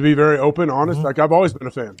seemed to be very open, honest. Like I've always been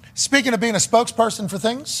a fan. Speaking of being a spokesperson for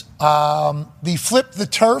things, the Flip the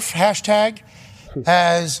Turf hashtag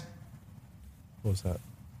has. What was that?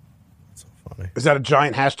 That's so funny. Is that a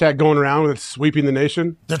giant hashtag going around that's sweeping the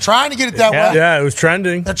nation? They're trying to get it that way. Yeah, it was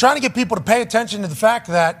trending. They're trying to get people to pay attention to the fact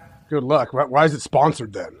that. Good luck. Why is it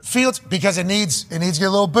sponsored then? Fields, because it needs to get a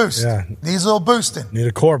little boost. Yeah. Needs a little boosting. Need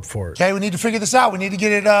a corp for it. Okay, we need to figure this out. We need to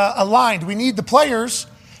get it aligned. We need the players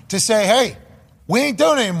to say, hey, we ain't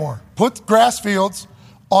doing it anymore. Put grass fields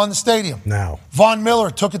on the stadium. Now. Von Miller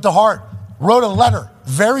took it to heart, wrote a letter,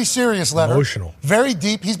 very serious letter. Emotional. Very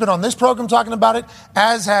deep. He's been on this program talking about it,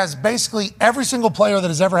 as has basically every single player that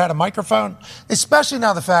has ever had a microphone, especially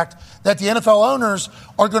now the fact that the NFL owners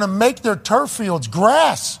are going to make their turf fields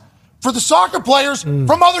grass for the soccer players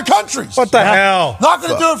from other countries. What the hell? Not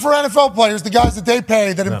going to do it for NFL players, the guys that they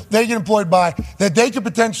pay, that they get employed by, that they could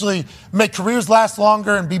potentially make careers last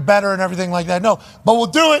longer and be better and everything like that. No, but we'll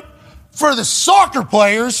do it for the soccer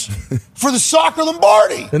players, for the soccer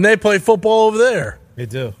Lombardi. And they play football over there. They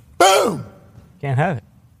do. Boom. Can't have it.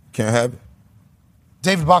 Can't have it.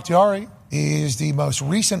 David Bakhtiari is the most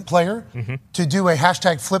recent player to do a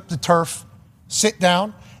hashtag Flip the Turf sit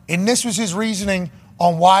down. And this was his reasoning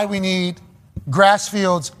on why we need grass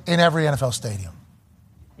fields in every NFL stadium.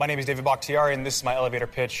 My name is David Bakhtiari, and this is my elevator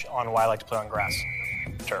pitch on why I like to play on grass.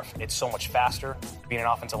 Turf. It's so much faster. Being an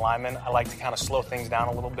offensive lineman, I like to kind of slow things down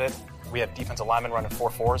a little bit. We have defensive linemen running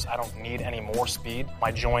 4.4s. I don't need any more speed.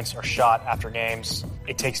 My joints are shot after games.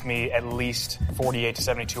 It takes me at least 48 to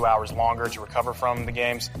 72 hours longer to recover from the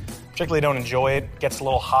games. Particularly don't enjoy it. It gets a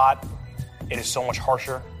little hot. It is so much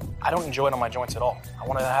harsher. I don't enjoy it on my joints at all. I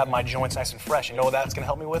want to have my joints nice and fresh. You know what that's going to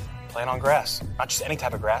help me with? Playing on grass. Not just any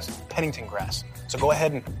type of grass, Pennington grass. So go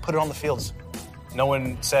ahead and put it on the fields. No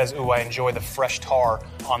one says, ooh, I enjoy the fresh tar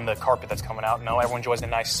on the carpet that's coming out. No, everyone enjoys the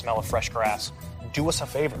nice smell of fresh grass. Do us a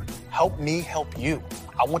favor. Help me help you.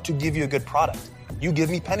 I want to give you a good product. You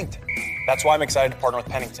give me Pennington. That's why I'm excited to partner with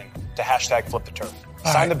Pennington to hashtag Flip the Turf.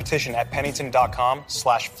 Sign the petition at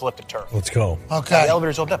pennington.com/fliptheturf. Let's go. Okay. Now the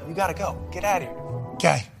elevator's opened up. You got to go. Get out of here.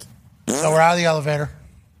 Okay. So we're out of the elevator.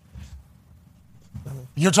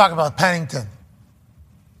 You're talking about Pennington.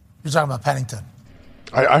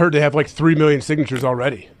 I heard they have like 3 million signatures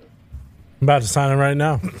already. I'm about to sign him right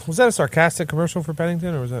now. Was that a sarcastic commercial for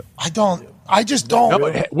Pennington, or was that? I just don't. No,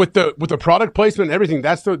 but with the product placement and everything,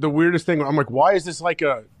 that's the weirdest thing. I'm like, why is this like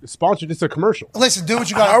a sponsored? It's a commercial. Listen, do what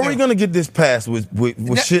you got to How do. are we going to get this passed with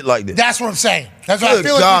shit like this? That's what I'm saying. That's what I Good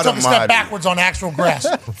feel like God we took a step Almighty. backwards on actual grass.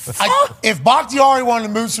 If Bakhtiari wanted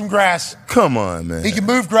to move some grass, Come on, man. he can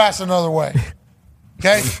move grass another way.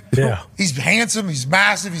 Okay? Yeah. He's handsome. He's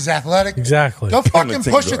massive. He's athletic. Exactly. Go fucking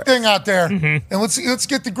Pennington push the grass. thing out there, and let's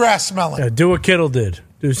get the grass smelling. Yeah, do what Kittle did.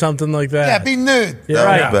 Do something like that. Yeah, be nude. Yeah,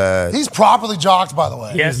 Right. right. Bad. He's properly jocked, by the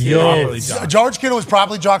way. Yes, George Kittle was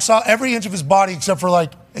properly jocked. Saw every inch of his body except for,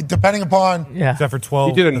 like, depending upon Yeah. Except for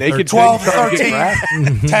 12. He did a naked 12, thing trying to get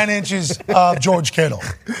 13, grass. 10 inches of George Kittle.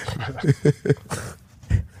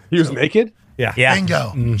 He was naked. Yeah. Yeah.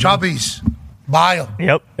 Bingo. Chubbies. Buy him.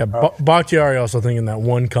 Yep. Yeah, Bakhtiari also thinking that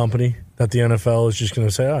one company that the NFL is just going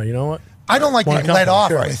to say, oh, you know what? I don't like One getting let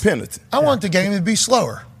company, off. sure. with. Penalty. I want the game to be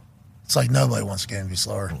slower. It's like nobody wants the game to be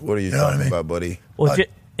slower. What are you know what I talking mean? about, buddy? Well,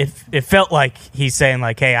 it felt like he's saying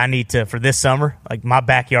like, "Hey, I need to for this summer. Like my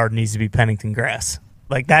backyard needs to be Pennington grass."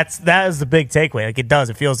 Like that is the big takeaway. Like it does.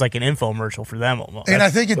 It feels like an infomercial for them almost. And I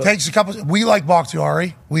think it takes a couple. We like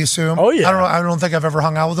Bakhtiari. We assume. Oh, yeah. I don't think I've ever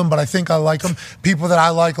hung out with him, but I think I like him. People that I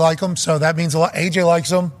like him. So that means a lot. AJ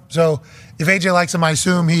likes him. So if AJ likes him, I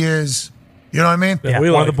assume he is. You know what I mean? yeah, we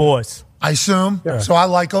one like of the boys. I assume. Yeah. So I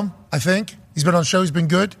like him. I think he's been on the show. He's been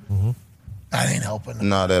good. That ain't helping.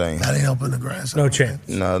 No, that ain't. That ain't helping the grass. No chance.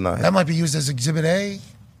 No. That might be used as Exhibit A.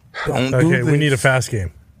 Don't do Okay, we this. need a fast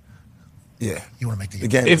game. Yeah. You want to make The the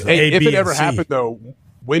game. If is it and ever C. happened though,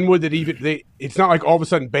 when would it even? It's not like all of a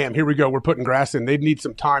sudden, bam, here we go. We're putting grass in. They'd need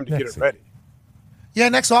some time to get it ready. Yeah,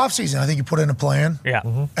 next offseason, I think you put in a plan. Yeah.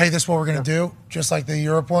 Hey, this is what we're going to do. Just like the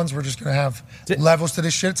Europe ones, we're just going to have levels to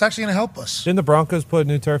this shit. It's actually going to help us. Didn't the Broncos put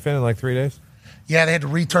new turf in like 3 days? Yeah, they had to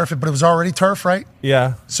re-turf it, but it was already turf, right?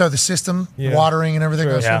 Yeah. So the system, Yeah. watering and everything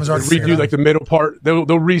else Yeah. was They already figured redo out. like the middle part. They'll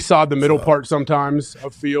resod the middle part sometimes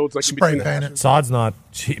of fields, like in Spray between the paint hashes. it. Sod's not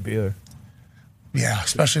cheap either. Yeah,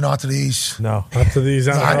 especially not to these. No. Up to these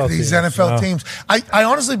NFL These teams. NFL teams. I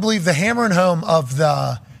honestly believe the hammer and home of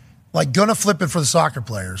the, like, gonna flip it for the soccer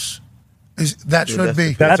players. That should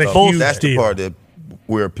be. That's a huge That's the deal. part that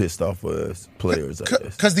we're pissed off as players, I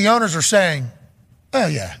guess. Because the owners are saying, oh,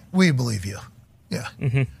 yeah, we believe you. Yeah.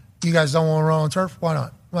 You guys don't want to run on turf? Why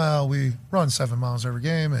not? Well, we run 7 miles every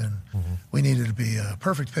game, and we need it to be a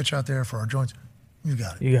perfect pitch out there for our joints. You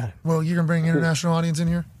got it. You got it. Well, you're going to bring international audience in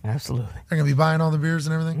here? Absolutely. They're going to be buying all the beers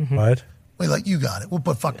and everything? What? Wait, like, you got it. We'll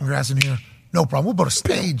put fucking grass in here. No problem. We'll put a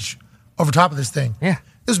stage over top of this thing. Yeah.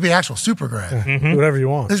 This would be actual super grass. Whatever you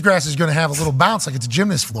want. This grass is going to have a little bounce like it's a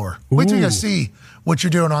gymnast floor. Wait till you guys see what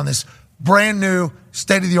you're doing on this brand new,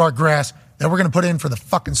 state-of-the-art grass that we're going to put in for the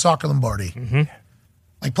fucking soccer Lombardi.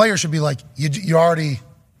 Like, players should be like, you've already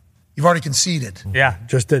conceded. Yeah.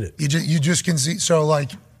 Just did it. You just concede. So,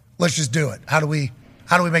 like, let's just do it. How do we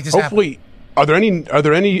make this happen? Hopefully, are there any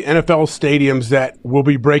NFL stadiums that will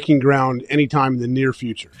be breaking ground anytime in the near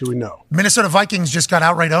future? Do we know? Minnesota Vikings just got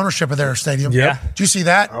outright ownership of their stadium. Yeah. Did you see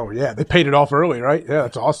that? Oh yeah, they paid it off early, right? Yeah,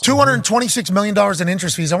 that's awesome. $226 million in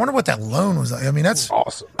interest fees. I wonder what that loan was like. I mean, that's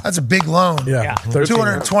awesome. That's a big loan. Yeah.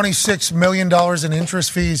 $226 million in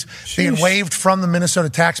interest fees being waived from the Minnesota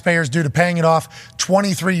taxpayers due to paying it off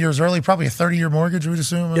 23 years early, probably a 30-year mortgage, we'd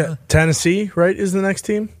assume. Yeah. Tennessee, right, is the next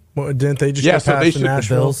team? Well, didn't they just Yeah, get so past they the should-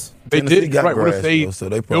 Nashville? Bills. They Tennessee did got right. What if grass, they though, so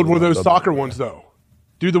they build probably one of those won't soccer double ones though?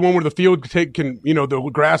 Do the one where the field can the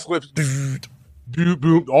grass lifts,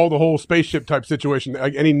 boom, all the whole spaceship type situation.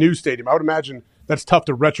 Like any new stadium, I would imagine that's tough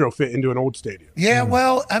to retrofit into an old stadium. Yeah,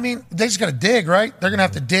 well, I mean, they just got to dig, right? They're going to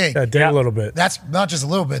have to dig. Yeah, dig a little bit. That's not just a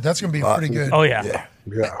little bit. That's going to be pretty good. Oh, yeah.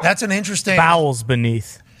 Yeah. That's an interesting. Bowels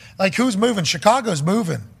beneath. Like, who's moving? Chicago's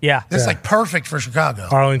moving. Yeah. That's Yeah. like perfect for Chicago.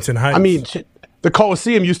 Arlington Heights. I mean, shit, the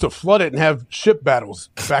Coliseum used to flood it and have ship battles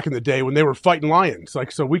back in the day when they were fighting lions.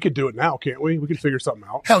 Like, so we could do it now, can't we? We could figure something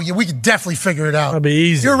out. Hell yeah, we could definitely figure it out. That'd be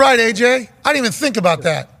easy. You're right, AJ. I didn't even think about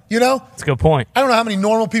that. You know? That's a good point. I don't know how many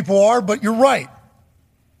normal people are, but you're right.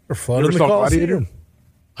 We're flooding Never the saw Coliseum. Gladiator?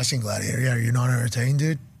 I seen Gladiator. Yeah, you're not entertained,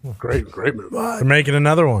 dude? Great movie. They're making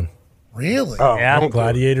another one. Really? Oh, Yeah. don't do it.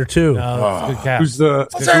 Gladiator 2. No, it's good cast. Who's the?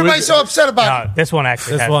 What's everybody so upset about? No, this one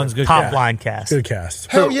actually This has one's a good top cast. line cast. Good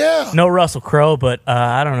cast. Hell yeah. No Russell Crowe, but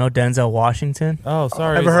I don't know, Denzel Washington. Oh,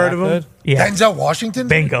 sorry. Ever is heard that of him? good? Yeah. Denzel Washington?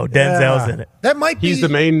 Bingo. Denzel's in it. That might be. He's the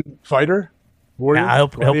main fighter. Warrior. Yeah, I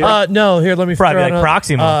hope- Gladiator? No, here, let me Probably throw like it up.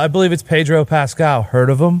 Proxima. I believe it's Pedro Pascal. Heard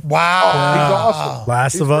of him? Wow. He's awesome.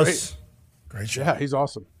 Last He's of great. Us. Great show. Yeah, he's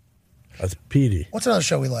awesome. That's Petey. What's another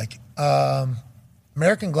show we like?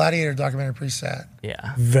 American Gladiator documentary, pretty sad.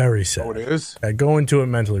 Yeah. Very sad. Oh, it is? Go into it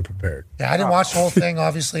mentally prepared. Yeah, I didn't watch the whole thing.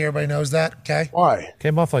 Obviously, everybody knows that. Okay. Why?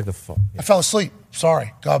 Came off like the fuck. I fell asleep.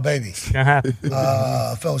 Sorry. God, baby.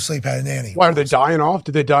 Uh-huh. Fell asleep, had a nanny. Why are they dying off?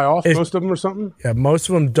 Did they die off, most of them, or something? Yeah, most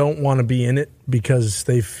of them don't want to be in it because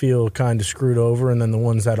they feel kind of screwed over, and then the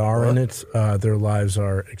ones that are in it, their lives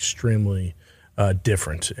are extremely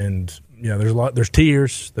different. And yeah, there's a lot. There's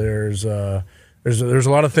tears. There's a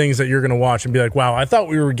lot of things that you're going to watch and be like, wow, I thought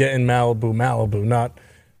we were getting Malibu, not.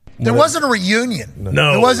 There wasn't a reunion.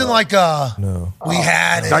 No. It wasn't like we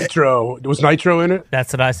had Nitro. Was Nitro in it?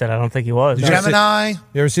 That's what I said. I don't think he was. Gemini.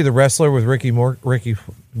 You ever see The Wrestler with Mickey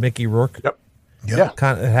Rourke? Yep. Yeah.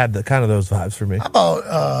 Kind of had kind of those vibes for me. How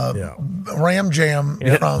about Ram Jam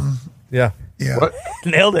from... Yeah. Yeah. What?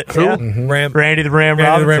 Nailed it. Who? Yeah. Randy the Ram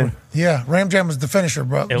Robinson. Yeah, Ram Jam was the finisher,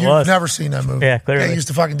 bro. You've was. never seen that movie. Yeah, clearly. They used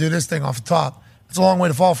to fucking do this thing off the top. It's a long way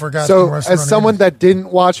to fall for a guy. So, as someone that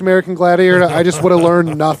didn't watch American Gladiator, I just would have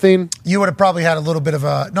learned nothing. You would have probably had a little bit of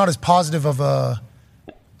a, not as positive of a,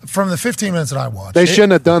 from the 15 minutes that I watched. They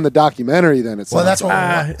shouldn't have done the documentary then. Well, that's what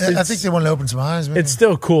I think they wanted to open some eyes. Maybe. It's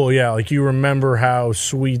still cool, yeah. Like you remember how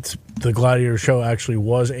sweet the Gladiator show actually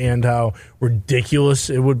was and how ridiculous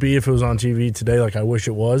it would be if it was on TV today. Like I wish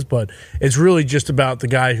it was, but it's really just about the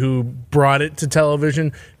guy who brought it to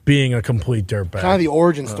television being a complete dirtbag. Kind of the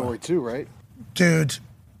origin story, too, right? Dude,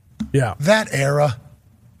 yeah, that era,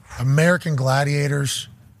 American Gladiators,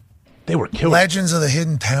 they were killers. Legends of the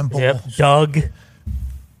Hidden Temple, Yep. Doug,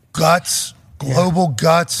 Guts, Global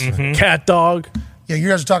Guts, Cat Dog. Yeah, you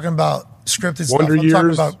guys are talking about scripted stuff. Wonder I'm talking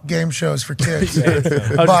Years. about game shows for kids. I was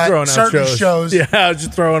just But throwing out certain shows, Yeah, I was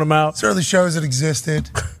just throwing them out. certainly shows that existed.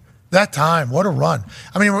 That time, what a run!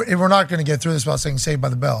 I mean, we're not going to get through this without saying "Saved by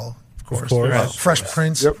the Bell," of course. Fresh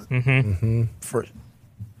Prince. Yep.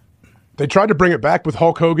 They tried to bring it back with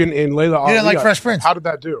Hulk Hogan and Layla Ali. You didn't like Fresh Prince? How did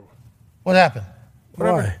that do? What happened?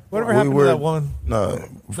 Why? Whatever happened to that one?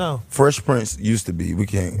 No. Fresh Prince used to be. We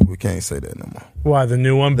can't say that no more. Why the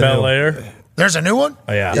new one, Bel Air? There's a new one?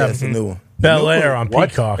 Oh yeah, Yeah, it's a new one. Bel Air on What?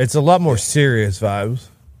 Peacock. It's a lot more serious vibes.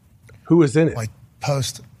 Who is in it? Like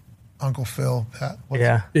post Uncle Phil. Pat.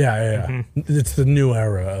 Yeah. Yeah. It's the new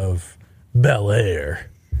era of Bel Air.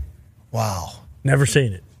 Wow. Never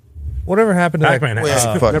seen it. Whatever happened to Pacman. We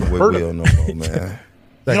ain't fucking with Will no more, man.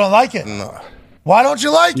 You don't like it? No. Why don't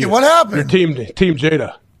you like it? What Your happened? team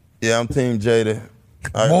Jada. Yeah, I'm Team Jada.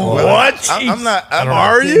 What? I'm not.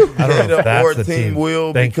 Are you? I don't know if that's or the Team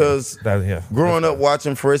Will Thank you. because Yeah. growing up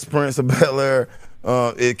watching Fresh Prince of Bel Air,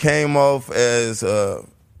 it came off as Will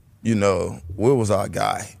was our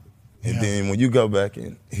guy, and then when you go back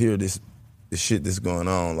and hear this shit that's going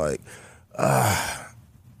on, like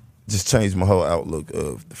just changed my whole outlook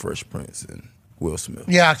of the Fresh Prince and Will Smith.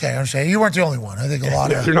 Yeah, okay, I understand. You weren't the only one. I think a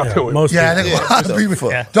lot of You're not the only Most I people. think a lot of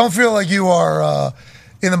people don't feel like you are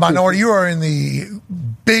in the minority. You are in the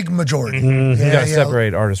big majority. You got to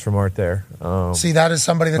separate artist from art there. See, that is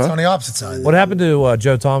somebody that's on the opposite side. What happened to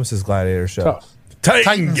Joe Thomas's Gladiator show? Tough. Titan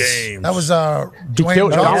Titans. Games. That was killed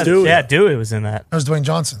Dwayne it. Johnson. Dewey. Yeah, Dewey was in that. That was Dwayne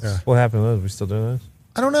Johnson. What happened to those? Are we still doing those?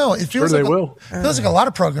 I don't know. It feels Sure like they will. feels like a lot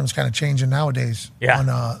of programs kind of changing nowadays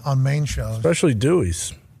on main shows. Especially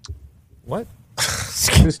Dewey's. What?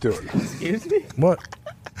 Just do it. Excuse me? What?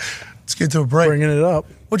 Let's get to a break. Bringing it up.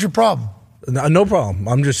 What's your problem? No problem.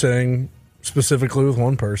 I'm just saying, specifically with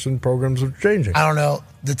one person, programs are changing. I don't know.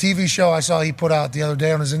 The TV show I saw he put out the other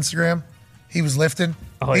day on his Instagram, he was lifting.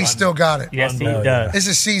 Oh, He yeah. still got it. Yes, he does. This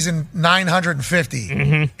is season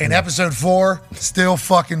 950. And episode 4, still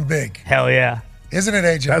fucking big. Hell yeah. Isn't it,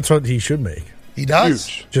 AJ? That's what he should make. He does.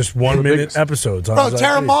 Huge. Just 1 minute episodes. On Bro, his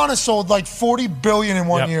Terra IP. Mona sold like $40 billion in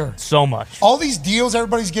 1 year. So much. All these deals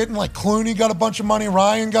everybody's getting, like Clooney got a bunch of money,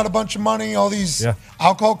 Ryan got a bunch of money, all these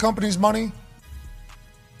alcohol companies' money.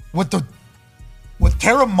 What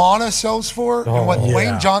Terra Mona sells for and what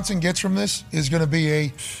Dwayne Johnson gets from this is going to be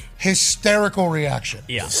a hysterical reaction.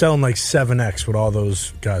 Yeah. Selling like 7X what all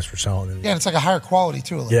those guys were selling. Yeah, and it's like a higher quality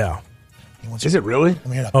too. Like, Yeah. Is it really? Let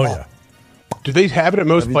me hear that Oh, pop. yeah. Do they have it at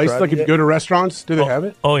most Have you places? tried Like it if you yet? go to restaurants, do they have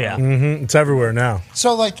it? Oh, yeah. It's everywhere now.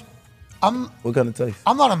 So like, What kind of taste?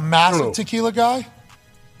 I'm not a massive know. tequila guy,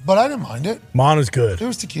 but I didn't mind it. Mona's good. It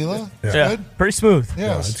was tequila. It's Yeah. good. Pretty smooth.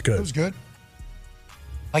 Yeah, it's good. It was good.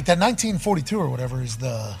 Like that 1942 or whatever is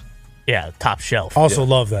the. Yeah, top shelf. Also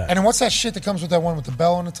love that. And then what's that shit that comes with that one with the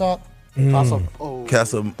bell on the top? Casa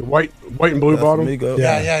The white and blue bottle. Amigo.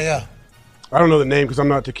 Yeah. I don't know the name because I'm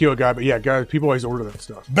not a tequila guy, but yeah, guys, people always order that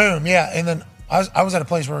stuff. Boom. Yeah. And then I was at a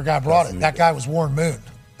place where a guy brought it. That guy was Warren Moon.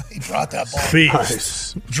 He brought that ball. Beast.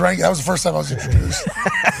 Nice. Drank. That was the first time I was introduced.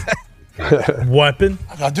 Weapon?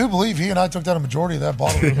 I do believe he and I took down a majority of that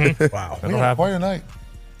bottle. Wow. We had quite a night.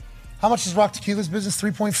 How much is Rock Tequila's business?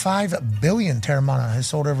 $3.5 billion. Terramana has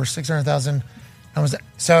sold over 600,000.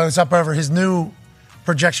 So it's up over his new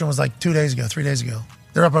projection was like 3 days ago.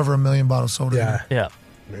 They're up over 1 million bottles sold. Yeah.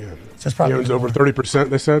 Man, so it's probably he owns over 30%.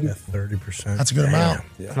 They said 30%. That's a good amount.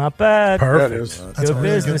 Yeah. Not bad. Perfect. That's good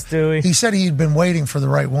business, Dewey. He said he'd been waiting for the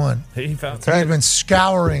right one. He found He had been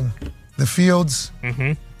scouring the fields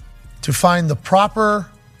to find the proper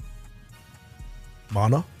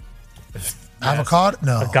Mana? avocado.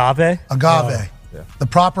 No, agave. Agave. Yeah. The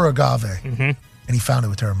proper agave, and he found it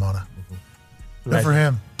with Terramana. Good for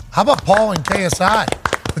him. How about Paul and KSI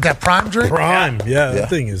with that prime drink? Prime, that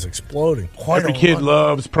thing is exploding. Every kid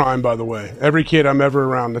loves Prime, by the way. Every kid I'm ever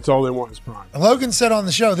around, that's all they want is Prime. Logan said on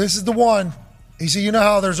the show, this is the one. He said, you know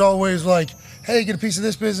how there's always like, hey, get a piece of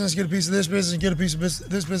this business, get a piece of this business, get a piece of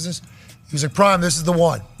this business. He was like, Prime, this is the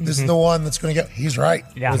one. This is the one that's going to get. He's right.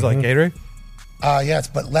 Yeah. Was it like Gatorade? Yeah,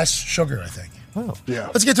 but less sugar, I think. Oh. Yeah.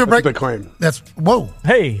 Let's get to a That's break. what they claim. That's whoa.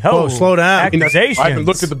 Hey, ho. Whoa, slow down. I Accusations. haven't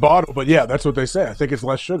looked at the bottle, but yeah, that's what they say. I think it's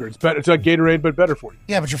less sugar. It's better. It's like Gatorade, but better for you.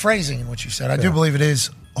 Yeah, but you're phrasing in what you said. I do believe it is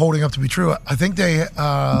holding up to be true. I think they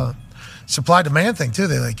supply demand thing too.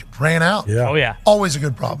 They like ran out. Yeah. Oh, yeah. Always a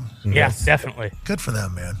good problem. Yeah, definitely. Good for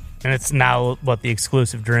them, man. And it's now, the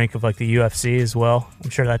exclusive drink of, like, the UFC as well. I'm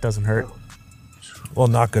sure that doesn't hurt. Well,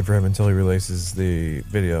 not good for him until he releases the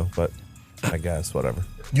video, but I guess whatever.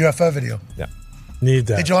 UFO video. Yeah. Need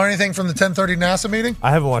that. Did you learn anything from the 10:30 NASA meeting?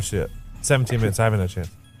 I haven't watched it yet. 17 minutes. I haven't had a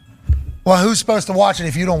chance. Well, who's supposed to watch it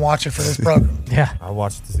if you don't watch it for this program? Yeah. I'll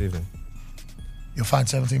watch it this evening. You'll find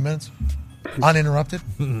 17 minutes uninterrupted.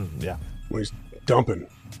 Yeah. When he's dumping.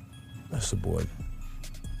 That's the boy.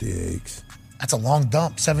 Diggs. That's a long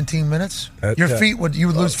dump. 17 minutes. You would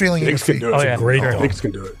Diggs lose feeling in your can feet. do it. Oh, yeah. Great Sure. dog. Diggs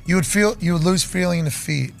can do it. You would lose feeling in the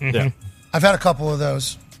feet. Yeah. I've had a couple of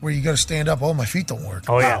those where you got to stand up. Oh, my feet don't work.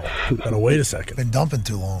 Oh, yeah. Gotta wait a second. Been dumping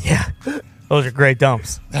too long. Yeah. Those are great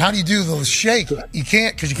dumps. And how do you do the shake? You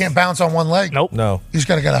can't because you can't bounce on one leg. Nope. No. You just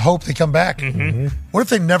gotta hope they come back. What if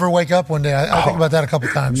they never wake up one day? I think about that a couple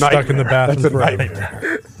times. Stuck in the bathroom That's a forever.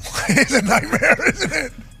 nightmare. It's a nightmare, isn't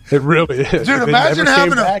it? It really is. Dude, If it imagine never came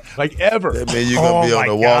having a- back, like ever. That means you're going to be on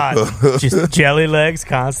the God. walker. Just jelly legs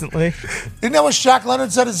constantly. Isn't that what Shaq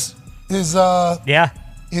Leonard said Yeah.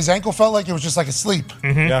 his ankle felt like it was just like asleep?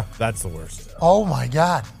 Yeah, that's the worst. Oh my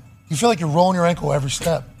God. You feel like you're rolling your ankle every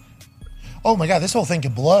step. Oh my God, this whole thing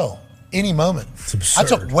could blow any moment. I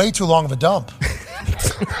took way too long of a dump.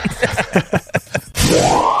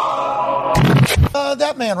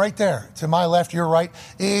 That man right there, to my left, your right,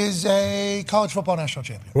 is a college football national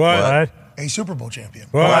champion. What? A Super Bowl champion.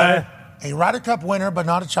 What? A Ryder Cup winner, but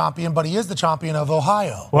not a champion, but he is the champion of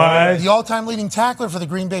Ohio. What? The all-time leading tackler for the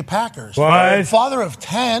Green Bay Packers. What? Father of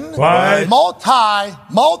 10. What?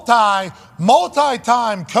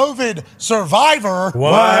 Multi-time COVID survivor.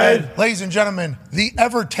 What? Ladies and gentlemen, the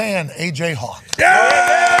ever-tan AJ Hawk.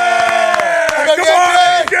 Yeah! Come on,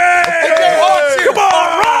 AJ! AJ Hawk's here. Come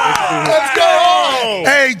on, run! Let's go, Hawk!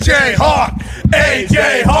 AJ Hawk!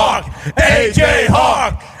 AJ Hawk! AJ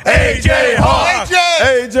Hawk! AJ Hawk!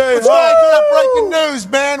 AJ, let's go into that breaking news,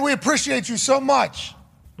 man. We appreciate you so much.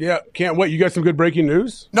 Yeah, can't wait. You got some good breaking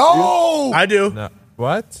news? No! I do. No.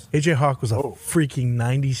 What? AJ Hawk was a freaking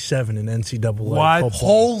 97 in NCAA What? football.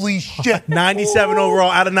 Holy shit. 97 overall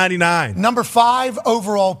out of 99. Number 5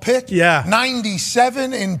 overall pick. Yeah.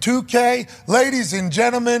 97 in 2K. Ladies and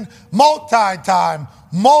gentlemen, multi-time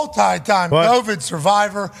COVID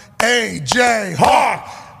survivor, AJ Hawk.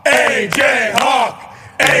 AJ Hawk!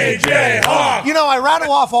 AJ Hawk! You know, I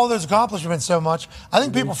rattle off all those accomplishments so much, I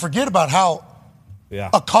think people forget about how Yeah.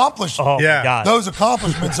 accomplished Oh, Yeah. my God. those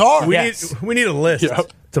accomplishments are. We need a list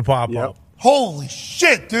to pop up. Holy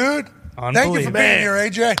shit, dude. Thank you for being here,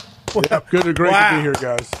 AJ. Good and great Wow. to be here,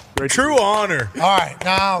 guys. Great True honor. All right,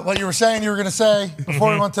 now what you were saying you were going to say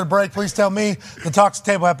before we went to the break, please tell me the Talks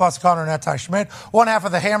Table at Buster Connor and at Ty Schmidt. One half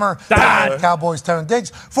of the Hammer, Cowboys Tone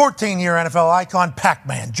Diggs, 14-year NFL icon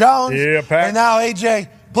Pacman Jones. Yeah, Pac. And now, AJ,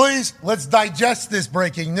 please, let's digest this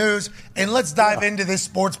breaking news and let's dive into this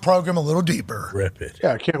sports program a little deeper. Rip it.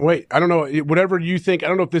 Yeah, I can't wait. I don't know. Whatever you think, I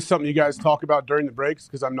don't know if this is something you guys talk about during the breaks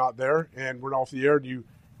because I'm not there and we're off the air. Do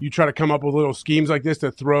you try to come up with little schemes like this to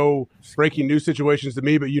throw breaking news situations to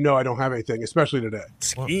me, but you know I don't have anything, especially today.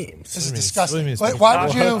 Schemes. This is disgusting.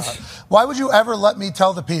 what do you mean, Why would you ever let me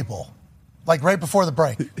tell the people, like right before the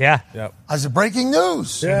break, Yeah. Yep. as a breaking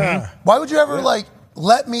news? Yeah. Why would you ever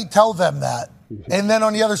let me tell them that, and then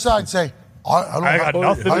on the other side say, I I got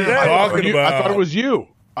nothing to say. Talking I about. thought it was you.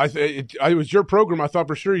 It was your program. I thought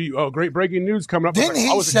for sure great breaking news coming up. Didn't he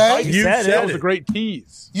was say? excited. You said That it. was a great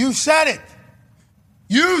tease. You said it.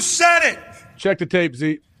 You said it. Check the tape,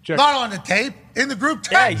 Zeke. Check. Not on the tape. In the group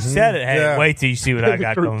text. Yeah, you said it. Hey, Yeah. wait till you see what I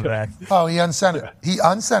got coming back. Oh, he unsent it. He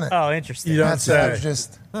unsent it. Oh, interesting. You don't That's say.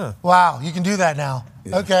 just wow. You can do that now.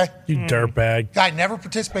 Okay. You dirtbag. Guy never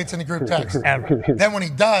participates in the group text. Ever. Then when he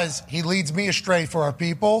does, he leads me astray for our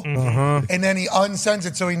people, and then he unsends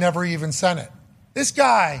it so he never even sent it. This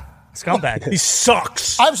guy. Scumbag. He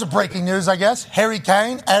sucks. I have some breaking news, I guess. Harry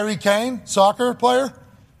Kane, soccer player,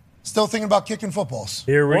 still thinking about kicking footballs.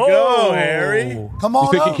 Here we go, Harry. Come on,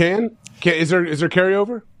 You think up. he can? Is there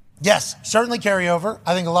carryover? Yes, certainly carryover.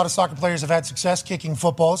 I think a lot of soccer players have had success kicking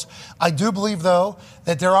footballs. I do believe, though,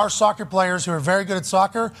 that there are soccer players who are very good at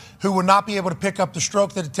soccer who would not be able to pick up the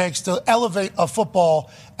stroke that it takes to elevate a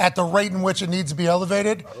football at the rate in which it needs to be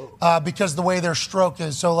elevated because of the way their stroke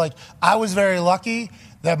is. So, I was very lucky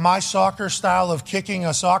that my soccer style of kicking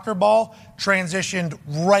a soccer ball transitioned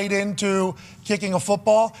right into kicking a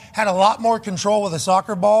football. Had a lot more control with a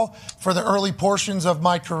soccer ball for the early portions of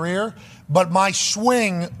my career, but my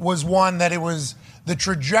swing was one that it was the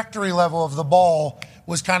trajectory level of the ball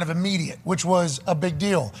was kind of immediate, which was a big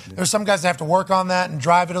deal. There's some guys that have to work on that and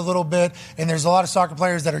drive it a little bit, and there's a lot of soccer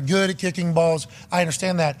players that are good at kicking balls. I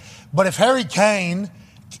understand that. But if Harry Kane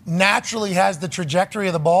naturally has the trajectory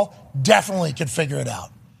of the ball, definitely could figure it out.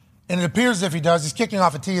 And it appears as if he does. He's kicking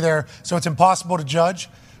off a tee there, so it's impossible to judge.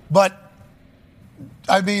 But,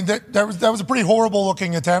 I mean, that was a pretty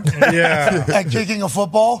horrible-looking attempt at kicking a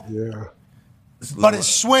football. Yeah. But his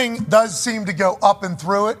swing does seem to go up and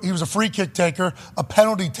through it. He was a free kick taker, a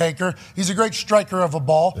penalty taker. He's a great striker of a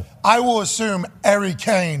ball. I will assume Harry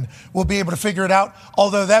Kane will be able to figure it out,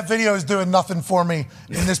 although that video is doing nothing for me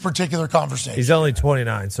in this particular conversation. He's only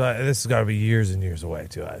 29, so this has got to be years and years away,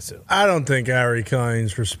 too, I assume. I don't think Harry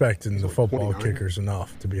Kane's respecting the football kickers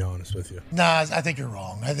enough, to be honest with you. Nah, I think you're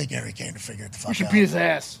wrong. I think Harry Kane will figure it the fuck You should out. beat his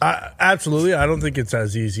ass. Absolutely. I don't think it's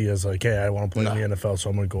as easy as hey, I want to play in the NFL, so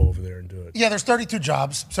I'm going to go over there and do it. Yeah, there's 32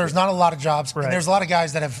 jobs, so there's not a lot of jobs. Right. And there's a lot of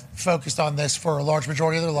guys that have focused on this for a large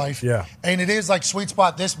majority of their life. Yeah. And it is sweet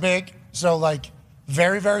spot this big, so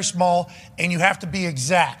very, very small, and you have to be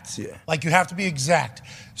exact. Yeah. You have to be exact.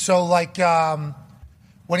 So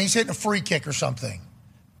when he's hitting a free kick or something,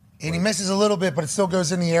 and he misses a little bit, but it still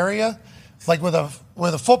goes in the area, with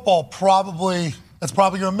a football, that's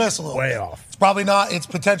probably going to miss a little Way bit. off. It's probably not. It's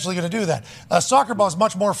potentially going to do that. A soccer ball is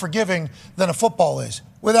much more forgiving than a football is.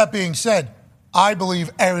 With that being said, I believe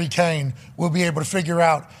Harry Kane will be able to figure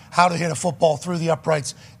out how to hit a football through the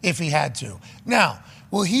uprights if he had to. Now,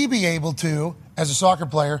 will he be able to, as a soccer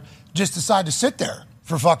player, just decide to sit there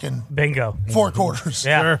for fucking Bingo. 4 quarters?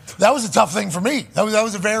 Yeah. Sure. That was a tough thing for me. That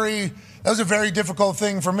was a very difficult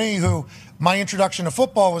thing for me, who my introduction to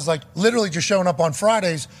football was literally just showing up on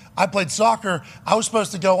Fridays. I played soccer. I was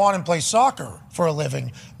supposed to go on and play soccer for a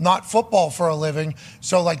living, not football for a living.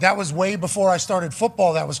 So that was way before I started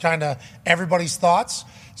football. That was kind of everybody's thoughts.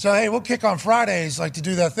 So, hey, we'll kick on Fridays to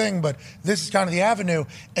do that thing, but this is kind of the avenue.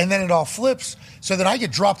 And then it all flips. So then I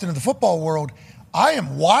get dropped into the football world. I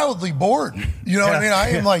am wildly bored. You know what I mean? I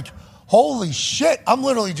am holy shit. I'm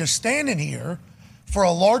literally just standing here for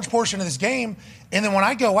a large portion of this game, and then when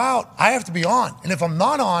I go out, I have to be on. And if I'm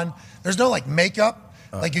not on, there's no makeup.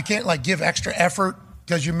 You can't give extra effort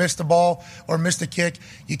because you missed the ball or missed a kick.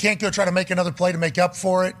 You can't go try to make another play to make up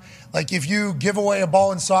for it. If you give away a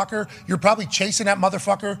ball in soccer, you're probably chasing that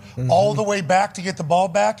motherfucker all the way back to get the ball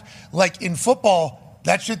back. In football,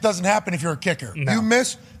 that shit doesn't happen if you're a kicker. No. You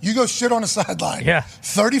miss, you go sit on the sideline. Yeah.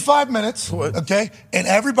 35 minutes, okay? And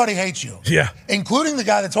everybody hates you. Yeah. Including the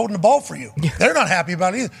guy that's holding the ball for you. They're not happy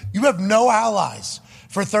about it either. You have no allies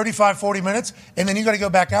for 35, 40 minutes, and then you got to go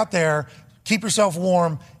back out there, keep yourself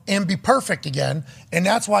warm, and be perfect again. And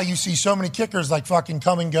that's why you see so many kickers fucking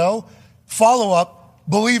come and go. Follow up.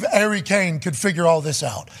 Believe Harry Kane could figure all this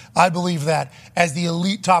out. I believe that as the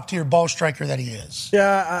elite top-tier ball striker that he is.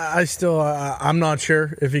 Yeah, I still, I'm not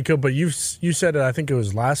sure if he could, but you said it, I think it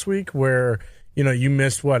was last week, where, you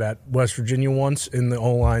missed at West Virginia once, and the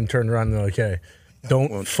O-line turned around and they're like, hey, we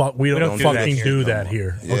don't fucking do that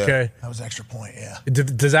here. Yeah. Okay? That was extra point, yeah.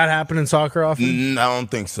 Does that happen in soccer often? I don't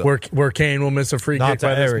think so. Where Kane will miss a free Not kick to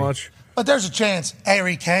by this Harry. much? But there's a chance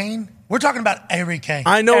Harry Kane. We're talking about Harry Kane.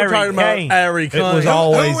 I know we're Harry talking about Kane. Harry Kane. It was Who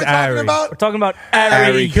always are we talking Harry. about? We're talking about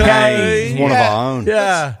Harry Kane. One of our own.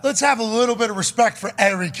 Yeah, Let's have a little bit of respect for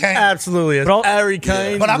Harry Kane. absolutely. It's But Harry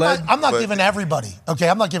Kane. But I'm led- not giving everybody, okay?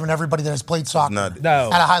 I'm not giving everybody that has played soccer Not-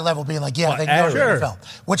 No. at a high level being they can go to the Sure. NFL.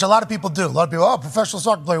 Which a lot of people do. A lot of people, professional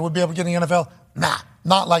soccer player would be able to get in the NFL. Nah,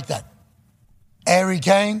 not like that. Harry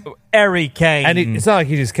Kane? Harry Kane. And it's not like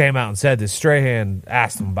he just came out and said this. Strahan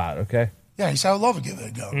asked him about it, okay? Yeah, he said, I would love to give it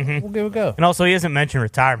a go. We'll give it a go. And also, he hasn't mentioned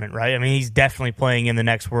retirement, right? I mean, he's definitely playing in the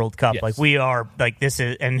next World Cup. Yes. Like, we are, like, this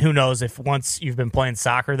is, and who knows if once you've been playing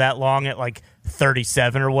soccer that long at, like,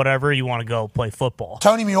 37 or whatever, you want to go play football.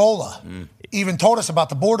 Tony Meola even told us about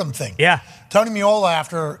the boredom thing. Yeah. Tony Meola,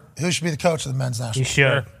 after, who should be the coach of the men's national He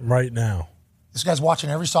should. Right now. This guy's watching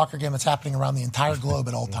every soccer game that's happening around the entire globe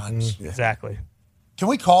at all times. Exactly. Can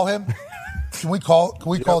we call him? Can we call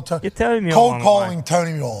Tony? Get Tony Meola Cold on the calling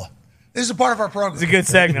Tony Meola. This is a part of our program. It's a good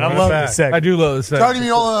segment. I love this segment. I do love this segment. Tony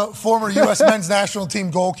Meola, former U.S. men's national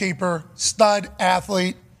team goalkeeper, stud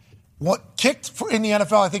athlete, kicked in the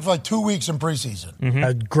NFL, I think, for like 2 weeks in preseason.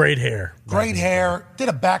 Had great hair. Great hair. Did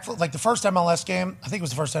a backflip. Like the first MLS game, I think it was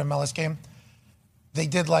the first MLS game, they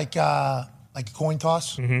did like a coin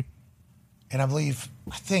toss. And I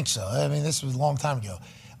think so. I mean, this was a long time ago.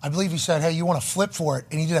 I believe he said, hey, you want to flip for it?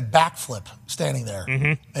 And he did a backflip standing there.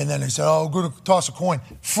 And then he said, oh, I'm going to toss a coin.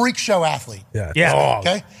 Freak show athlete. Yeah.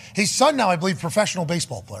 Okay? His son now, I believe, professional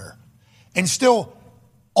baseball player. And still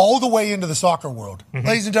all the way into the soccer world.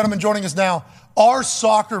 Ladies and gentlemen, joining us now, our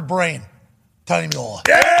soccer brain, Tony Meola.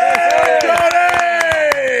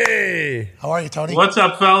 Tony! How are you, Tony? What's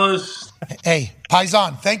up, fellas? Hey,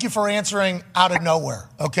 Paisan, thank you for answering out of nowhere,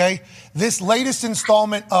 okay? This latest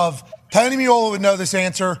installment of Tony Meola would know this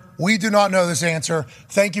answer. We do not know this answer.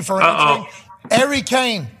 Thank you for answering. Harry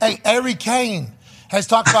Kane has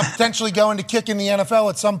talked about potentially going to kick in the NFL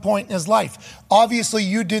at some point in his life. Obviously,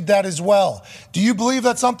 you did that as well. Do you believe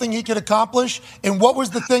that's something he could accomplish? And what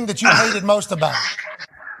was the thing that you hated most about it?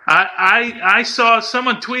 I saw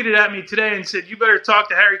someone tweeted at me today and said, you better talk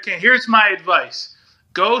to Harry Kane. Here's my advice.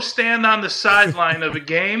 Go stand on the sideline of a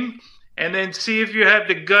game and then see if you have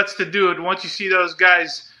the guts to do it once you see those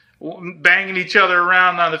guys banging each other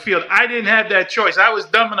around on the field. I didn't have that choice. I was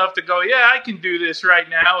dumb enough to go, yeah, I can do this right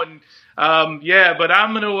now. And but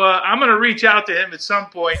I'm gonna reach out to him at some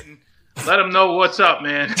point and let him know what's up,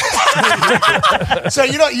 man. So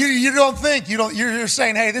you're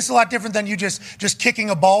saying, hey, this is a lot different than you just kicking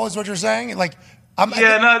a ball is what you're saying?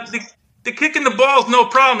 The kicking the ball is no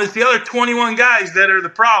problem. It's the other 21 guys that are the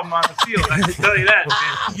problem on the field. I can tell you that.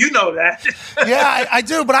 You know that. Yeah, I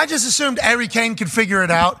do, but I just assumed Harry Kane could figure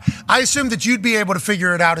it out. I assumed that you'd be able to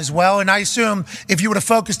figure it out as well, and I assume if you would have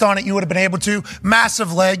focused on it, you would have been able to.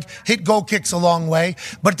 Massive leg, hit goal kicks a long way.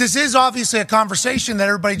 But this is obviously a conversation that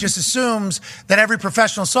everybody just assumes that every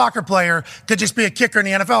professional soccer player could just be a kicker in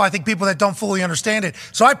the NFL. I think people that don't fully understand it.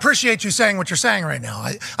 So I appreciate you saying what you're saying right now.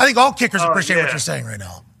 I think all kickers appreciate what you're saying right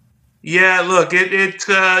now. Yeah, look,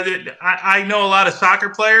 I know a lot of soccer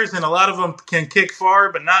players, and a lot of them can kick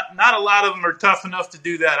far, but not a lot of them are tough enough to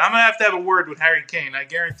do that. I'm going to have a word with Harry Kane. I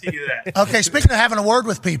guarantee you that. Okay, speaking of having a word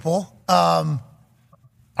with people, are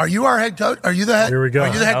you our head coach? Are you the head? Here we go.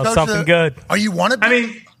 Are you the head coach? Something good. Are you one of them? I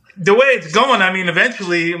mean, the way it's going,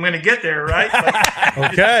 eventually I'm going to get there, right? Like,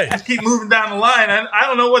 Okay. Just keep moving down the line. I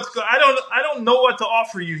don't know I don't know what to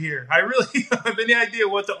offer you here. I really don't have any idea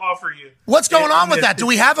what to offer you. What's going on with that? Do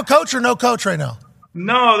we have a coach or no coach right now?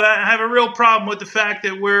 No, I have a real problem with the fact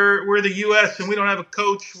that we're the U.S. and we don't have a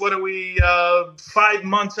coach. What are we, 5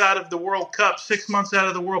 months out of the World Cup, 6 months out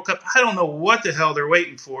of the World Cup? I don't know what the hell they're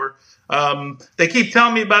waiting for. They keep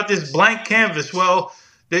telling me about this blank canvas. Well,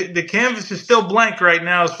 the canvas is still blank right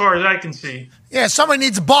now as far as I can see. Yeah, somebody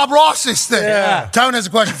needs to Bob Ross this thing. Yeah. Tone has a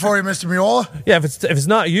question for you, Mr. Meola. Yeah, if it's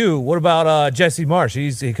not you, what about Jesse Marsh?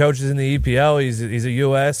 He coaches in the EPL. He's a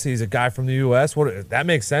U.S. He's a guy from the U.S. That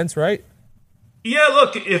makes sense, right? Yeah,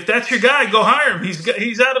 look, if that's your guy, go hire him.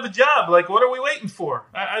 He's out of a job. Like, what are we waiting for?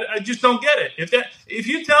 I just don't get it. If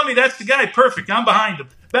you tell me that's the guy, perfect. I'm behind him.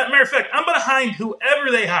 Matter of fact, I'm behind whoever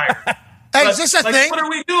they hire. Hey, is this a thing? What are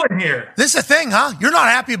we doing here? This is a thing, huh? You're not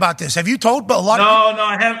happy about this. Have you told a lot of people? No,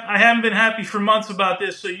 I haven't been happy for months about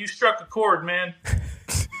this, so you struck a chord, man.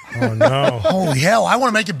 Oh, no. Holy hell, I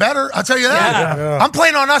want to make it better. I'll tell you that. Yeah. I'm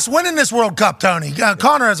playing on us winning this World Cup, Tony.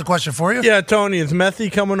 Connor has a question for you. Yeah, Tony, is Messi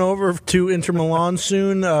coming over to Inter Milan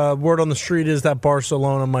soon? Word on the street is that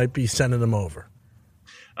Barcelona might be sending him over.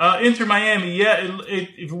 Inter Miami, yeah.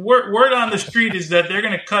 Word on the street is that they're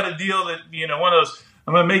going to cut a deal that, one of those,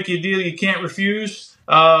 I'm going to make you a deal you can't refuse.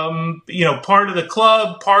 Part of the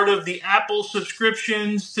club, part of the Apple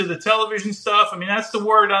subscriptions to the television stuff. I mean, that's the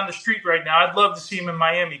word on the street right now. I'd love to see him in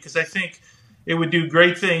Miami because I think it would do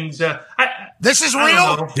great things. This is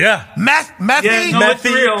real? Yeah. Messi? Yeah, no, it's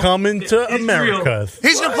real. Coming to America.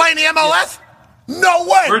 He's going to play in the MLS? No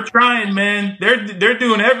way. We're trying, man. They're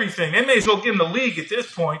doing everything. They may as well get in the league at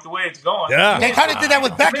this point, the way it's going. Yeah. They kind of did that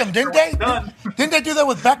with Beckham, didn't they? Didn't they do that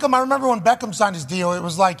with Beckham? I remember when Beckham signed his deal, it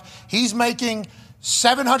was like he's making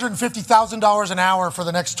 $750,000 an hour for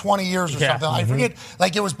the next 20 years or something. I forget.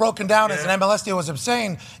 Like, it was broken down as an MLS deal. It was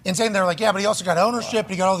insane. They're like, yeah, but he also got ownership.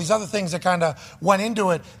 He got all these other things that kind of went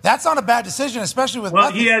into it. That's not a bad decision, especially with.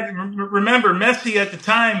 Well, he had. Remember, Messi at the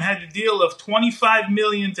time had a deal of $25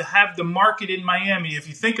 million to have the market in Miami. If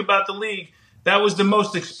you think about the league, that was the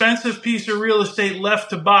most expensive piece of real estate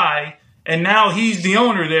left to buy. And now he's the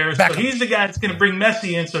owner there, so he's the guy that's going to bring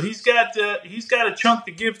Messi in. So he's got a chunk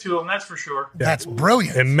to give to him, that's for sure. Yeah. That's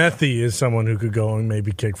brilliant. And Messi is someone who could go and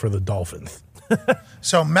maybe kick for the Dolphins.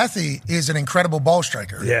 So Messi is an incredible ball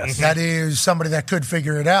striker. Yes, that is somebody that could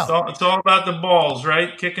figure it out. It's all about the balls,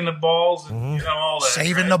 right? Kicking the balls and all that.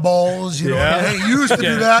 Saving the balls. You know, hey, you used to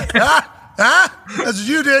do that. That's what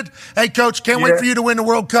you did. Hey, Coach, can't wait for you to win the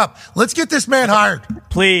World Cup. Let's get this man hired.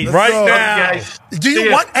 Please. Right now. Do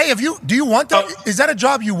you want that? Is that a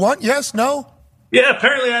job you want? Yes? No? Yeah,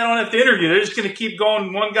 apparently I don't have to interview. They're just going to keep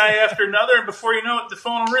going one guy after another, and before you know it, the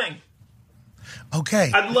phone will ring. Okay.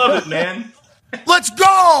 I'd love it, man. Let's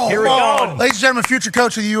go! Here we go. Ladies and gentlemen, future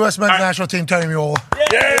coach of the U.S. men's national team, Tony Meola.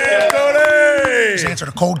 Yeah, Tony! He's answered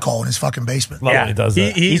a cold call in his fucking basement. Love when he does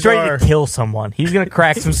that. He's ready to kill someone. He's going to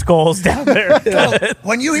crack some skulls down there.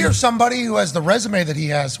 When you hear somebody who has the resume that he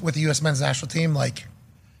has with the U.S. men's national team, like,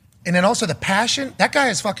 and then also the passion, that guy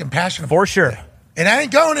is fucking passionate. For sure. And I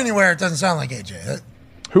ain't going anywhere. It doesn't sound like AJ.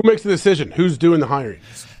 Who makes the decision? Who's doing the hiring?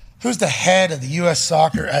 Who's the head of the U.S.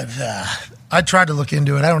 soccer? I tried to look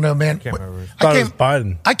into it. I don't know, man. Can't remember. Thought it was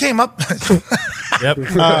Biden. I came up. Yep.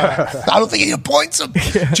 I don't think he appoints him.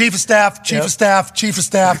 Chief of staff, chief of staff, chief of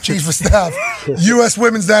staff, chief of staff. U.S.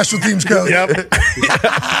 women's national team's coach. Yep.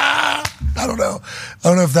 I don't know. I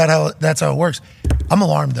don't know if that's how it works. I'm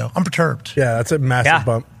alarmed, though. I'm perturbed. Yeah, that's a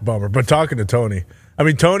massive bummer. But talking to Tony, I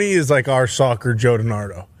mean, Tony is like our soccer Joe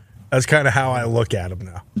DiNardo. That's kind of how I look at him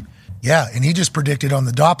now. Yeah, and he just predicted on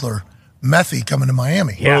the Doppler Messi coming to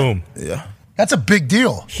Miami. Yeah. Boom. Yeah. That's a big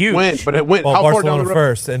deal. Huge. But it went. Well, how far down Barcelona the road?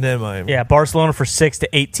 first, and then Miami. Yeah, Barcelona for 6 to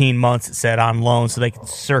 18 months, it said, on loan, so they could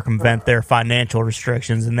circumvent their financial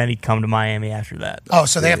restrictions, and then he'd come to Miami after that. Oh,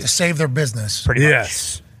 so they have to save their business. Pretty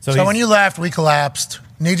Yes. So when you left, we collapsed.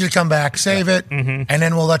 Need you to come back, save it, and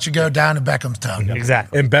then we'll let you go down to Beckham's town.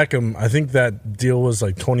 Exactly. And Beckham, I think that deal was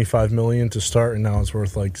like $25 million to start, and now it's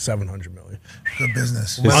worth like $700 million. Good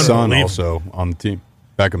business. His son also on the team.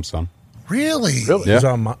 Beckham's son. Really? Yeah. He's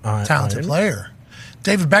on Talented player.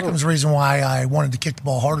 David Beckham's the reason why I wanted to kick the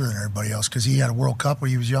ball harder than everybody else, because he had a World Cup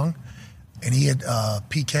when he was young, and he had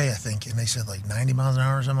PK, I think, and they said like 90 miles an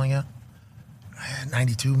hour or something like that.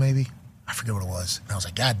 92 maybe. I forget what it was. And I was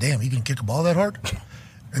like, God damn, he can kick a ball that hard?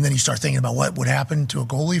 And then you start thinking about what would happen to a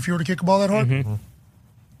goalie if you were to kick a ball that hard.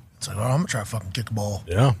 It's like, oh, I'm going to try to fucking kick a ball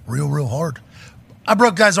real hard. I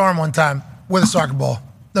broke a guy's arm one time with a soccer ball.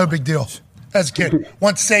 No big deal. As a kid.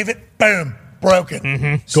 Want to save it? Boom. Broke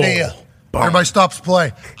it. See ya. Everybody stops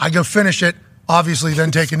play. I go finish it, obviously,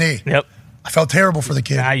 then take a knee. Yep. I felt terrible for the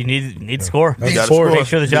kid. Nah, you need to score. Make Make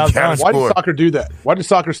sure the job's done. Why does soccer do that? Why does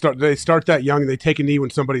soccer start? They start that young and they take a knee when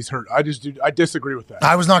somebody's hurt. I disagree with that.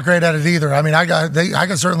 I was not great at it either. I mean, I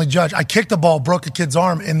can certainly judge. I kicked the ball, broke a kid's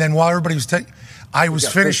arm, and then while everybody was I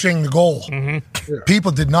was finishing the goal.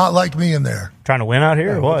 People did not like me in there. Trying to win out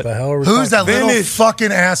here or what? What the hell are we Who's that talking little Finish.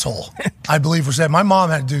 fucking asshole? I believe for saying. My mom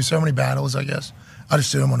had to do so many battles, I guess. I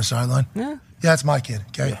just threw him on the sideline. Yeah, that's my kid,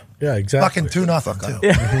 okay? Yeah, exactly. Fucking 2-0, too.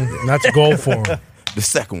 And that's a goal for him. The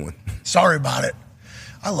second one. Sorry about it.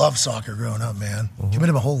 I love soccer growing up, man.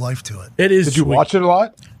 Committed my whole life to it. It is. Did you watch it a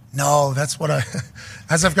lot? No, that's what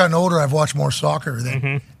as I've gotten older, I've watched more soccer.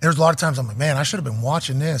 There's a lot of times I'm like, man, I should have been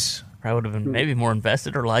watching this. Probably would have been maybe more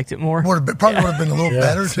invested or liked it more. Probably would have been a little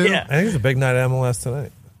better, too. Yeah. I think it's a big night at MLS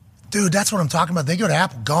tonight. Dude, that's what I'm talking about. They go to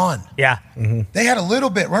Apple, gone. Yeah. They had a little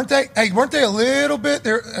bit, weren't they? Hey, weren't they a little bit?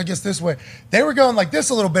 I guess this way. They were going like this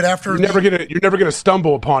a little bit after. You're never gonna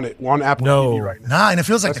stumble upon it on Apple TV right now. Nah, and it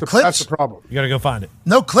feels like That's clips. That's the problem. You got to go find it.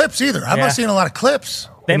 No clips either. I'm Yeah. not seeing a lot of clips.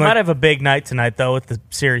 They might have a big night tonight, though, with the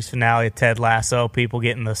series finale of Ted Lasso. People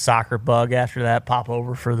getting the soccer bug after that, pop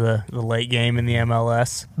over for the late game in the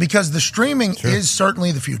MLS. Because the streaming is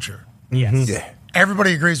certainly the future. Yes. Yeah.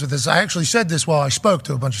 Everybody agrees with this. I actually said this while I spoke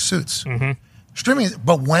to a bunch of suits. Streaming,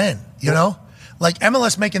 but when? You know? Like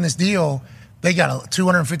MLS making this deal, they got a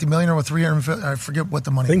 $250 million or $350. I forget what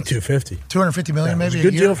the money I think was. $250. $250 million maybe It was a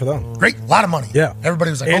good year. deal for them. Great, a lot of money. Yeah.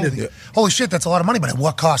 Everybody was like, And holy shit, that's a lot of money, but at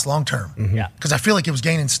what cost long term? Yeah. Because I feel like it was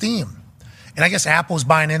gaining steam. And I guess Apple's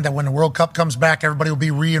buying in that when the World Cup comes back, everybody will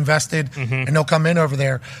be reinvested and they'll come in over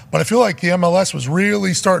there. But I feel like the MLS was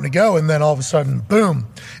really starting to go, and then all of a sudden, boom.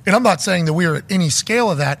 And I'm not saying that we were at any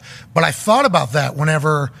scale of that, but I thought about that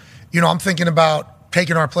whenever, I'm thinking about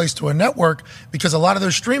taking our place to a network, because a lot of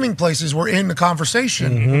those streaming places were in the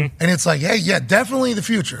conversation. And it's like, hey, yeah, definitely the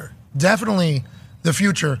future. Definitely the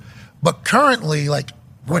future. But currently,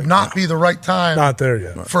 would not be the right time. Not there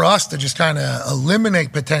yet. For us to just kind of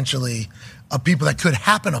eliminate potentially of people that could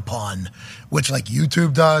happen upon, which like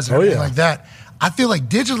YouTube does and everything like that. I feel like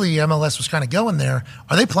digitally MLS was kind of going there.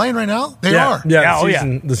 Are they playing right now? They are.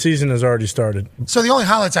 Yeah, the season has already started. So the only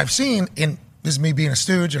highlights I've seen, and this is me being a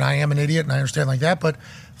stooge, and I am an idiot, and I understand like that, but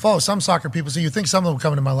follow some soccer people, so you think some of them will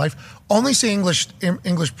come into my life. Only see English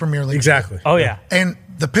Premier League. Exactly. Oh, yeah. And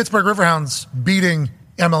the Pittsburgh Riverhounds beating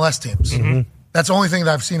MLS teams. That's the only thing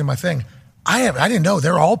that I've seen in my thing. I didn't know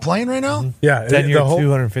they're all playing right now. Yeah, 10-year,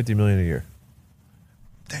 $250 million a year.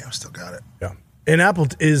 Damn, still got it. Yeah, and Apple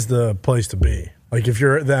is the place to be. Like if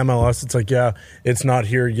you're at the MLS, it's like, yeah, it's not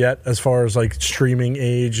here yet as far as like streaming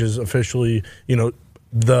age is officially,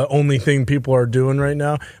 the only thing people are doing right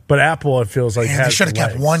now. But Apple, it feels like, they should have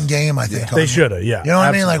kept one game. I think they should have. Yeah, you know what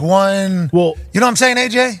I mean? Like one. Well, you know what I'm saying,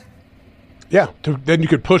 AJ? Yeah, then you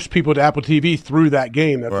could push people to Apple TV through that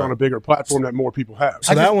game that's on a bigger platform that more people have.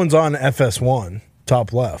 So that one's on FS1,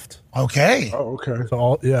 top left. Okay. Oh, okay.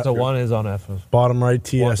 So one is on FS. Bottom right,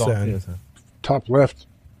 TSN. Top left.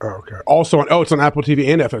 Oh, okay. Also it's on Apple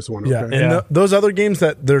TV and FS1. Okay. Yeah, and those other games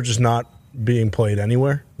that they're just not being played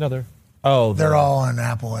anywhere? No, they're all on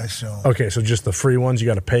Apple, I assume. Okay, so just the free ones, you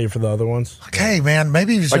got to pay for the other ones? Okay, man,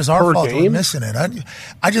 maybe it's just our fault we're missing it.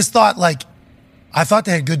 I just thought, I thought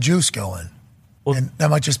they had good juice going. Well, and that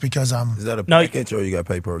might just because I'm... Is that a package or you got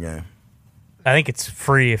to pay per game? I think it's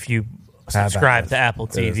free if you subscribe to Apple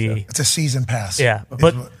TV. It's a season pass. Yeah,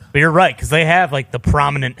 but you're right, because they have the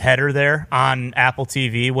prominent header there on Apple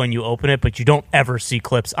TV when you open it, but you don't ever see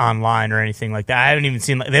clips online or anything like that. I haven't even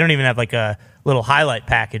seen... They don't even have a little highlight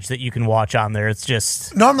package that you can watch on there. It's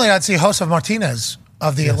just... Normally I'd see Josef Martinez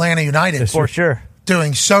of the Atlanta United. For sure.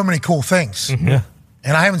 Doing so many cool things. Yeah.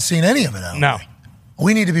 And I haven't seen any of it. No.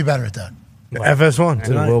 We need to be better at that. FS1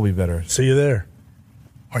 tonight. It will be better. See you there.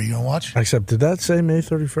 Are you going to watch? Except, did that say May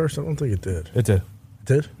 31st? I don't think it did. It did. It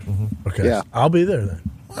did? Okay. Yeah. I'll be there then.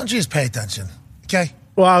 Why don't you just pay attention? Okay?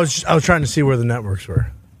 Well, I was trying to see where the networks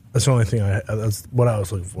were. That's the only thing that's what I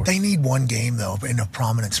was looking for. They need one game, though, in a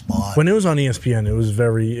prominent spot. When it was on ESPN,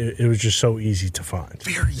 it was just so easy to find.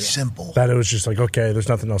 Very simple. That it was just okay, there's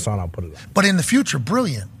nothing else on, I'll put it on. But in the future,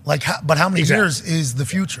 brilliant. But how many years is the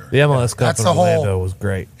future? The MLS Cup in Orlando was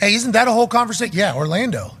great. Hey, isn't that a whole conversation? Yeah,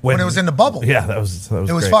 Orlando. When it was in the bubble. Yeah, that was It was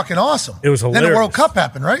great. fucking awesome. It was hilarious. Then the World Cup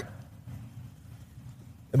happened, right?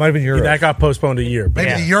 It might have been Europe. That got postponed a year.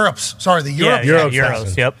 Maybe the Europes. Sorry, the Europes.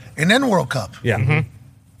 Euros, yep. And then World Cup. Yeah.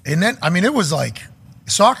 And then, it was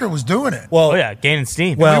soccer was doing it. Well, gaining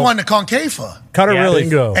steam. We won the Concacaf. Qatar really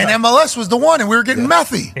bingo. And MLS was the one, and we were getting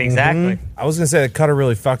methy. Exactly. I was going to say that Qatar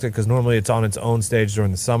really fucked it because normally it's on its own stage during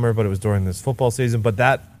the summer, but it was during this football season. But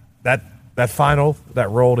that final that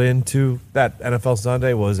rolled into that NFL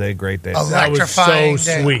Sunday was a great day. Electrifying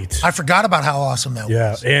so day. sweet. I forgot about how awesome that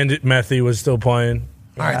was. Yeah, and Messi was still playing.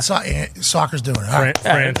 All right, soccer's doing it. All right.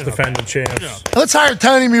 France defending champs. Let's hire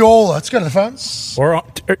Tony Meola. Let's go to the fence. Or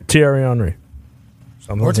Thierry Henry.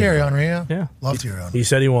 Or Thierry Henry, yeah. Love Thierry Henry. He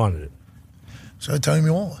said he wanted it. So Tony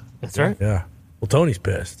Meola. That's right. Yeah. Well, Tony's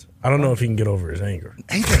pissed. I don't know if he can get over his anger.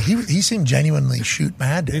 He seemed genuinely shoot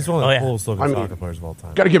mad. He's one of the coolest looking soccer players of all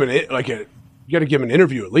time. Got to give you got to give him an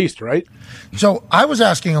interview at least, right? So I was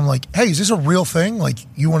asking him hey, is this a real thing?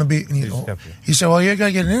 You want to be? And he said, well, you got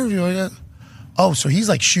to get an interview. Oh, so he's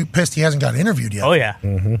shoot pissed. He hasn't got interviewed yet. Oh yeah.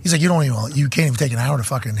 He's like, you can't even take an hour to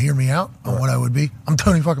fucking hear me out on what I would be. I'm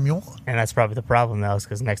Tony fucking Meola. And that's probably the problem now, is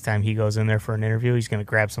because next time he goes in there for an interview, he's going to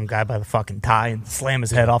grab some guy by the fucking tie and slam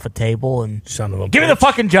his head off a table and give me the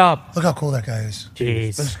fucking job. Look how cool that guy is.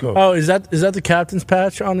 Jeez. Let's go. Oh, is that the captain's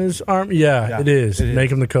patch on his arm? Yeah. It is.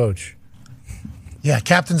 Make him the coach. Yeah,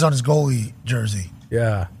 captain's on his goalie jersey.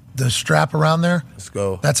 Yeah. The strap around there. Let's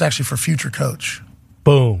go. That's actually for future coach.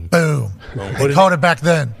 Boom. They called it back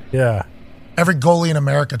then. Yeah. Every goalie in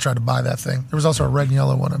America tried to buy that thing. There was also a red and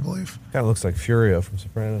yellow one, I believe. Kind of looks like Furio from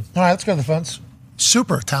Sopranos. All right, let's go to the fence.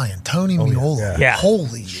 Super Italian. Tony Meola. Yeah.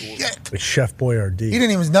 Holy shit. Like Chef Boyardee. He didn't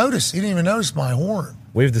even notice my horn.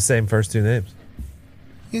 We have the same first two names.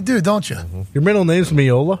 You do, don't you? Your middle name's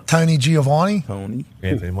Meola? Tony Giovanni? Tony.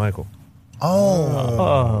 Anthony Michael.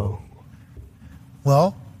 Oh.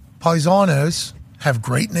 Well, Paisanos have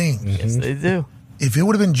great names. Yes, they do. If it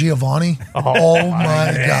would have been Giovanni, oh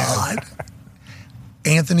my God.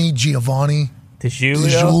 Anthony Giovanni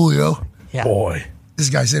DiGiulio. Yeah. Boy. This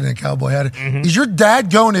guy's sitting in a cowboy hat. Is your dad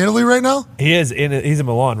going to Italy right now? He is he's in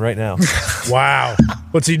Milan right now. Wow.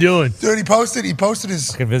 What's he doing? Dude, he posted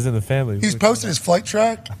his. I can visit the family. He's posted his flight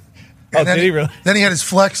track. Oh, did he really? Then he had his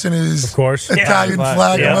flex and his Italian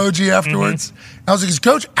flag emoji afterwards. I was like, is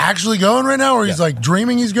Coach actually going right now, or he's like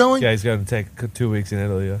dreaming he's going? Yeah, he's going to take 2 weeks in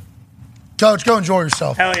Italy. Yeah. Coach, go enjoy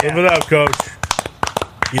yourself. Hell yeah. Give it up, Coach.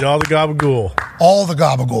 Eat all the gabagool. All the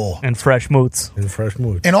gabagool. And fresh moots.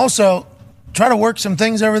 And also, try to work some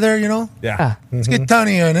things over there, you know? Yeah. Let's get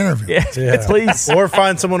Tony an interview. Yeah. Please. Or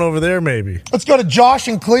find someone over there, maybe. Let's go to Josh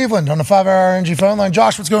in Cleveland on the 5-hour RNG phone line.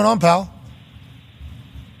 Josh, what's going on, pal?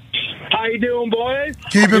 How you doing, boys?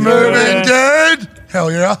 Keep it moving, dude.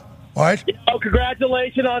 Hell yeah. All right.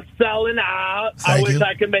 Congratulations on selling out. Thank I wish you.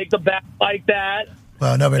 I could make the bet like that.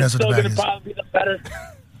 Well, nobody knows what the Still bag gonna is. probably be the better.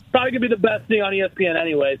 Probably gonna be the best thing on ESPN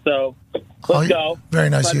anyway. So let's go. Very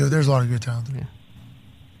nice But- of you. There's a lot of good talent. Yeah.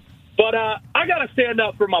 But I got to stand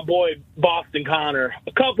up for my boy Boston Connor.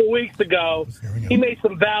 A couple weeks ago, he made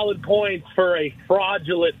some valid points for a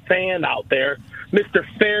fraudulent fan out there, Mr.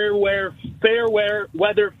 Fair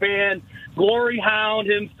weather fan, glory hound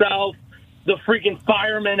himself, the freaking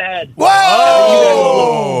fireman Ed.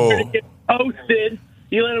 Whoa! You get posted.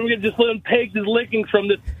 You just let him take his lickings from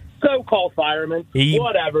this so-called fireman.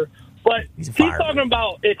 Whatever. But he's talking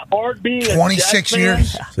about it's hard being a 26 Jets fan.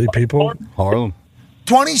 years. See, people? Harlem.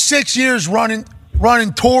 26 years running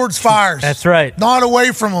towards fires. That's right. Not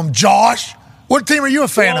away from them, Josh. What team are you a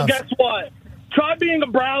fan Well, of? guess what? Try being a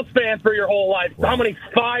Browns fan for your whole life. How many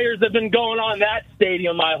fires have been going on in that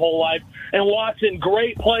stadium my whole life, and watching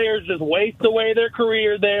great players just waste away their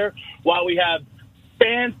career there while we have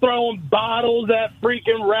fans throwing bottles at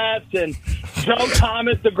freaking refs, and Joe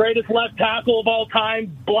Thomas, the greatest left tackle of all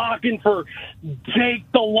time, blocking for Jake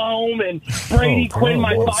Delhomme and Brady Quinn,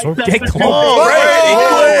 my bicep. Jake Delhomme.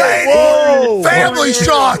 Whoa! Family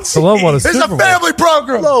shots. Delhomme won a It's a Super Bowl. family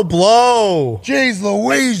program. Low blow. Jeez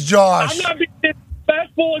Louise, Josh. I'm not being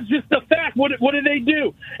disrespectful. It's just the fact. What did they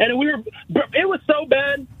do? And it was so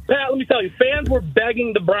bad. Pat, let me tell you, fans were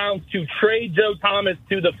begging the Browns to trade Joe Thomas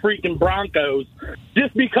to the freaking Broncos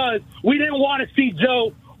just because we didn't want to see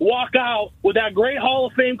Joe walk out with that great Hall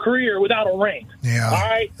of Fame career without a ring. Yeah. All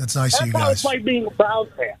right? That's nice of you That's how guys. it's like being a Browns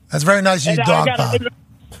fan. That's very nice of you, And dog I gotta- pound.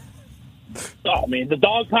 Oh, man, the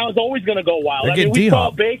dog pound's always going to go wild. They're I mean, getting we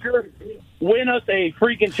saw D-Hop. Baker win us a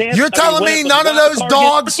freaking championship. You're telling me none of those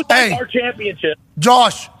dogs- hey. Our championship.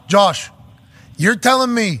 Josh, you're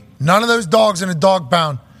telling me none of those dogs in a dog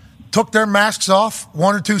pound took their masks off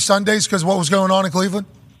 1 or 2 Sundays because of what was going on in Cleveland?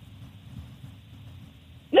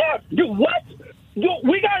 Yeah, dude, what? Dude,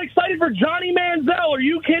 we got excited for Johnny Manziel. Are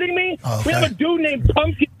you kidding me? Oh, we have a dude named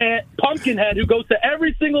Pumpkinhead who goes to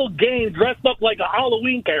every single game dressed up like a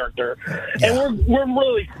Halloween character, and we're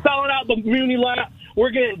really selling out the Muni Lab. We're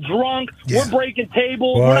getting drunk. Yeah. We're breaking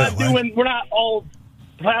tables. We're not all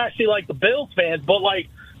flashy like the Bills fans, but like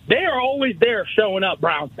they are always there showing up.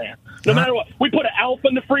 Browns fans, no matter what. We put an elf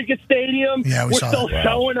in the freaking stadium. Yeah, we we're saw still that.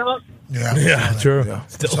 showing up. Yeah, Yeah, true.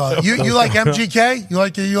 So you like MGK? You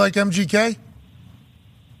like MGK?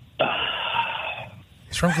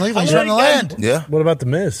 He's from Cleveland. He's from the land. Yeah. What about the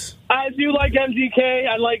Miss? I do like MGK.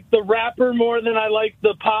 I like the rapper more than I like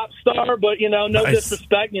the pop star, but, no Nice.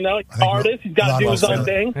 disrespect. He's an artist. He's got to do his own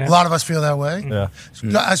thing. A lot of us feel that way. Yeah.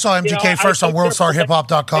 I saw MGK I first on think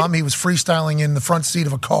WorldStarHipHop.com. He was freestyling in the front seat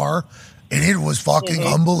of a car, and it was fucking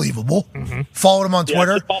unbelievable. Followed him on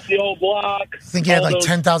Twitter. Just off the old block. I think he had all like those-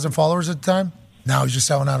 10,000 followers at the time. Now he's just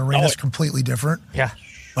selling out arenas, completely different. Yeah.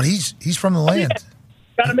 But he's from the land.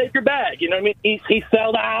 Got to make your bag. You know what I mean? He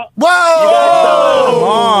sold out. Whoa! Come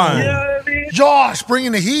on. You know what I mean? Josh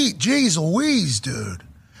bringing the heat. Jeez Louise, dude.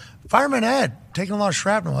 Fireman Ed taking a lot of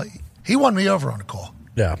shrapnel. He won me over on a call.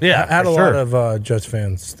 Yeah. Yeah, I had a for lot sure. of Jets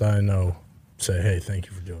fans that I know say, hey, thank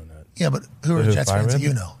you for doing that. Yeah, but who are the Who's Jets fans that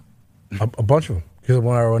Fireman? you know? A bunch of them. Because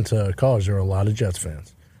when I went to college, there were a lot of Jets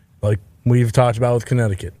fans. Like we've talked about with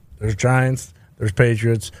Connecticut. There's Giants, there's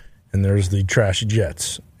Patriots, and there's the trashy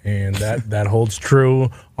Jets. And that holds true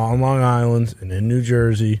on Long Island and in New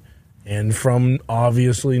Jersey and from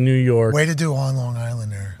obviously New York. Way to do on Long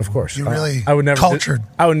Island there. Of course. You really I would never cultured.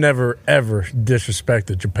 I would never, ever disrespect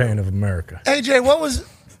the Japan of America. AJ, what was...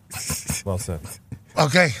 Well said.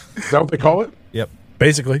 Okay. Is that what they call it? Yep.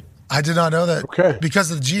 Basically. I did not know that. Okay. Because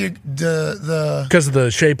of the Because of the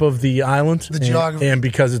shape of the island. The geography. And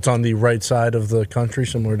because it's on the right side of the country,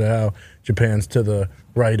 similar to how Japan's to the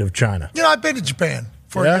right of China. I've been to Japan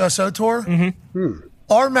for a USO tour.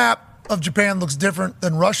 Our map of Japan looks different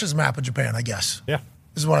than Russia's map of Japan, I guess. Yeah.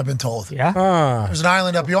 This is what I've been told. Yeah. Ah. There's an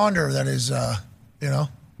island up yonder that is you know,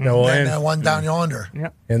 Yeah, well, than and- that one down yonder. Yeah.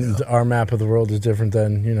 And our map of the world is different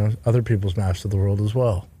than, other people's maps of the world as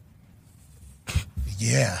well.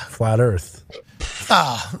 Yeah. Flat Earth.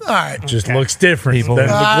 All right. Just looks different People- than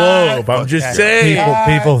the globe. I'm just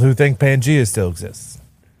saying. People who think Pangea still exists.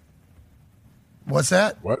 What's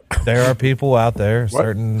that? What? There are people out there.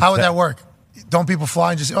 Certain. How would that work? Don't people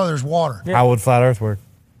fly and just, oh, there's water? How would flat Earth work?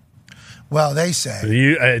 Well, they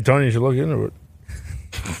say, Tony, you should look into it.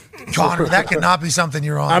 Connor, that could not be something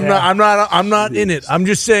you're on. I'm not in it. I'm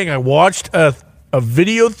just saying I watched a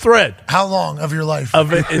video thread. How long of your life?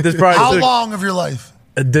 Of it. This probably How took- long of your life?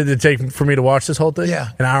 Did it take for me to watch this whole thing? Yeah.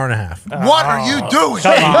 An hour and a half. What are you doing? It's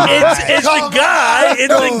Come the guy. on.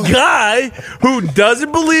 It's the guy who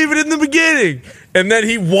doesn't believe it in the beginning, and then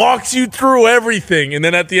he walks you through everything, and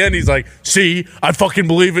then at the end he's like, "See, I fucking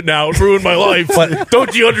believe it now. It ruined my life. But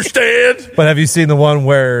don't you understand?" But have you seen the one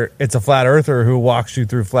where it's a flat earther who walks you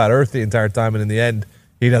through flat Earth the entire time, and in the end,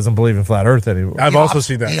 he doesn't believe in flat Earth anymore? I've also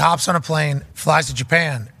seen that. He hops on a plane, flies to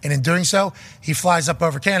Japan, and in doing so, he flies up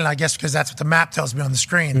over Canada, I guess because that's what the map tells me on the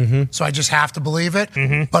screen. Mm-hmm. So I just have to believe it.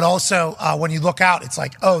 But also, when you look out, it's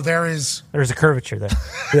like, oh, there's a curvature there.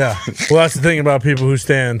 Yeah. Well, that's the thing about people who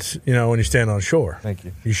stand, when you stand on shore. Thank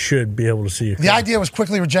you. You should be able to see. The idea was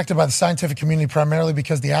quickly rejected by the scientific community primarily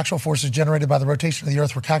because the actual forces generated by the rotation of the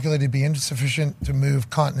Earth were calculated to be insufficient to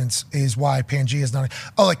move continents, is why Pangea is not...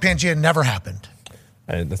 Oh, like Pangea never happened.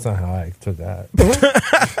 That's not how I took that.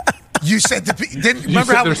 You said... Didn't You remember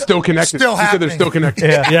said how... they're still connected. Still You said happening. they're still connected.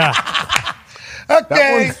 Yeah. That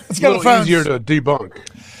Okay, one's let's a go to little phones. easier to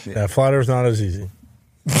debunk. Yeah, flat Earth's not as easy.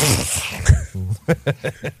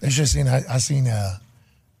 You should have seen... I seen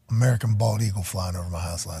American bald eagle flying over my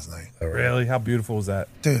house last night. Really? How beautiful was that?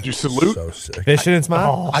 Dude. Did you salute? So sick. Fishing and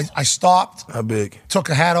smile? I stopped, How big? took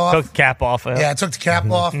a hat off. Took the cap off. Yeah, I took the cap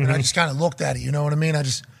off, and I just kind of looked at it. You know what I mean? I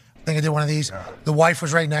think I did one of these. The wife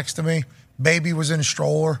was right next to me. Baby was in a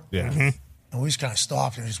stroller. Yeah. And we just kind of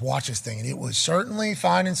stopped and just watched this thing. And it was certainly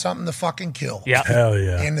finding something to fucking kill. Yeah. Hell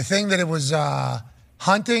yeah. And the thing that it was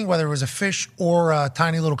hunting, whether it was a fish or a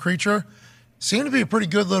tiny little creature, seemed to be a pretty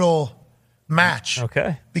good little match.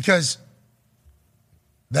 Okay. Because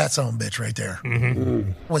that son of a bitch right there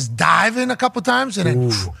was diving a couple times and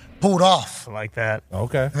then pulled off. I like that.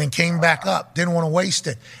 Okay. And then came back up. Didn't want to waste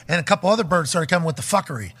it. And a couple other birds started coming with the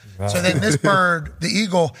fuckery. So then this bird, the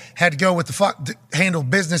eagle, had to go with the handle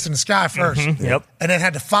business in the sky first. Yep. And then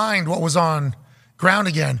had to find what was on ground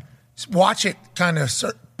again. Watch it kind of,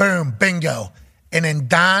 boom, bingo. And then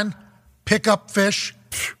Don, pick up fish,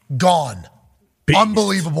 gone. Beast.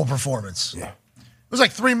 Unbelievable performance. Yeah. It was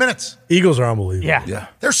like 3 minutes. Eagles are unbelievable. Yeah.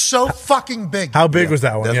 They're so fucking big. How big was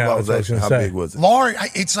that one? That's Yeah, what I was that's asking. what How I was gonna big say. was it? Laurie,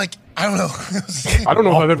 it's like, I don't know. I don't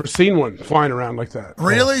know if I've ever seen one flying around like that.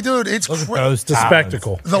 Really, dude? It's Those It's a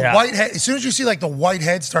spectacle. the Yeah. white head. As soon as you see like the white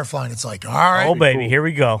head start flying, it's like, all right, Oh, baby. Here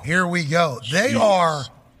we go. here we go. They are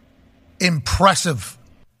impressive.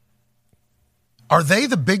 Are they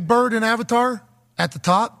the big bird in Avatar at the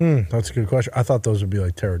top? That's a good question. I thought those would be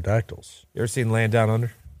like pterodactyls. You ever seen Land Down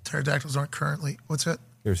Under? Pterodactyls aren't currently. What's it?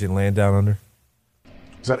 You ever seen Land Down Under?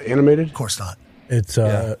 Is that animated? Of course not. It's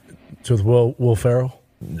with Will Ferrell.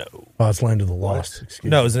 No. Oh, it's Land of the Lost. Excuse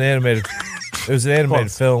No, it me. was an animated. It was an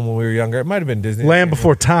animated film when we were younger. It might have been Disney. Land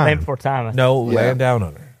Before Time. Land Before Time. No, Land Down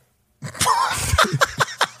Under.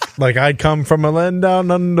 Like I'd come from a land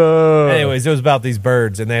down under. Anyways, it was about these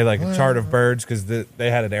birds, and they had like a chart of birds because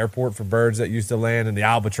they had an airport for birds that used to land, and the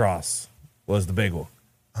albatross was the big one.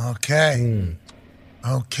 Okay.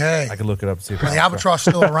 Okay. I could look it up and see if Are the albatross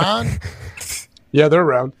still around? Yeah, they're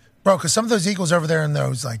around. Bro, because some of those eagles over there in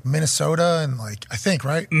those like Minnesota and like, I think,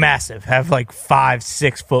 right? Massive. Have like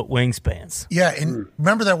 5-6 foot wingspans. Yeah. And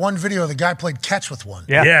remember that one video the guy played catch with one?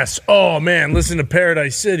 Yeah. Yes. Oh man, listen to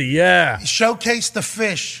Paradise City. Yeah. He showcased the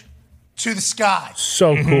fish to the sky.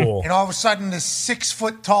 So cool. And all of a sudden, this 6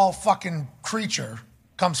 foot tall fucking creature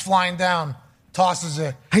comes flying down, tosses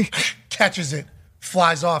it, catches it,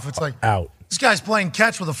 flies off. It's like, Out. this guy's playing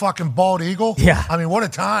catch with a fucking bald eagle. Yeah. I mean, what a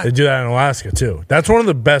They time. do that in Alaska too. That's one of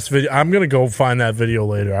the best videos. I'm gonna go find that video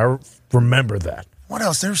later. I remember that. What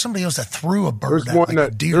else? There was somebody else that threw a bird. There's at, one like,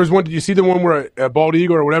 a that. deer. There's one. Did you see the one where a bald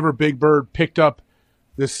eagle or whatever big bird picked up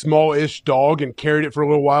this small-ish dog and carried it for a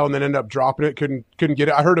little while and then ended up dropping it? Couldn't get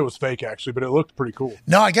it. I heard it was fake actually, but it looked pretty cool.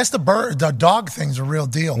 No, I guess the dog thing's a real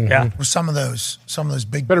deal. Yeah. With some of those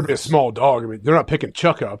big Better be a birds. small dog. I mean, they're not picking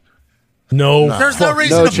Chuck up. No. There's no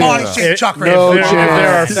reason no to body chance. shape Chuck If right there,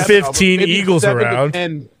 now. if there are 15 Maybe eagles 7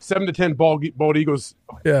 around. 7 to 10 bald eagles,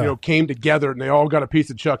 Yeah. came together and they all got a piece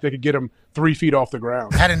of Chuck. They could get him 3 feet off the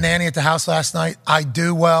ground. Had a nanny at the house last night. I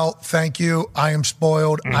do well. Thank you. I am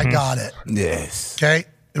spoiled. I got it. Yes. Okay.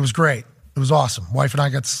 It was great. It was awesome. Wife and I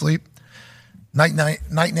got to sleep. Night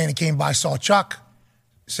nanny came by, saw Chuck,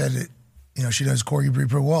 said that, she knows corgi breed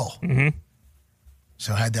pretty well. Mm-hmm.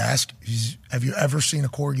 So I had to ask, have you ever seen a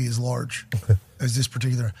corgi as large as this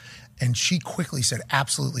particular? And she quickly said,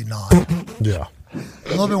 absolutely not. Yeah. A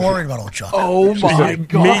little bit worried about old Chuck. Oh my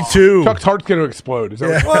God! Me too. Chuck's heart's going to explode. Is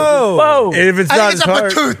that what Whoa! And if it's I not think it's his a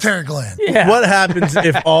heart, pituitary gland. Yeah. what happens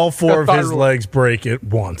if all four of his legs break at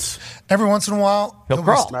once? Every once in a while, He'll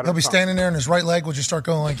crawl. He'll be standing there, and his right leg will just start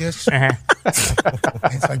going like this. Uh-huh.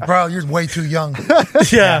 It's like, bro, you're way too young.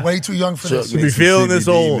 Yeah. Way too young for Chuck this. be needs some feeling this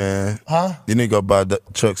CBD, old. man. Huh? You need to go buy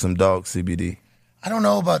Chuck some dog CBD. I don't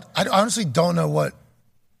know about. I honestly don't know what.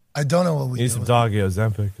 I don't know what we Need do. some doggy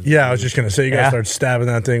Ozempic. Yeah, I was just gonna say you gotta start stabbing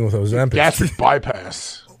that thing with Ozempic. Gastric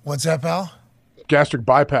bypass. What's that, pal? Gastric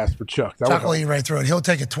bypass for Chuck. That Chuck will would eat right through it. He'll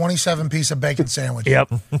take a 27-piece of bacon sandwich.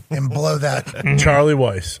 Yep. And blow that. Charlie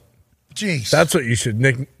Weiss. Jeez. That's what you should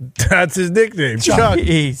nick. That's his nickname. Chuck.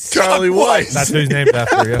 Jeez. Charlie Weiss. That's who he's named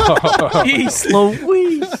after. Yeah. Jeez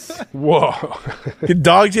Louise. Whoa. Can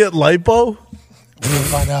dogs get lipo? We're gonna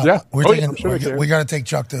find out. Yeah. We're Oh, thinking, I'm sure they can. we got to take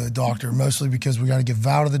Chuck to the doctor, mostly because we got to get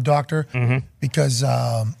Val to the doctor because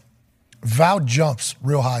Val jumps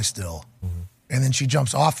real high still. And then she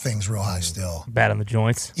jumps off things real high still. Bad on the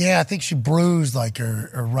joints. Yeah, I think she bruised like her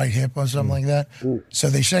right hip or something like that. So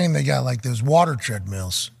they're saying they got like those water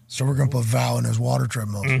treadmills. So we're going to put Val in those water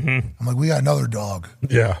treadmills. I'm like, we got another dog.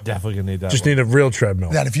 Yeah. Definitely gonna need that. Just one. need a real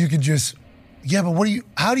treadmill. That if you could just, yeah, but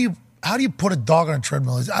how do you put a dog on a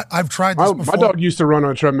treadmill? I've tried this My before. dog used to run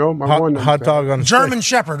on a treadmill. My one Hot dog on a German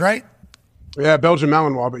Shepherd, right? Yeah, Belgian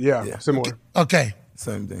Malinois, but yeah, similar. Okay.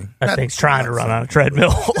 Same thing. That thing's trying to run on a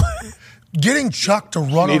treadmill. Getting Chuck to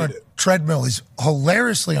run on a Needed it. treadmill is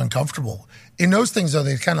hilariously uncomfortable. In those things, though,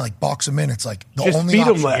 they kind of like box them in. It's like the Just only feed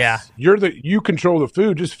option. them less. Yeah. You control the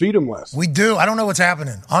food. Just feed them less. We do. I don't know what's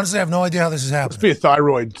happening. Honestly, I have no idea how this is Must happening. be a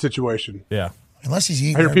thyroid situation. Yeah. Unless he's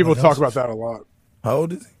eating. I hear people everybody talk else's. about that a lot. How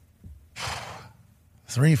old is he?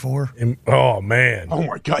 3, 4. Oh man. Oh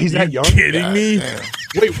my God, he's that young. Kidding me?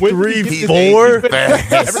 Wait, when 3, did he get 4?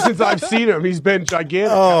 this? Ever since I've seen him, he's been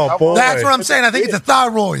gigantic. Oh boy. That's what I'm saying. I think it's a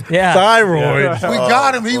thyroid. Yeah. Thyroid. We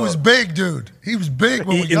got him. He was big, dude. He was big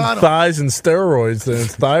when we Eating got him. thighs and steroids, then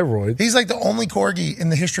it's thyroid. He's like the only corgi in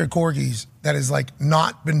the history of corgis that has like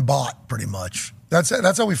not been bought, pretty much.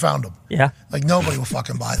 That's how we found him. Yeah. Like nobody will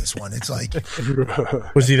fucking buy this one. It's like,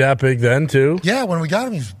 Was he that big then too? yeah, when we got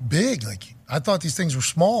him, he's big. Like I thought these things were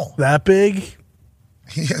small. That big?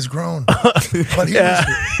 He has grown, but he was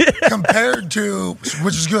compared to,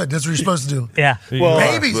 which is good. That's what you're supposed to do. Yeah. Well,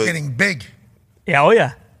 Baby's but- getting big. Yeah. Oh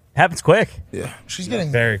yeah. Happens quick. Yeah. She's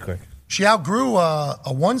getting. Very quick. She outgrew a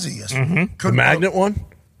onesie yesterday. the Couldn't- magnet one?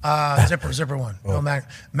 zipper one. No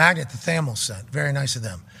magnet. The Thamel sent. Very nice of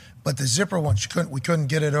them. But the zipper one, we couldn't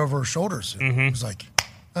get it over her shoulders. It was like,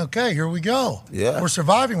 okay, here we go. Yeah. We're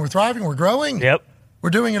surviving. We're thriving. We're growing. Yep.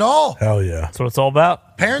 We're doing it all. Hell yeah. That's what it's all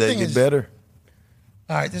about. They Parenting get is better.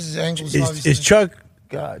 all right. This is Angels. Is Chuck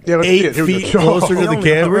God. Yeah, let's see 8 it. Here we feet go. closer to the only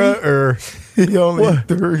camera or He only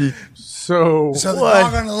 3. So So the What?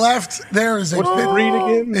 dog on the left there is a What's the breed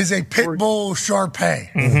again? Is a pit bull Shar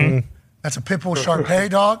Pei. That's a pit bull Shar Pei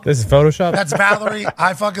dog. This is Photoshop. That's Valerie.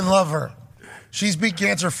 I fucking love her. She's beat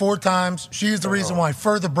cancer 4 times. She is the reason why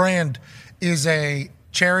Fur the Brand is a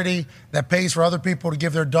charity that pays for other people to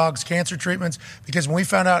give their dogs cancer treatments. Because when we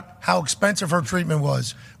found out how expensive her treatment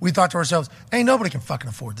was, we thought to ourselves, hey, nobody can fucking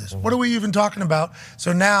afford this. What are we even talking about?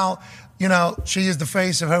 So now, she is the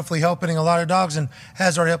face of hopefully helping a lot of dogs and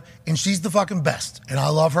has already helped. And she's the fucking best. And I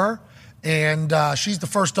love her. And she's the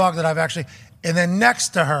first dog that I've actually. And then next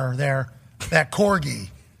to her there, that corgi,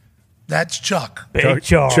 that's Chuck. Big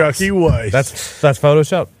Charles. Chucky Weiss. That's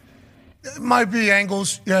Photoshop. It might be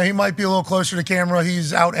angles. Yeah, he might be a little closer to camera.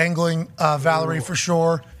 He's out angling Valerie for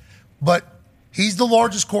sure. But he's the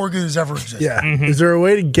largest corgi who's ever existed. Yeah. Is there a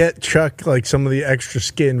way to get Chuck like some of the extra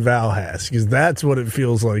skin Val has? Because that's what it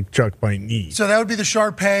feels like Chuck might need. So that would be the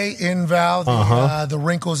Shar Pei in Val, the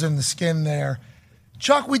wrinkles in the skin there.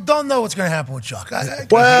 Chuck, we don't know what's going to happen with Chuck.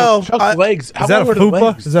 Well, Chuck's legs. How Is that a long are the fupa?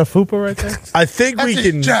 legs? Is that a fupa right there? I think That's we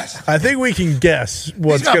his can. chest. I think we can guess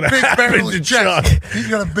what's He's got going a to big happen barrely to chest. Chuck. He's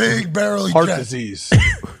got a big barrely Heart chest. disease.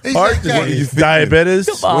 He's Heart like that. disease, diabetes.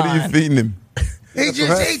 What are you feeding him? He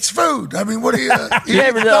just eats food. I mean, what do you? He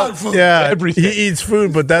never eats know. dog food. Yeah, Everything. he eats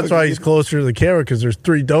food, but that's why he's closer to the camera because there's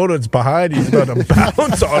 3 donuts behind. He's about to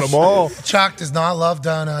bounce on them all. Chuck does not love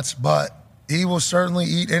donuts, but he will certainly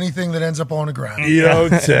eat anything that ends up on the ground. You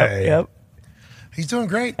don't say. Yep. He's doing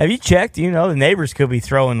great. Have you checked? You know, the neighbors could be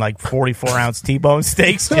throwing like 44-ounce T-bone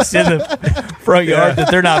steaks just in the front yard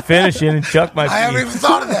that they're not finishing, and Chuck might be. I haven't even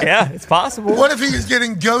thought of that. Yeah, it's possible. What if he is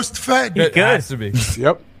getting ghost fed? He could. Has to be.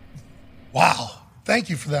 Yep. Wow. Thank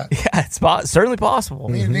you for that. Yeah, it's certainly possible.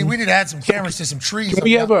 We need to add some cameras to some trees. Can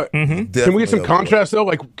we have Can we get some contrast though?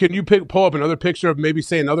 Like, can you pull up another picture of maybe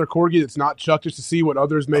say another corgi that's not Chuck, just to see what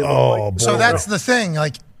others may look like? So that's the thing.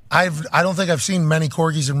 Like, I don't think I've seen many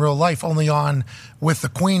corgis in real life, only on with the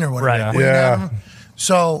Queen or whatever. Right. Queen Adam.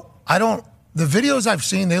 So I don't. The videos I've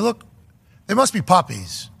seen, they must be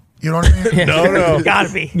puppies. You know what I mean? No.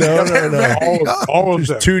 Gotta be. No. All of them.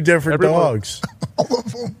 There's 2 different dogs. All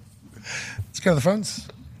of them. Let's go to the phones.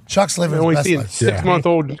 Chuck's living I only his best seen life.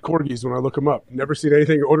 6-month-old corgis when I look them up. Never seen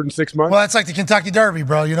anything older than 6 months. Well, that's like the Kentucky Derby,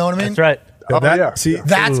 bro. You know what I mean? That's right. Yeah. See,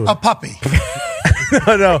 That's a puppy.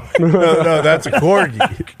 no, that's a corgi.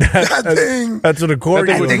 That thing. That's what a That corgi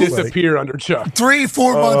thing would looks like. disappear under Chuck.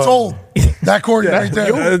 3-4 months old. That corgi right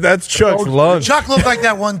there. That's Chuck's lunch. Chuck looked like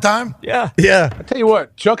that one time. Yeah. Yeah. I tell you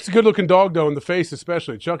what, Chuck's a good-looking dog, though, in the face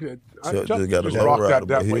especially. Chuck Chuck just got a just low rocked rider, out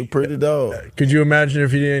that but he way. a pretty dog. Could you imagine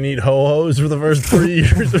if he didn't eat ho-hos for the first 3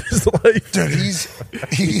 years of his life? Dude,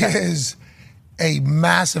 he is a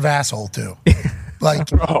massive asshole, too. Like,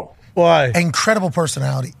 Why? incredible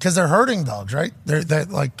personality. Because they're herding dogs, right? They're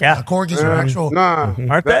like, corgis are actual. Nah.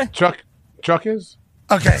 Aren't they? Chuck is?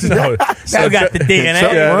 Okay. No. Still got the DNA.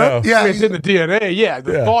 Yeah, Yeah, It's in the DNA, yeah.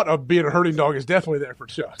 The thought of being a herding dog is definitely there for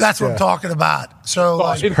Chuck. that's what I'm talking about. So, Well,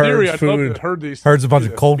 like, in theory, I'd love food. to herd these. Herds a bunch of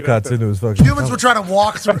get cold out cuts there. into his fucking. humans were trying to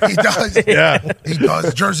walk through. He does. Yeah. He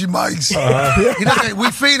does. Jersey Mike's. He does,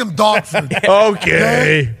 we feed him dog food.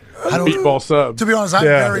 Okay. I don't, Meatball sub. to be honest, I'm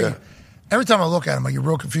Yeah. very. Every time I look at him, I get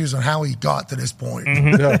real confused on how he got to this point.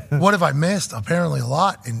 What have I missed? Apparently a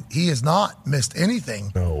lot, and he has not missed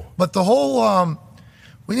anything. No. But the whole,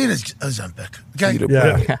 we need a Ozempic. Okay,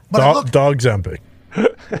 Yeah. But I look, Dog Zempic.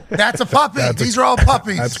 that's a puppy. These are all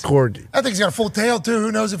puppies. That's corgi. I think he's got a full tail too.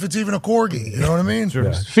 Who knows if it's even a corgi? You know what I mean?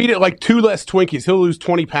 Feed it like 2 less Twinkies. He'll lose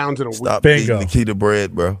 20 pounds in a week. Stop Bingo. eating the keto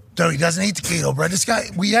bread, bro. Dude, he doesn't eat the keto bread. This guy,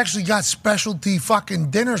 we actually got specialty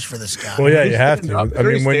fucking dinners for this guy. Well, yeah, you have to. I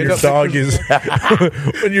mean, when your dog is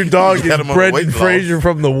when your dog is Got him on Brendan weight loss. Fraser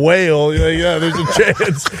from the whale, you're like, yeah, there's a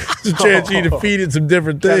chance. There's a chance you need to feed it some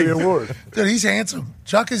different things. Dude, he's handsome.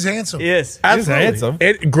 Chuck is handsome. Yes. Absolutely.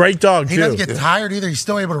 handsome. Great dog He too. doesn't get tired either. He's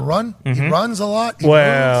still able to run. He runs a lot. He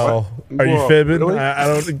Well, are you Whoa, fibbing? really? I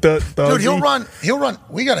don't think that. runs. Dude, he'll run. He'll run.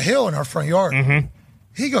 We got a hill in our front yard.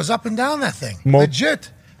 He goes up and down that thing.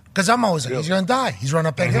 Legit. Because I'm always like, he's going to die. He's running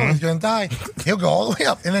up that hill. He's going to die. He'll go all the way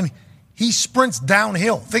up. And then he sprints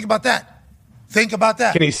downhill. Think about that. Think about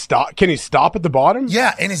that. Can he stop? Can he stop at the bottom?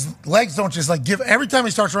 Yeah, and his legs don't just like give. Every time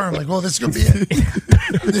he starts running, I'm like, well, this is going to be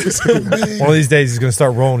it. This is gonna be One of these days, he's going to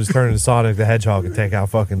start rolling, just turn into Sonic the Hedgehog and take out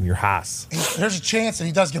fucking your house. There's a chance that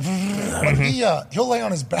he does get. But he'll lay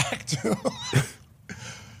on his back too.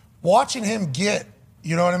 Watching him get,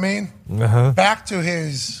 you know what I mean? Back to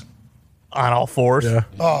his. On all fours. Yeah.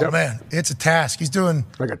 Oh man, it's a task. He's doing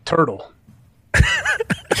Like a turtle.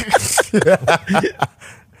 That's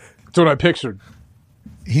what I pictured.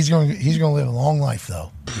 He's going to live a long life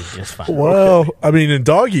though. Just fine. Well, I mean, in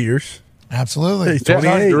dog years, Absolutely. he's Yeah,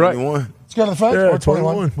 28 you're right. 21. Let's go to the phone. Yeah, Or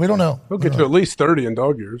 21. 21. We don't know. He'll get to at least 30 in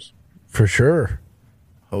dog years. for sure.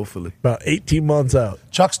 Hopefully. About 18 months out.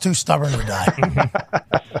 Chuck's too stubborn to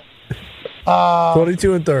die.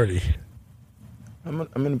 22 and 30. How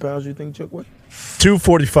many pounds do you think Chuck weighs?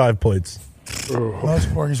 245 plates. Most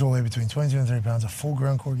corgis will weigh between 22 and 30 pounds. A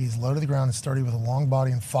full-grown corgi is low to the ground and sturdy with a long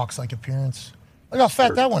body and fox-like appearance. Look how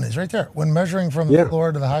fat that one is right there. When measuring from the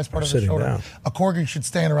floor to the highest part of the Sitting shoulder, down. a corgi should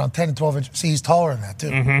stand around 10 to 12 inches. See, he's taller than that,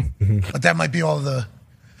 too. But that might be all the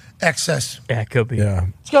excess. Yeah, it could be. Yeah.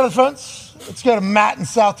 Let's go to the phones. Let's go to Matt in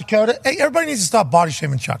South Dakota. Hey, everybody needs to stop body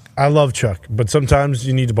shaming Chuck. I love Chuck, but sometimes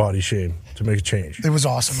you need to body shame to make a change. It was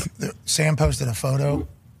awesome. Sam posted a photo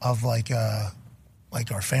of like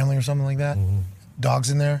our family or something like that. Dogs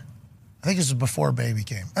in there. I think this was before baby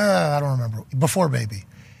came. I don't remember. Before baby.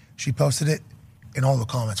 She posted it, and all the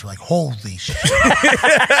comments were like, holy shit.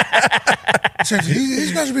 Said,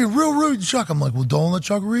 these guys are being real rude to Chuck. I'm like, well, don't let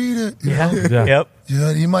Chuck read it. You know? Yep.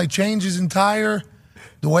 Yeah, he might change his entire,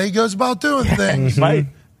 the way he goes about doing things. He might.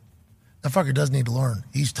 That fucker does need to learn.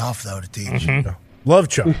 He's tough, though, to teach. Love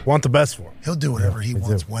Chuck. Want the best for him. He'll do whatever he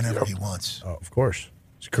wants, whenever he wants. Oh, of course.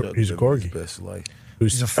 He's a corgi. Best life.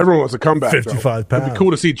 Who's Everyone wants a comeback. 55 though. It'd pounds. be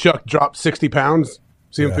cool to see Chuck drop 60 pounds.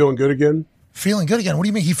 See him feeling good again. Feeling good again? What do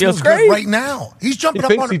you mean? He feels great. good right now. He's He jumping up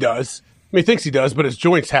thinks on he does. I mean, he thinks he does, but his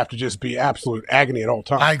joints have to just be absolute agony at all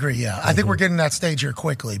times. I agree, yeah. I think we're getting that stage here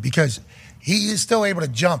quickly because he is still able to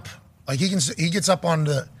jump Like he gets up on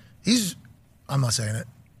the. I'm not saying it.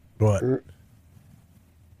 What?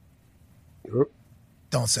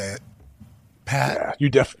 Don't say it, Pat.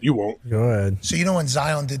 Yeah, you won't. Go ahead. So you know when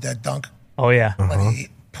Zion did that dunk? Oh yeah. When he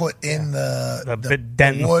put in the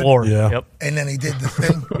dent in the wood, floor. Yeah. Yep. And then he did the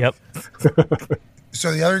thing. Yep.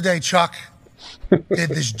 So the other day, Chuck did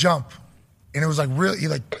this jump, and it was like really. He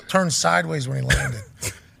like turned sideways when he landed.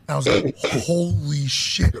 And I was like, "Holy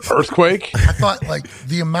shit!" Earthquake. I thought like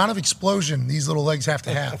the amount of explosion these little legs have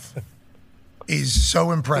to have is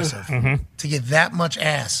so impressive to get that much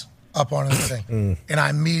ass up on the thing. And I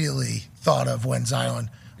immediately thought of when Zion,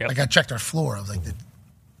 like I checked our floor. I was like,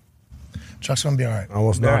 Chuck's going to be all right.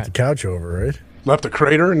 Almost knocked the couch over, right? Left a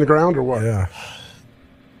crater in the ground or what? Yeah.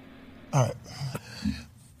 All right.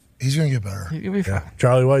 He's going to get better. You'll be fine.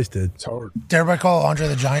 Charlie Weiss did. It's hard. Did everybody call Andre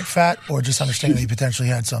the Giant fat or just understand that he potentially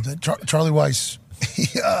had something? Charlie Weiss,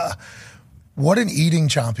 what an eating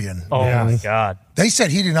champion. Oh, my God. They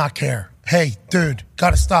said he did not care. Hey, dude,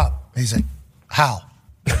 got to stop. He's like, how?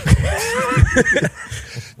 Do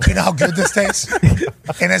you know how good this tastes?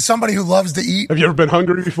 And as somebody who loves to eat. Have you ever been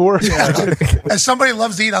hungry before? Yeah. As somebody who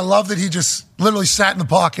loves to eat, I love that he just literally sat in the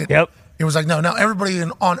pocket. Yep. He was like, no, everybody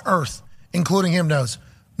on earth, including him, knows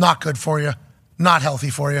not good for you, not healthy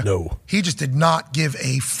for you. No. He just did not give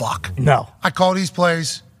a fuck. No. I call these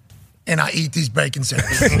plays and I eat these bacon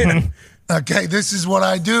sandwiches. Okay, this is what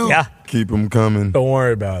I do. Yeah. Keep them coming. Don't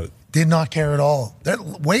worry about it. Did not care at all.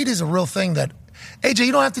 Weight is a real thing that, AJ,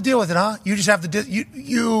 you don't have to deal with it, huh? You just have to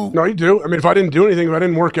you. No, you do. I mean, if I didn't do anything, if I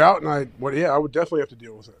didn't work out, I would definitely have to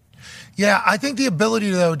deal with it. Yeah, I think the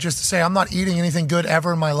ability, though, just to say I'm not eating anything good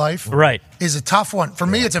ever in my life is a tough one. For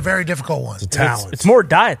me, it's a very difficult one. It's a talent. It's more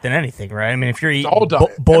diet than anything, right? I mean, if you're eating all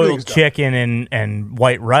diet. boiled chicken and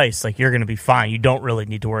white rice, like you're going to be fine. You don't really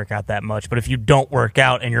need to work out that much. But if you don't work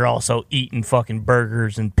out and you're also eating fucking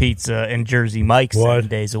burgers and pizza and Jersey Mike's 7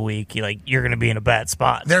 days a week, you're going to be in a bad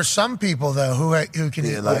spot. There's some people, though, who can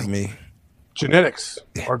eat like me. Genetics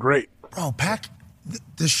are great. Bro,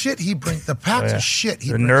 the shit he brings, the packs of shit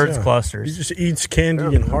he the brings. nerds clusters. He just eats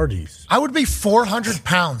candy and Hardee's. I would be 400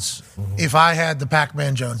 pounds if I had the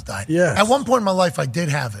Pacman Jones diet. Yes. At one point in my life, I did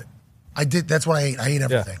have it. I did. That's what I ate. I ate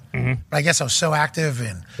everything. But I guess I was so active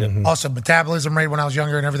and also metabolism rate when I was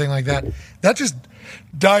younger and everything like that. That just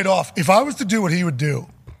died off. If I was to do what he would do,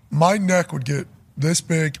 my neck would get this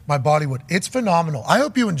big. My body would. It's phenomenal. I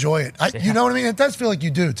hope you enjoy it. You know what I mean? It does feel like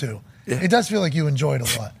you do, too. Yeah. It does feel like you enjoy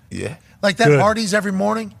it a lot. Yeah. Like that Hardee's every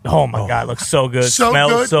morning. Oh, my God. Looks so good. So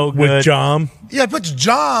Smells good. so good. With jam. Yeah, it puts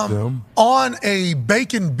jam on a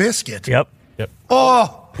bacon biscuit. Yep.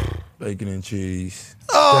 Oh. Bacon and cheese.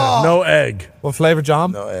 Oh. Yeah, no egg. What flavor,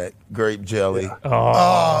 Jam? No egg. Grape jelly.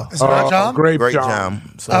 Oh. Is it not jam? Grape Grape jam.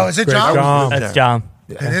 jam. So Oh, is it jam? jam. That's John.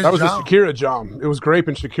 It is That was jam. a Shakira jam. It was grape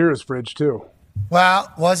in Shakira's fridge, too.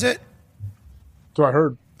 Well, was it? So I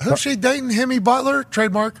heard. Who's she dating? Hemi Butler?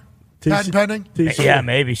 Trademark? Patent pending? Yeah,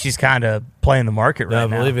 maybe. She's kind of playing the market right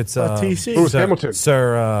now. I believe it's TC. Lewis Hamilton.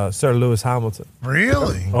 Sir Lewis Hamilton.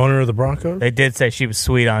 Really? Owner of the Broncos? They did say she was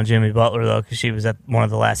sweet on Jimmy Butler, though, because she was at one of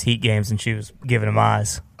the last Heat games and she was giving him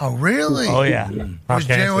eyes. Oh, really? Oh, yeah.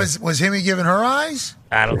 Was Hemi giving her eyes?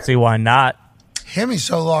 I don't see why not. Hemi's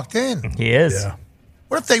so locked in. He is. Yeah.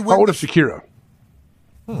 What if they How win? old is Shakira?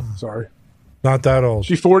 Sorry. Not that old.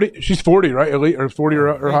 She's 40. She's 40, right? Elite or 40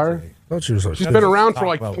 or higher. I thought she was like She's been around for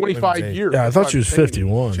like 25 years. Yeah, I thought she was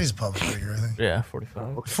 51. She's a public figure, I think. Yeah,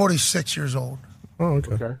 45. 46 years old. Oh,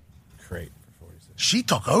 okay. Great. She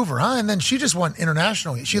took over, huh? And then she just went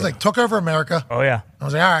international. She took over America. Oh, yeah. I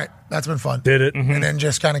was like, all right, that's been fun. Did it. And then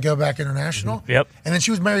just kind of go back international. Yep. And then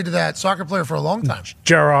she was married to that soccer player for a long time.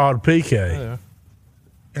 Gerard Piqué.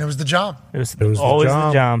 And it was the job. It was the always Jam.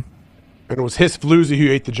 the Jam. And it was his floozy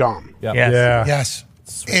who ate the jam. Yeah. Yes. Yeah. Yes.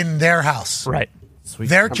 In their house. Right.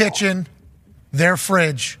 Their kitchen, their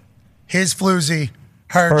fridge, his floozy,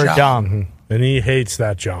 her job. Jam. And he hates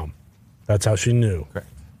that jam. That's how she knew.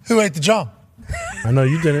 Who ate the job? I know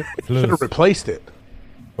you didn't. Should have replaced it.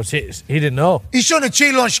 Well, he didn't know. He shouldn't have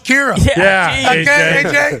cheated on Shakira. Yeah. Okay,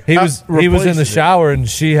 AJ? He was in the replacing it. shower and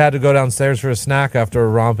she had to go downstairs for a snack after a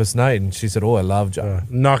rompous night, and she said, "Oh, I love Jam."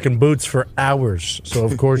 Knocking boots for hours. So,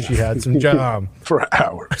 of course, she had some jam. For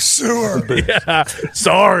hours. Sewer. Yeah.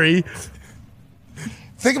 Sorry.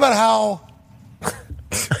 Think about how,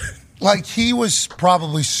 like, he was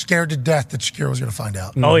probably scared to death that Shakira was going to find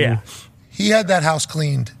out. Oh, yeah. He had that house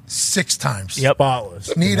cleaned 6 times. Yep.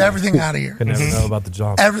 Spotless. Need everything out of here. Could never know about the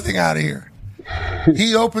Jam. Everything out of here.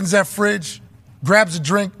 He opens that fridge, grabs a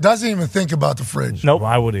drink, doesn't even think about the fridge. Nope.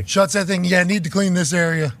 Why would he? Shuts that thing. Yeah, need to clean this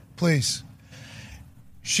area, please.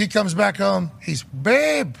 She comes back home. He's,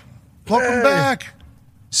 babe, welcome back.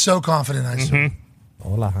 So confident, I said.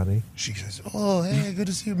 Hola, honey. She says, "Oh, hey, good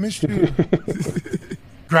to see you. Missed you."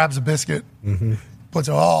 Grabs a biscuit. Puts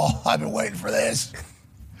it. Oh, I've been waiting for this.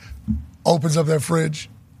 Opens up that fridge.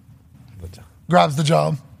 Grabs the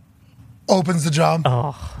jam. Opens the jam.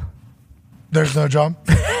 Oh. There's no jam.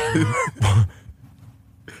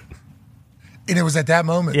 And it was at that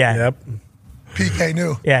moment. Yeah. Yep. PK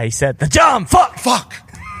knew. Yeah, he said, the jam, fuck.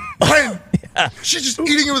 When? She's just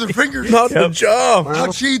eating it with her fingers. Not the jam.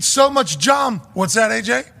 How'd she eat so much jam? What's that,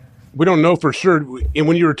 AJ? We don't know for sure. And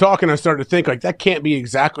when you were talking, I started to think, like, that can't be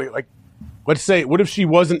exactly, like, let's say, what if she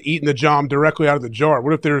wasn't eating the jam directly out of the jar?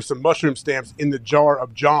 What if there were some mushroom stamps in the jar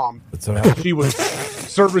of jam that she was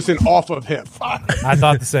servicing off of him? I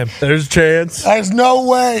thought the same. There's a chance. There's no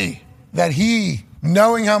way that he,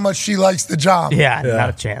 knowing how much she likes the jam. Yeah, not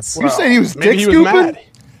a chance. You saying he was Maybe dick he was scooping? mad.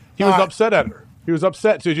 He was upset at her. He was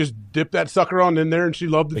upset, so he just dipped that sucker on in there, and she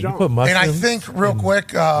loved the You jam. put And mushrooms I think, real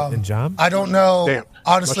quick, in jam? I don't know. Stamp.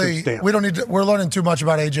 Honestly, Mushroom stamp. we don't need to, we're learning too much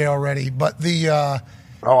about AJ already, but the,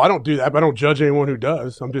 Oh, I don't do that, but I don't judge anyone who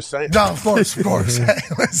does. I'm just saying. no, of course. Hey,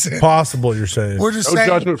 listen. Possible, you're saying. We're just No saying,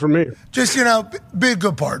 judgment from me. just, be a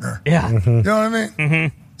good partner. Yeah. You know what I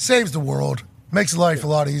mean? Saves the world. Makes life a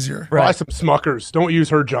lot easier. Buy some Smuckers. Don't use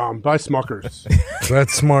her jam. Buy Smuckers.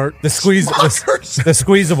 That's smart. The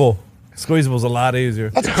squeezable. Squeezable's a lot easier.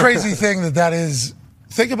 That's a crazy thing that is.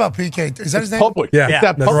 Think about PK. Is that his name? Public. Yeah. It's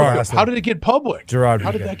that That's public. right. How did it get public? Gerard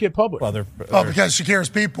How did Piqué. that get public? Well, Oh, because Shakira's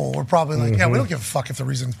people were probably like, yeah, we don't give a fuck if the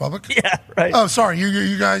reason's public. Yeah, right. Oh, sorry.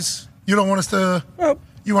 You guys, you don't want us to.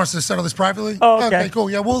 You want us to settle this privately? Oh, okay. Cool.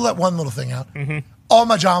 Yeah, we'll let one little thing out. All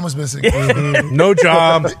my jam was missing. No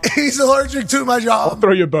jam. He's allergic to my I'll jam.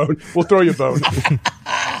 throw you a bone. We'll throw you a bone.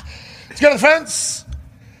 Let's go to the fence.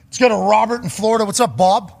 Let's go to Robert in Florida. What's up,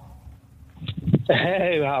 Bob?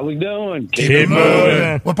 Hey, how we doing? Keep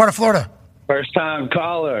moving. What part of Florida? First time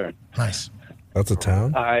caller. Nice. That's a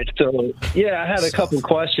town. All right, so yeah, I had a couple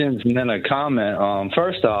questions and then a comment.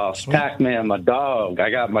 First off, Pacman, my dog. I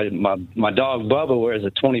got my dog Bubba wears a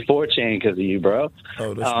 24 chain because of you, bro.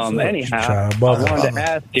 Oh, that's what's up. Anyhow, Shout out I Bubba. wanted to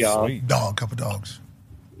ask y'all. Dog, couple dogs.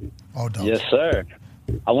 All dogs. Yes, sir.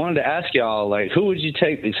 I wanted to ask y'all, like, who would you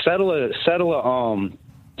take to settle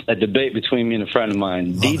a debate between me and a friend of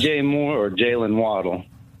mine, DJ Moore or Jalen Waddle?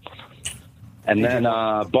 And then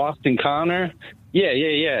Boston Connor.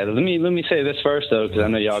 Yeah. Let me say this first though, because I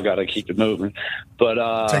know y'all got to keep it moving. But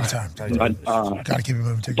Take your time. Got to keep it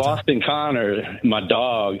moving. Take your time. Boston Connor, my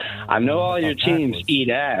dog. I know all your teams eat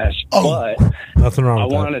ass, but Nothing wrong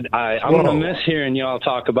with that. I'm gonna miss hearing y'all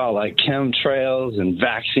talk about like chemtrails and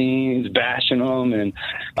vaccines, bashing them, and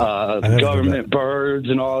government birds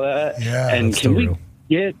and all that. Yeah, and that's can we real.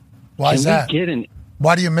 get? Why is that? Get an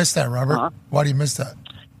Why do you miss that, Robert? Huh? Why do you miss that?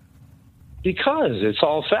 Because it's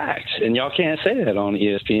all facts, and y'all can't say that on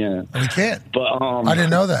ESPN. We can't. But I didn't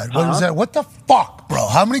know that. What was that? What the fuck, bro?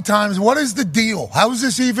 How many times? What is the deal? How's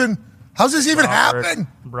this even happen?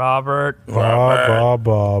 Robert.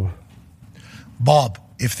 Bob. Bob,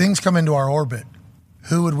 if things come into our orbit,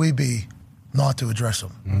 who would we be not to address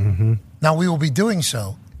them? Mm-hmm. Now, we will be doing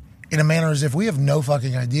so in a manner as if we have no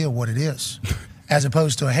fucking idea what it is, as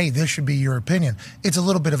opposed to, hey, this should be your opinion. It's a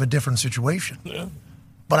little bit of a different situation. Yeah.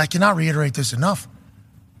 But I cannot reiterate this enough.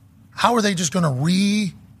 How are they just going to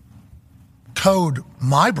recode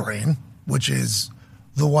my brain, which is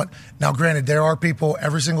the one? Now, granted, there are people,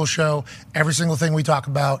 every single show, every single thing we talk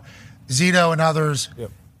about, Zito and others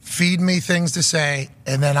feed me things to say,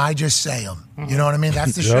 and then I just say them. You know what I mean?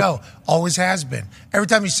 That's the show. Always has been. Every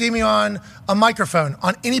time you see me on a microphone,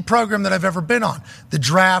 on any program that I've ever been on, the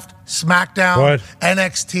draft, SmackDown,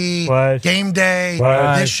 NXT, Game Day,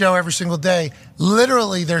 this show every single day,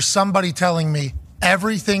 literally there's somebody telling me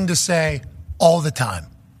everything to say all the time.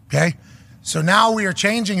 Okay? So now we are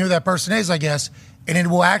changing who that person is, I guess, and it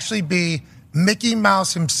will actually be Mickey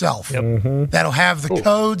Mouse himself that'll have the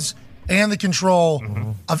codes and the control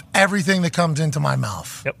of everything that comes into my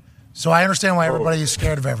mouth. Yep. So I understand why everybody is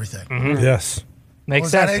scared of everything. Yes. Makes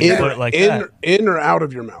sense. In or out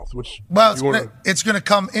of your mouth? It's gonna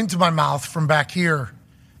come into my mouth from back here,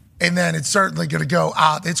 and then it's certainly gonna go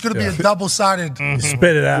out. It's gonna be a double-sided.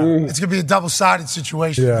 Spit it out. It's gonna be a double-sided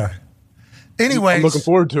situation. Yeah. Anyways, I'm looking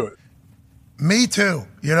forward to it. Me too.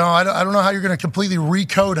 You know, I don't know how you're gonna completely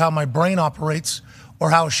recode how my brain operates or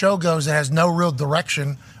how a show goes that has no real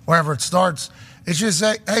direction wherever it starts. It's just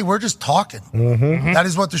say, hey, we're just talking. That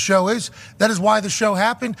is what the show is. That is why the show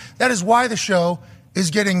happened. That is why the show is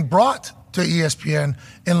getting brought to ESPN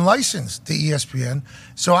and licensed to ESPN.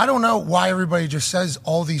 So I don't know why everybody just says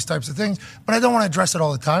all these types of things, but I don't want to address it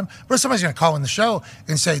all the time. But if somebody's going to call in the show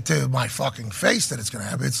and say to my fucking face that it's going to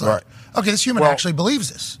happen, it's like, okay, this human actually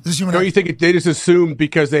believes this. This human. Don't you think they just assumed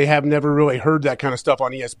because they have never really heard that kind of stuff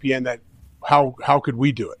on ESPN that how could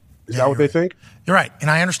we do it? Is that what they think? You're right. And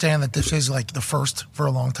I understand that this is like the first for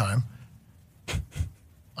a long time.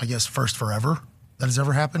 I guess first forever that has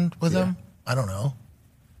ever happened with them. I don't know.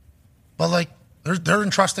 But like they're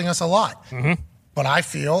entrusting us a lot. But I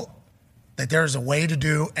feel that there's a way to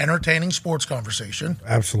do entertaining sports conversation.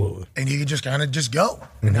 Absolutely. And you can just kind of just go.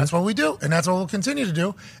 And that's what we do. And that's what we'll continue to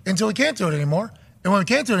do until we can't do it anymore. And when we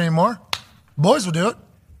can't do it anymore, boys will do it.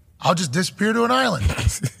 I'll just disappear to an island.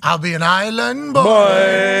 I'll be an island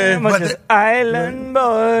boy. Island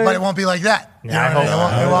boy. But it won't be like that. Yeah,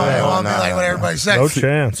 it won't be like what everybody says. No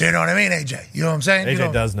chance. You know what I mean, AJ? You know what I'm saying?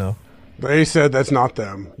 AJ does know. They said that's not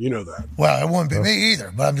them. You know that. Well, it wouldn't be me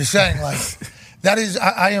either. But I'm just saying, like, that is,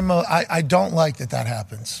 I don't like that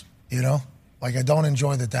happens. You know? Like, I don't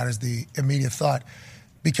enjoy that is the immediate thought.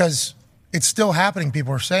 Because it's still happening.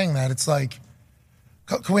 People are saying that. It's like,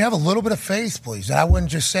 can we have a little bit of faith, please? That I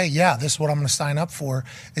wouldn't just say, yeah, this is what I'm going to sign up for,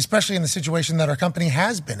 especially in the situation that our company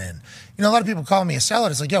has been in. You know, a lot of people call me a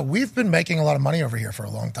sellout. It's like, yeah, we've been making a lot of money over here for a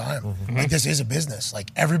long time. Like, this is a business. Like,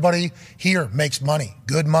 everybody here makes money,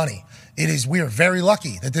 good money. We are very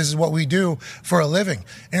lucky that this is what we do for a living.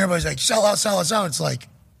 And everybody's like, sell out, sell us out. It's like,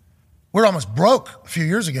 we're almost broke a few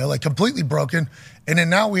years ago, like completely broken. And then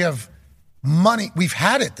now we have money. We've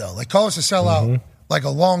had it, though. Like, call us a sellout. Like a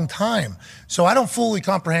long time. So I don't fully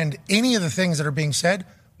comprehend any of the things that are being said.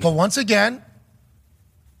 But once again,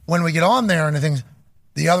 when we get on there and the things,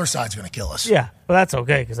 the other side's going to kill us. Yeah, but that's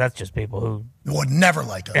okay because that's just people who would never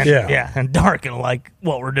like us. And aren't going to like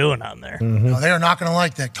what we're doing on there. No, they are not going to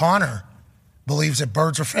like that Connor believes that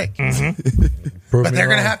birds are fake. But they're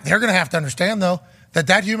going to have to understand though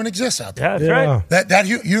that human exists out there. Yeah, that's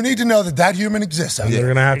right. You need to know that human exists out there. They're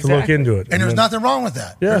going to have to look into it. And there's nothing wrong with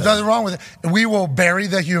that. There's nothing wrong with it. And we will bury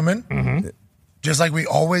the human, just like we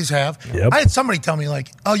always have. I had somebody tell me, like,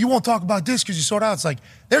 oh, you won't talk about this because you sold out. It's like,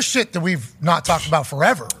 there's shit that we've not talked about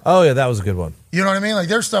forever. Oh, yeah, that was a good one. You know what I mean? Like,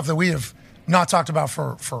 there's stuff that we have not talked about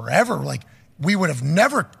for forever. Like, we would have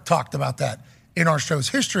never talked about that in our show's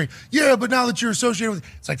history. Yeah, but now that you're associated with,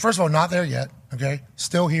 it's like, first of all, not there yet. Okay,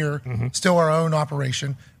 still here, still our own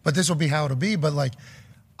operation. But this will be how it'll be. But like,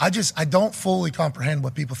 I don't fully comprehend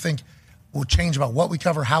what people think will change about what we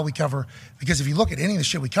cover, how we cover. Because if you look at any of the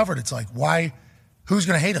shit we covered, it's like, why? Who's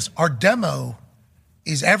going to hate us? Our demo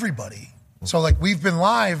is everybody. So like, we've been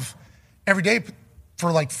live every day for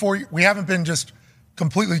like 4 years. We haven't been just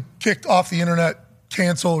completely kicked off the internet,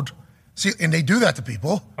 canceled. See, and they do that to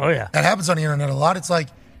people. Oh yeah, that happens on the internet a lot. It's like,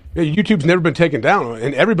 yeah, YouTube's never been taken down,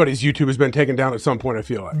 and everybody's YouTube has been taken down at some point, I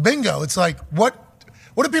feel like. Bingo. It's like, what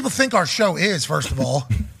do people think our show is, first of all,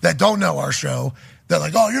 that don't know our show? They're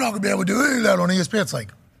like, oh, you're not going to be able to do any of that on ESPN. It's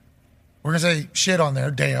like, we're going to say shit on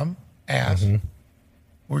there, damn, ass.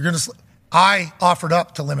 We're going to, I offered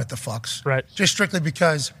up to limit the fucks. Right. Just strictly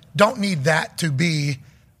because don't need that to be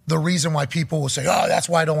the reason why people will say, oh, that's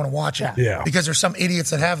why I don't want to watch it. Yeah. Because there's some idiots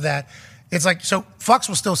that have that. It's like, so fucks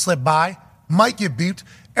will still slip by, might get beeped.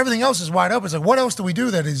 Everything else is wide open. It's like, what else do we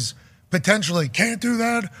do that is potentially can't do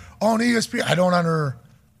that on ESPN?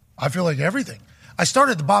 I feel like everything. I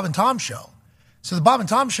started the Bob and Tom show. So the Bob and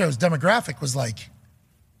Tom show's demographic was like,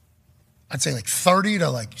 I'd say like 30 to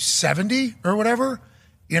like 70 or whatever,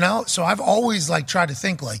 you know? So I've always like tried to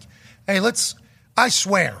think like, hey, I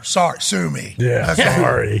swear, sorry, sue me. Yeah,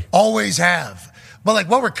 sorry. Always have. But like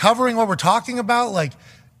what we're covering, what we're talking about, like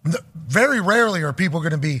very rarely are people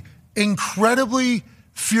going to be incredibly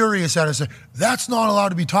furious at us. That's not allowed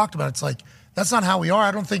to be talked about. It's like, that's not how we are.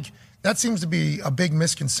 I don't think that seems to be a big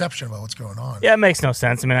misconception about what's going on. Yeah, it makes no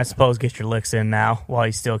sense. I mean, I suppose get your licks in now while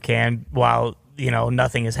you still can, while, you know,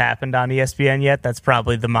 nothing has happened on ESPN yet. That's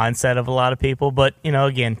probably the mindset of a lot of people. But, you know,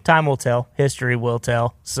 again, time will tell. History will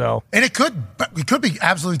tell. So, and it could be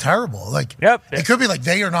absolutely terrible. Like, it could be like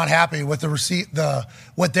they are not happy with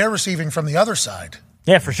what they're receiving from the other side.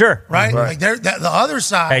 Yeah, for sure. Right? Like the other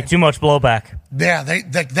side. Hey, too much blowback. Yeah,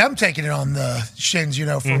 them taking it on the shins, you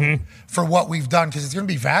know, for what we've done, because it's going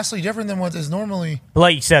to be vastly different than what is normally.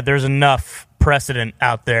 Like you said, there's enough precedent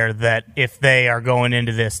out there that if they are going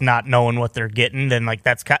into this not knowing what they're getting, then like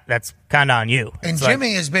that's kind of on you. And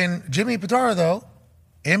Jimmy Pitara though,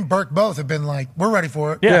 and Burke both have been like, we're ready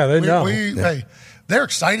for it. Yeah, they know. Hey, they're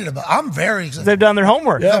excited about it. I'm very excited. They've done their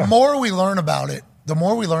homework. The more we learn about it, the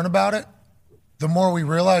more we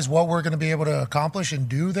realize what we're going to be able to accomplish and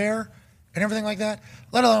do there. and everything like that,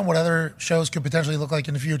 let alone what other shows could potentially look like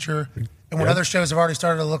in the future and what other shows have already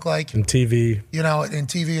started to look like. And TV. You know, in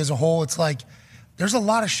TV as a whole, it's like there's a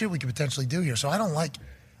lot of shit we could potentially do here. So I don't like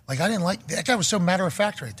I didn't like, that guy was so matter of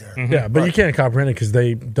fact right there. Yeah, but you can't comprehend it because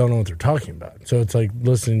they don't know what they're talking about. So it's like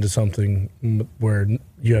listening to something where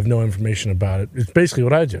you have no information about it. It's basically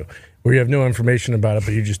what I do, where you have no information about it,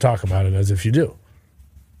 but you just talk about it as if you do.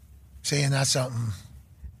 See, and that's something.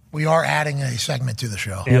 We are adding a segment to the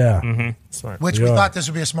show. Yeah. Smart. Which we thought this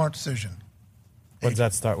would be a smart decision. When's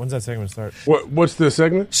that start? When's that segment start? What's the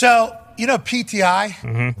segment? So, you know,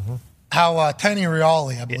 PTI, how Tony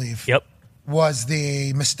Reali, I believe, was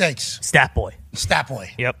the mistakes. Stat boy.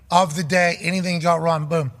 Yep. Of the day, anything got wrong,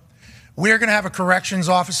 boom. We're going to have a corrections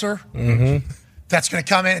officer that's going to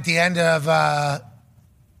come in at the end of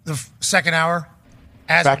the second hour.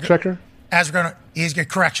 Fact checker? He's going to get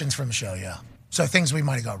corrections from the show, yeah. So things we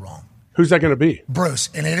might have got wrong. Who's that going to be? Bruce,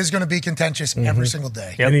 and it is going to be contentious every single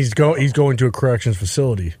day. And he's going to a corrections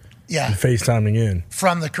facility. Yeah. And FaceTiming in.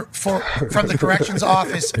 From the corrections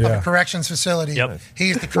office of a corrections facility.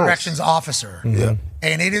 He's the corrections officer.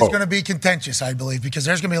 And it is going to be contentious, I believe, because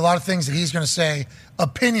there's going to be a lot of things that he's going to say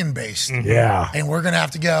opinion-based. Yeah. And we're going to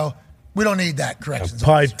have to go, we don't need that corrections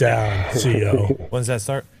Pipe down, CEO. When's that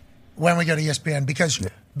start? when we go to ESPN because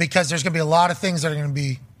there's going to be a lot of things that are going to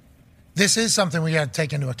be. This is something we got to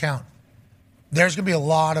take into account. There's going to be a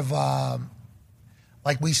lot of,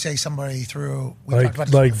 like we say, somebody through.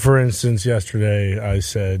 Like for instance, yesterday I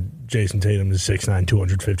said Jason Tatum is 6'9",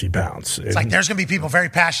 250 pounds. It's like there's going to be people very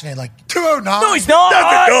passionate, like 209. No, he's not.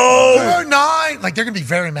 209. Like they're going to be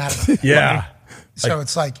very mad about it. Yeah. So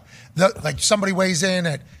it's like somebody weighs in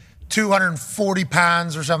at 240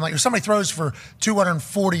 pounds or something, or somebody throws for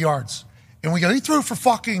 240 yards. And we go, he threw for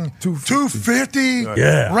fucking 250.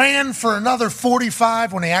 Yeah. Ran for another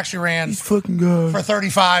 45 when he actually ran for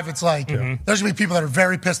 35. It's like, there's going to be people that are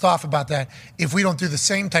very pissed off about that if we don't do the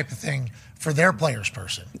same type of thing for their players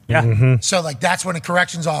person. Yeah. So, like, that's when a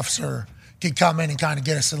corrections officer can come in and kind of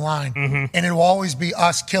get us in line. And it will always be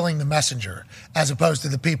us killing the messenger as opposed to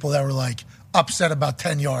the people that were, like, upset about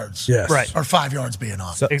 10 yards. Yes. Right. Or 5 yards being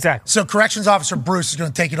off. Exactly. So corrections officer Bruce is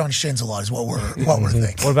going to take it on his shins a lot is what we're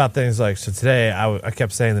thinking. What about things like, so today I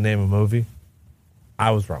kept saying the name of a movie.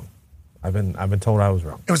 I was wrong. I've been told I was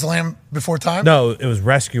wrong. It was The Land Before Time? No, it was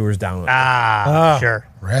Rescuers Down. Sure.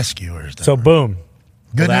 Rescuers. So boom.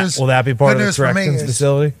 Good news. Will that be part of good the news for me corrections is-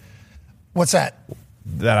 facility? What's that?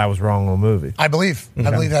 That I was wrong on a movie. I believe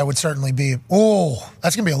that would certainly be. Oh,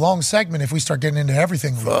 that's going to be a long segment if we start getting into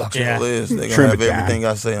everything. Fuck Yeah. your list. They're Trim going to it have down. everything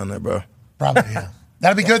I say on there, bro. Probably, yeah.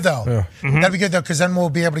 That'd be good, though. That'd be good, though, because then we'll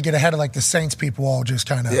be able to get ahead of, like, the Saints people all just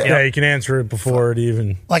kind of. Yeah, you can answer it before it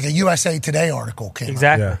even. Like a USA Today article came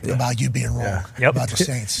Exactly. out about you being wrong Yep. about the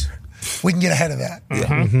Saints. We can get ahead of that.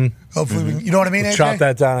 Hopefully, we can, you know what I mean, AJ? Chop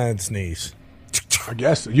that down and sneeze. I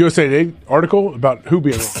guess USA Today article about who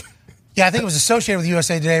being wrong. Yeah, I think it was associated with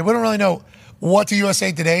USA Today. We don't really know what the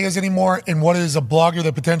USA Today is anymore and what is a blogger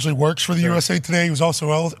that potentially works for the USA Today who's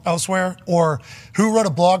also elsewhere, or who wrote a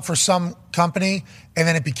blog for some company and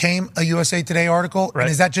then it became a USA Today article. Right.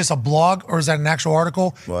 And is that just a blog or is that an actual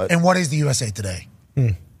article? What? And what is the USA Today?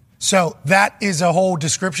 So that is a whole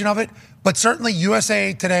description of it, but certainly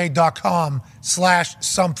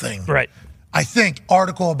usatoday.com/something. Right. I think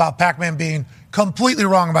article about Pacman being completely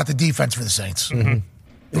wrong about the defense for the Saints.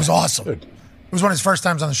 It was awesome. Good. It was one of his first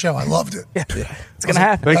times on the show. I loved it. It's going to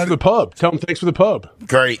happen. Thanks for the pub. Tell them thanks for the pub.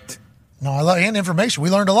 Great. No, I love and information. We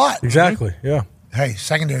learned a lot. Exactly. Yeah. Hey,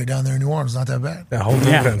 secondary down there in New Orleans, not that bad. That whole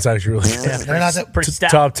defense actually really They're not that. Pretty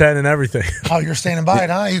stout. top 10 and everything. Oh, you're standing by it,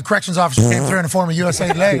 huh? You corrections officer came through in the form of USA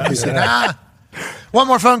Today. You said, One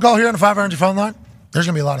more phone call here on the 500 phone line. There's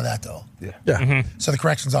going to be a lot of that, though. Yeah. So the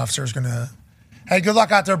corrections officer is going to. Hey, good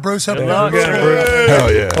luck out there, Bruce. Hope you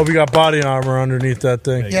Hell yeah. Hope you got body armor underneath that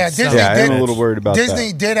thing. Yeah, Disney Yeah, I did. am a little worried about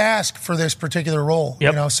Disney that. did ask for this particular role.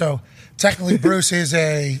 Yep. You know, so technically Bruce is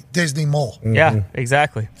a Disney mole. Yeah,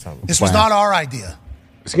 exactly. This was not our idea.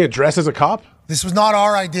 Is he going to dress as a cop? This was not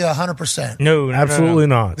our idea 100%. No, Absolutely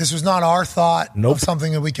not. This was not our thought Nope. of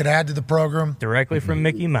something that we could add to the program. Directly from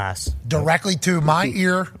Mickey Mouse. Directly to my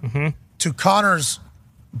ear, to Connor's,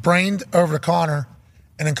 brained over to Connor,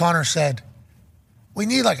 and then Connor said, we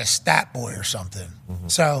need like a stat boy or something.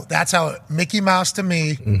 So that's how Mickey Mouse to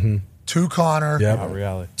me, to Connor, Yep.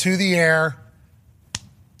 Reality. to the air,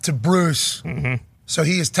 to Bruce. So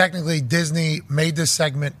he is technically Disney made this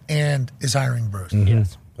segment and is hiring Bruce.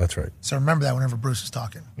 Yes. That's right. So remember that whenever Bruce is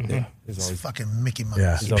talking. It's fucking Mickey Mouse.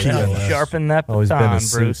 Yeah. always- Sharpen that Always been a baton,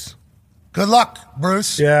 suit. Bruce. Good luck,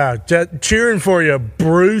 Bruce. Yeah. Cheering for you,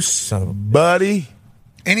 Bruce. Son of a Buddy.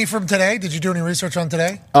 Any from today? Did you do any research on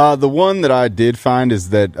today? The one that I did find is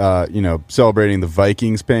that celebrating the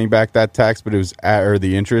Vikings paying back that tax, but it was or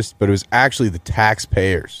the interest, but it was actually the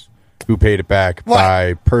taxpayers who paid it back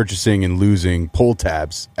by purchasing and losing pull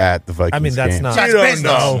tabs at the Vikings. I mean, that's game. not. So that's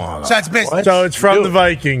business. So that's business. So it's from the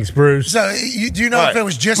Vikings, Bruce. So do you know if it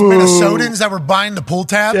was just Minnesotans that were buying the pull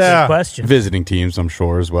tabs? Yeah. Question. Visiting teams, I'm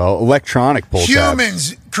sure, as well. Electronic pull tabs.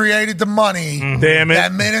 Humans created the money Damn it.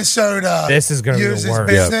 that Minnesota This is gonna be the uses worst.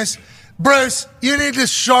 business. Bruce, you need to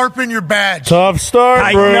sharpen your badge. Tough start,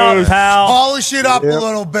 Tighten up, Bruce. pal. Polish it up a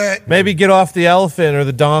little bit. Maybe get off the elephant or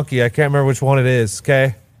the donkey. I can't remember which one it is.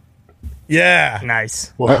 Okay. Yeah.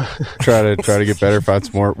 Nice. Try to get better. Find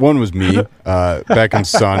some more. One was me. Beckham's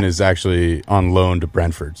son is actually on loan to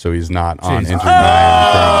Brentford, so he's not on injured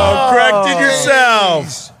Miami. Corrected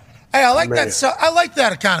yourself. Hey, I like that. So I like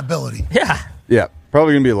that accountability. Yeah. Yeah,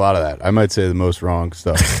 probably gonna be a lot of that. I might say the most wrong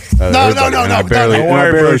stuff. No, I barely Don't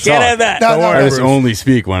worry, talk. Bruce. Can't have that. No, I just only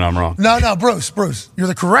speak when I'm wrong. No, Bruce, you're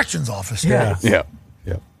the corrections officer. Yeah. Yeah.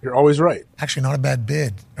 You're always right. Actually, not a bad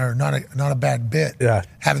bid, or not a bad bit. Yeah.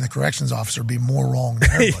 Having the corrections officer be more wrong than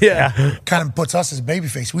everybody. Yeah. Kind of puts us as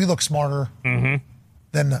babyface. We look smarter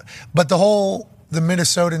than. But the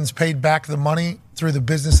Minnesotans paid back the money through the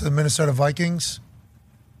business of the Minnesota Vikings.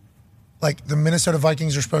 Like the Minnesota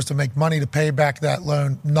Vikings are supposed to make money to pay back that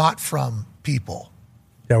loan, not from people.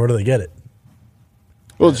 Yeah, where do they get it?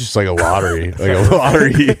 Well, it's just like a lottery.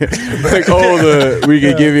 We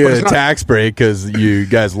could give you a tax break because you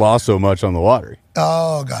guys lost so much on the lottery.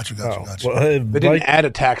 Oh, gotcha. Well, They didn't add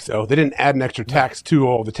a tax, though. They didn't add an extra tax to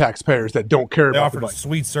all the taxpayers that don't care They about offered the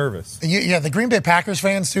sweet service. Yeah, the Green Bay Packers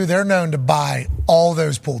fans, too, they're known to buy all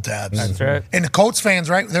those pull tabs. That's right. And the Colts fans,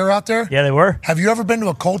 right? They're out there? Yeah, they were. Have you ever been to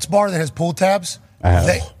a Colts bar that has pull tabs? I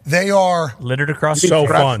have. They are Littered across So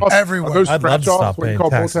fun. everywhere. Are those I'd love to scratch-offs stop what you paying call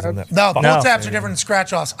pull taxes on tabs? that. No, pull No. tabs are different than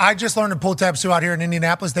scratch offs. I just learned to pull tabs too out here in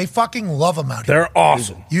Indianapolis. They fucking love them out here. They're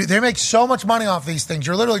awesome. They make so much money off these things.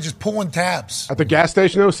 You're literally just pulling tabs. At the gas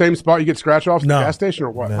station, though, same spot you get scratch-offs at No. the gas station,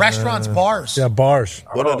 or what? Restaurants, bars. Yeah, bars.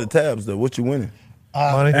 What are the tabs, though? What you winning?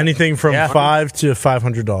 Money. Anything from $5 to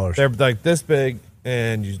 $500. They're like this big,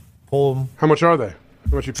 and you pull them. How much are they?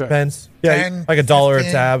 How much you pay? Pence. Yeah, 10, Like $1 a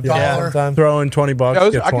 15, tab. $1. Sometimes. Throw in $20, Yeah,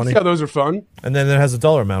 those, get I can 20. see how those are fun. And then it has a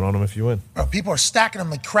dollar amount on them if you win. Bro, people are stacking them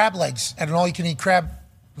like crab legs at an all-you-can-eat crab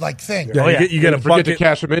thing. Yeah, you get a Forget to bucket.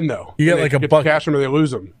 cash them in, though. You get They like a forget to bucket. cash them or they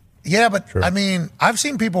lose them. Yeah, but I mean, I've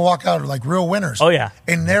seen people walk out like real winners. Oh, yeah.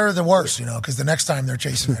 And they're the worst, because the next time they're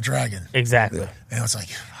chasing a dragon. Exactly. And it's like,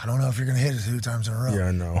 I don't know if you're going to hit it 2 times in a row. Yeah,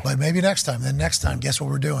 I know. But maybe next time. Then next time, guess what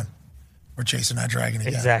we're doing? We're chasing that dragon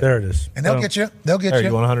again. Exactly. There it is. And they'll get you. They'll get There, you.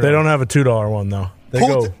 you want 100? They don't have a $2 one, though. They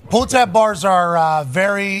go. Pull tab bars are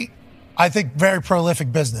very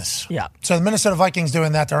prolific business. Yeah. So the Minnesota Vikings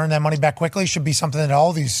doing that to earn that money back quickly should be something that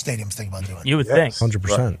all these stadiums think about doing. You would think.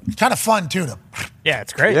 100%. It's kind of fun, too. Yeah,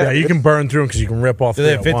 it's great. Yeah, you can burn through them because you can rip off Do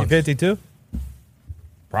they three have at once. 50-50 too?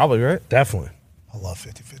 Probably, right? Definitely. I love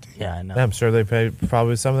 50-50. Yeah, I know. Yeah, I'm sure they pay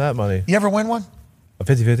probably some of that money. You ever win one? A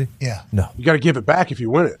 50-50? Yeah. No. You got to give it back if you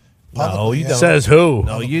win it. No, you don't. Says who?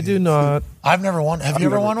 No, you do not. I've never won. Have you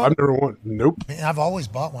ever won one? I've never won. Nope. Man, I've always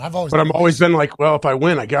bought one. But I'm always been like, well, if I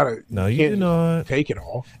win, I got to. No, you do not. Take it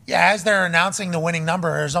all. Yeah, as they're announcing the winning number,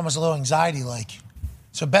 there's almost a little anxiety. Like,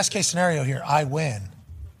 so best case scenario here, I win.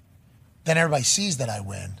 Then everybody sees that I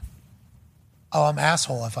win. Oh, I'm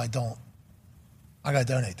asshole if I don't. I got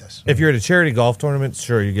to donate this. If you're at a charity golf tournament,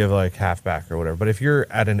 sure, you give like half back or whatever. But if you're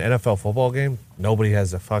at an NFL football game, nobody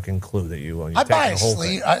has a fucking clue that you won. I buy a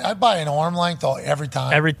sleeve. I buy an arm length every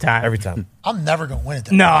time. Every time. Every time. I'm never going to win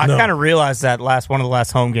it. No, I kind of realized that one of the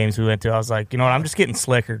last home games we went to. I was like, you know what? I'm just getting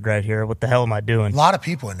slickered right here. What the hell am I doing? A lot of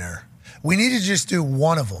people in there. We need to just do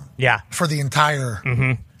one of them. Yeah. For the entire.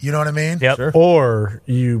 You know what I mean? Yep. Sure. Or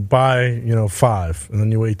you buy, 5, and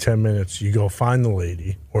then you wait 10 minutes. You go find the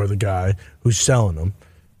lady or the guy who's selling them.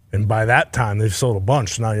 And by that time, they've sold a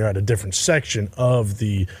bunch. So now you're at a different section of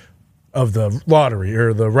the lottery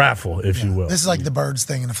or the raffle, if you will. This is like the birds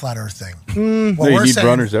thing and the flat earth thing. You need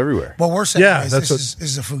runners everywhere. What we're saying Yeah, is that's this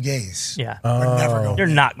is a fugaze. Yeah. We're never going to You're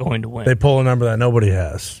win. not going to win. They pull a number that nobody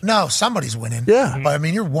has. No, somebody's winning. Yeah. But I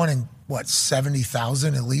mean, you're winning,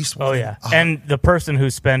 70,000 at least? Oh, yeah. And the person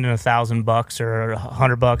who's spending $1,000 or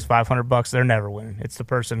 $100, $500, they're never winning. It's the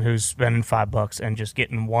person who's spending $5 and just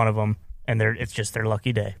getting one of them, and it's just their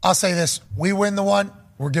lucky day. I'll say this. We win the one,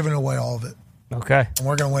 we're giving away all of it. Okay. And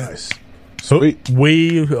we're going to win it. Sweet.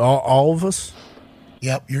 We, all of us?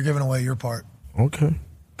 Yep, you're giving away your part. Okay.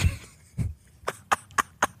 Did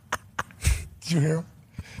you hear him?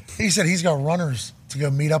 He said he's got runners to go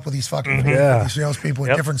meet up with these fucking these salespeople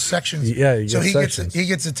in different sections. Yeah, you so get he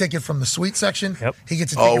gets a ticket from the suite section. Yep. He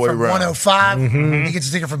gets a All ticket the from way around. 105. He gets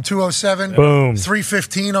a ticket from 207. Boom.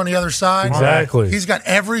 315 on the other side. Exactly. He's got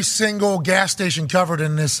every single gas station covered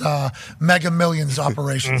in this Mega Millions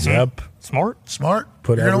operation. Yep. Smart.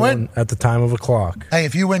 Put You're gonna everyone win. at the time of a clock. Hey,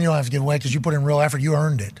 if you win, you don't have to give away because you put in real effort. You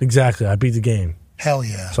earned it. Exactly. I beat the game. Hell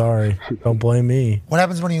yeah. Sorry. Don't blame me. What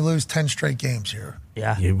happens when you lose 10 straight games here?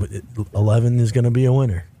 Yeah. 11 is going to be a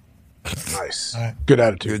winner. Nice. All right. Good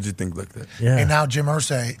attitude. Good you think like that. Yeah. And now Jim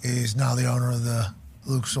Irsay is now the owner of the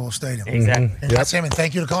Lucas Oil Stadium. Exactly. And that's him. And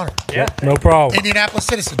thank you to Connor. Yeah. No problem. Indianapolis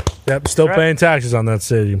citizen. Yep. Still Right. paying taxes on that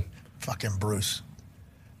stadium. Fucking Bruce.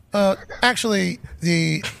 Actually,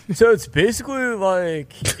 So it's basically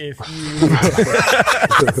like if you.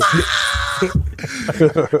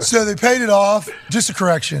 so they paid it off. Just a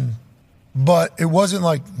correction, but it wasn't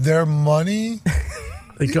like their money.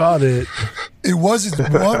 They got it. It was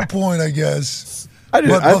at one point, I guess. I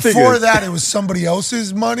But think before that, it was somebody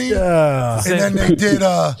else's money. Yeah. And then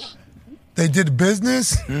they did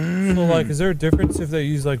business. So, like, is there a difference if they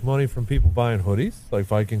use like money from people buying hoodies, like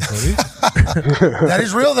Vikings hoodies? That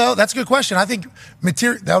is real, though. That's a good question. I think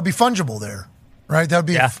that would be fungible there, right? That would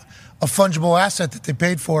be a fungible asset that they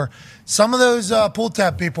paid for. Some of those pull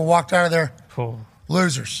tab people walked out of there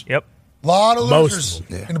losers. Yep. A lot of Most losers of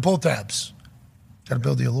them. in the pull tabs. Got to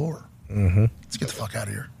build the allure. Mm-hmm. Let's get the fuck out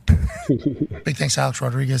of here. Big thanks to Alex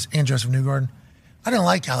Rodriguez and Joseph Newgarden. I didn't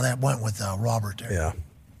like how that went with Robert there. Yeah.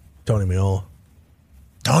 Tony Meola.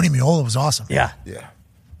 Tony Meola was awesome. Yeah. Yeah.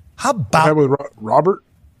 How What about happened with Robert?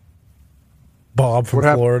 Bob from What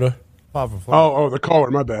happened? Florida. Bob from Florida. Oh, the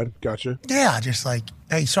caller. My bad. Gotcha. just like,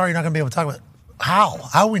 hey, sorry you're not going to be able to talk about it. How?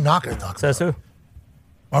 How are we not going to talk about Says who?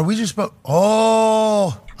 Are we just about,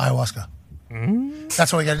 ayahuasca.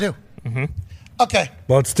 That's what we got to do. Okay.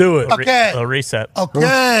 Let's do it. Okay. A reset.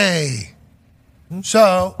 Okay.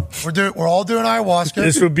 So we're all doing ayahuasca.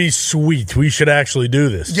 This would be sweet. We should actually do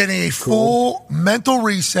this. Getting a full mental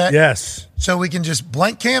reset. Yes. So we can just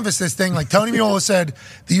blank canvas this thing like Tony Meola said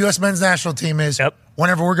the U.S. men's national team is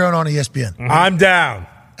whenever we're going on ESPN. I'm down.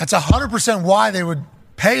 That's 100% why they would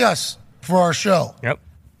pay us for our show. Yep.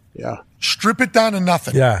 Yeah. Strip it down to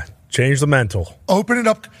nothing. Yeah. Change the mental. Open it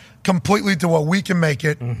up completely to what we can make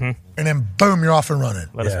it. And then boom, you're off and running.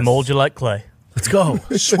 Let us mold you like clay. Let's go.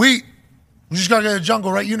 Sweet. We just got to go to the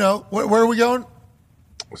jungle, right? You know. Where are we going?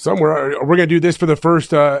 Somewhere. We're going to do this for the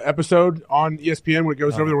first episode on ESPN when it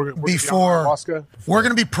goes over there. We're Before ayahuasca. we're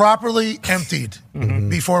going to be properly emptied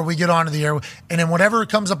before we get onto the air. And then whatever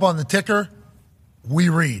comes up on the ticker, we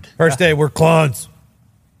read. First day, we're clones.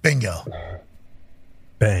 Bingo.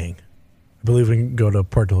 Bang. I believe we can go to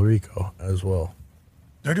Puerto Rico as well.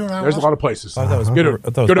 They're doing There's a ayahuasca? lot of places. I thought it was Go to,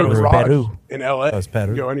 I thought go it to a was garage Peru. in L.A. That was You Peru.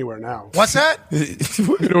 can go anywhere now. What's that?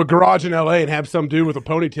 Go to a garage in L.A. and have some dude with a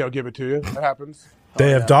ponytail give it to you. That happens.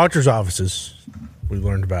 They have doctor's offices we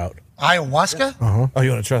learned about. Ayahuasca? Oh,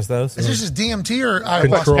 you want to trust those? Is this just DMT or That's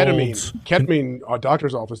ayahuasca? ketamine. Ketamine,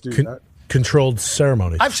 doctor's office do that. Controlled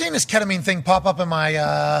ceremony. I've seen this ketamine thing pop up in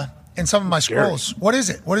my in some of my scrolls. What is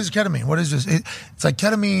it? What is ketamine? What is this? It's like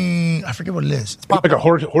ketamine. I forget what it is. It's It's like a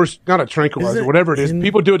horse, not a tranquilizer, whatever it is.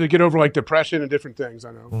 People do it to get over like depression and different things.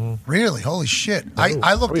 I know. Really? Holy shit!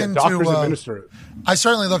 I looked into. doctors administer it. I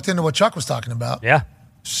certainly looked into what Chuck was talking about. Yeah.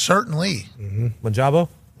 Certainly. Manjabo?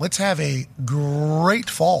 Let's have a great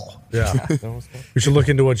fall. Yeah. We should look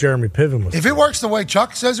into what Jeremy Piven was. If it works the way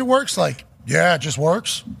Chuck says it works, like, yeah, it just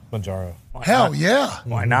works. Manjaro. Hell yeah.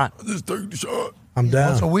 Why not? Just take the shot. I'm down.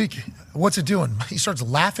 Once a week. What's it doing? He starts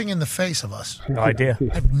laughing in the face of us. No idea.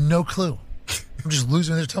 I have no clue. I'm just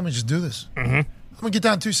losing. They're telling me just do this. I'm going to get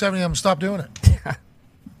down 270. I'm going to stop doing it.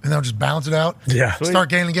 And then I'll just balance it out. Yeah. Start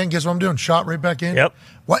gaining again. Guess what I'm doing? Shot right back in. Yep.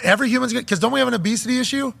 What every human's getting, because don't we have an obesity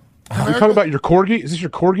issue? in You're America? talking about your corgi? Is this your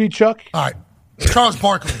corgi, Chuck? All right. Charles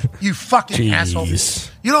Barkley, you fucking asshole. You don't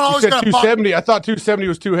You always said got to 270. I thought 270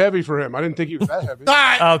 was too heavy for him. I didn't think he was that heavy. All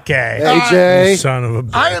right. Okay. AJ. Son of a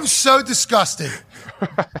bitch. I am so disgusted.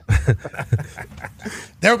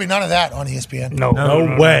 There will be none of that on ESPN. No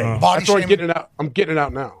way. Body That's why I'm shaming. getting it out. I'm getting it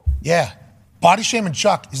out now. Yeah. Body shaming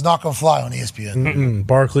Chuck is not going to fly on ESPN.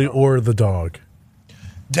 Barkley or the dog.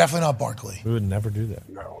 Definitely not Barkley. We would never do that.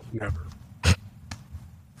 No, never.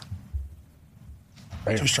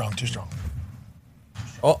 Too strong, too strong.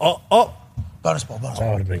 Oh. Bonus ball, bonus That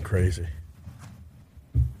ball. would have been crazy.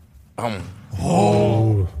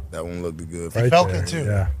 Oh. That one looked good. Right felt there, it, too.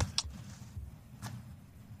 Yeah.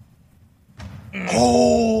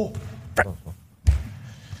 Oh.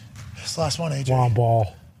 This last one, AJ. Long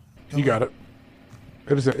ball. You got it.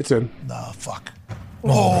 It's in. Nah, fuck.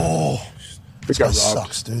 Oh. It This got guy robbed.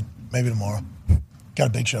 sucks, dude. Maybe tomorrow. Got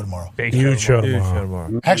a big show tomorrow. Huge show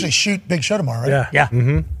tomorrow. Actually, shoot big show tomorrow, right? Yeah.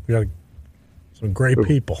 Mm-hmm. We got some great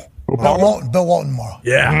people. Bill Walton tomorrow.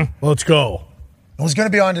 Yeah. Let's go. It was going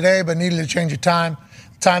to be on today, but needed to change the time.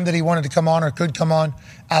 Time that he wanted to come on or could come on.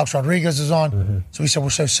 Alex Rodriguez is on. So we said, we're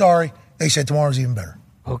so sorry. They said tomorrow's even better.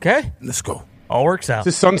 Okay. Let's go. All works out. Is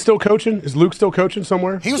his son still coaching? Is Luke still coaching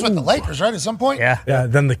somewhere? He was with the Lakers, right, at some point? Yeah. Yeah.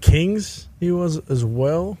 Then the Kings, he was as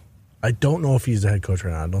well. I don't know if he's the head coach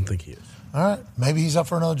right now. I don't think he is. All right. Maybe he's up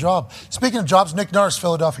for another job. Speaking of jobs, Nick Nurse,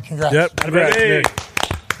 Philadelphia. Congrats. Yep. Congrats, Nick.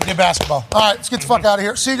 Good basketball. All right, let's get the fuck out of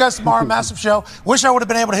here. See you guys tomorrow. Massive show. Wish I would have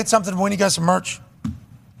been able to hit something to win you guys some merch.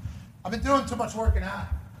 I've been doing too much working out.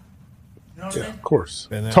 You know what I mean? Of course.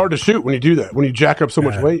 It's hard to shoot when you do that, when you jack up so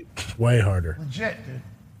much weight. Way harder. Legit, dude.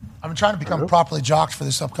 I've been trying to become properly jocked for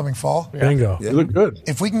this upcoming fall. Bingo. You look good.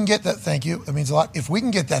 If we can get that, thank you. It means a lot. If we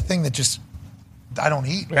can get that thing that just I don't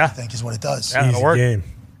eat, I think is what it does. Yeah, it'll work. Game.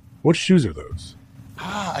 What shoes are those?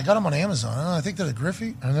 I got them on Amazon. I think they're the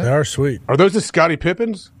Griffey. They are sweet. Are those the Scottie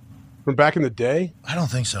Pippins from back in the day? I don't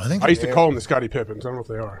think so. I think I used to call them the Scottie Pippins. I don't know if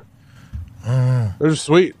they are. Mm. They're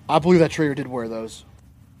sweet. I believe that trader did wear those.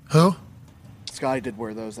 Who? Scotty did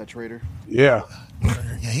wear those, that trader. Yeah.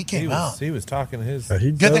 Yeah, he came out. He was talking to his.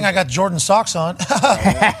 Good thing I got Jordan socks on.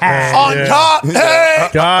 On top. Hey!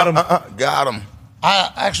 Got him. Got him.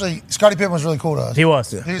 Scottie Pippen was really cool to us. He was.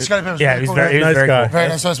 Scottie Pippen was Yeah, really he was cool. very Nice guy. cool. Very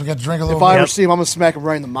nice to us. We got to drink a little If I bit. ever see him, I'm going to smack him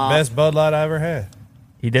right in the mouth. Best Bud Light I ever had.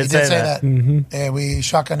 He did He say did say that. that. Yeah, we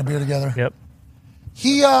shotgunned a beer together. Yep.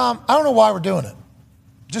 He, I don't know why we're doing it.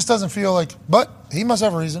 Just doesn't feel like, but he must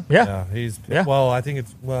have a reason. Yeah. He's. Yeah. Well, I think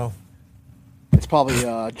it's It's probably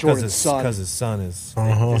Jordan's son. because his son is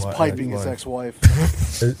He's piping his ex-wife.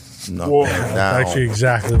 No. That's actually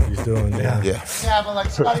exactly what he's doing. Yeah. Yeah, but like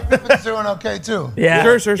Scottie Pippen's doing okay too.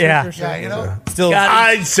 Yeah. Sure. Yeah, you know? Still,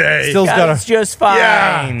 I'd say still's got It's just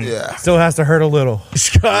fine. Yeah. still has to hurt a little.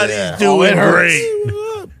 Scotty's doing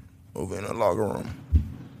great. Over in the locker room.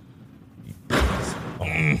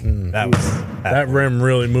 That rim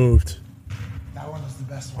really moved. That one was the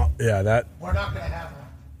best one. Yeah, that. We're not going to have one.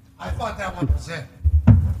 I thought that one was it.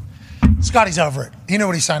 Scotty's over it. He knew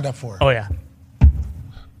what he signed up for. Oh, yeah.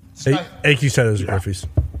 AQ said it was Griffey's.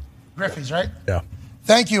 Griffey's, right? Yeah.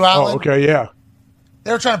 Thank you, Alan. Oh, okay, yeah.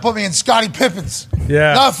 They were trying to put me in Scottie Pippins.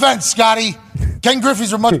 Yeah. No offense, Scotty. Ken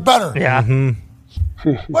Griffey's are much better. Yeah.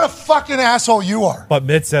 What a fucking asshole you are. But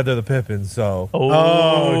Mitt said they're the Pippins, so.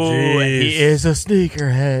 Oh, jeez. He is a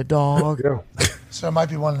sneakerhead, dog. Yeah. So it might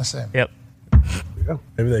be one and the same. Yep.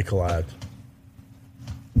 Maybe they collabed.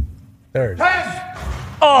 There it is.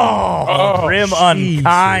 Oh, rim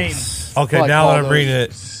unkind. Okay, Like now all that I'm reading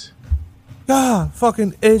it. God,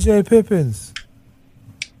 fucking AJ Pippins.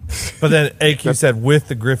 But then AQ said with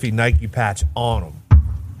the Griffey Nike patch on them.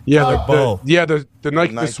 Yeah, They're both. the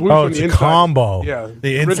Nike, the swoosh Oh, on it's the a inside. combo. Yeah,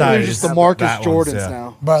 The inside They're is just the Marcus that one's, Jordans yeah.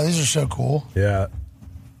 now. Bro, these are so cool. Yeah.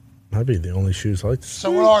 That'd be the only shoes I like to see.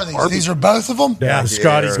 So what are these? These are both of them? Yeah,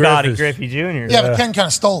 Scotty Scotty Griffiths. Griffey Jr. Yeah, but Ken kind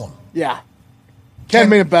of stole them. Yeah. Ken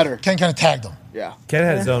made it better. Ken kind of tagged them. Yeah. Ken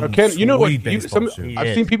had his own Ken, you know what? sweet baseball shoe.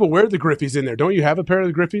 I've seen people wear the Griffies in there. Don't you have a pair of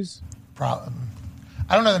the Griffies?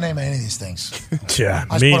 I don't know the name of any of these things. Yeah,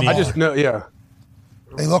 I just me put 'em neither. on. I just know, yeah.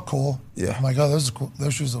 They look cool. Yeah. I'm like, oh, those are cool.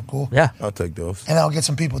 Those shoes look cool. Yeah. I'll take those. And I'll get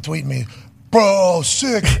some people tweeting me, bro,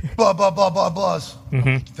 sick, blah, blah, blah, blah, blahs.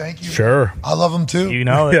 Thank you. Sure. I love them too. You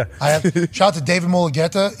know it. Yeah. I have shout out to David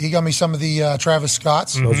Mulugeta. He got me some of the Travis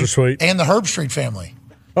Scotts. Those are sweet. And the Herb Street family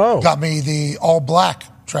Oh, got me the all black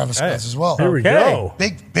Travis Scotts as well. here we Okay. go.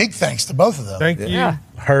 Big thanks to both of them. Thank you. Yeah.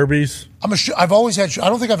 Herbie's. I've always had. I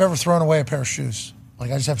don't think I've ever thrown away a pair of shoes. Like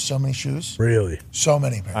I just have so many shoes. Really? So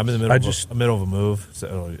many pairs. I'm in the middle of a move,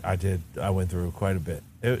 so I went through quite a bit.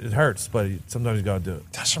 It hurts, but sometimes you got to do it.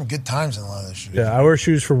 There's some good times in a lot of those shoes. Yeah, I wear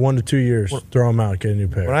shoes for 1 to 2 years. Throw them out, get a new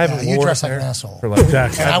pair. When I haven't you worn dress a like an pair asshole. for like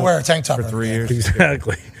Exactly. And I wear a tank top for every 3 day. years.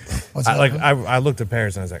 Exactly. What's I that? I looked at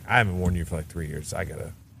pairs and I was like, I haven't worn you for like 3 years. I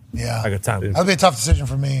Yeah. got time. That'd be a tough decision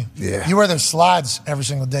for me. Yeah. You wear those slides every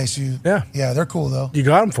single day, so yeah, they're cool though. You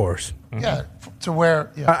got them for us. Yeah, to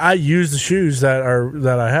wear. Yeah. I use the shoes that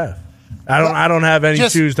I have. I don't have any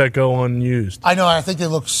Just- shoes that go unused. I know. I think they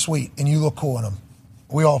look sweet, and you look cool in them.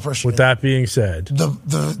 We all appreciate With it. that being said,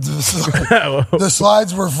 The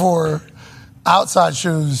slides were for outside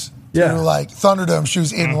shoes. Yeah. To like ThunderDome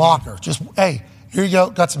shoes in locker. Just hey, here you go.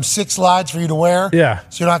 Got some 6 slides for you to wear. Yeah.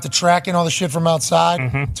 So you don't have to track in all the shit from outside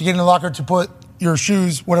to get in the locker to put your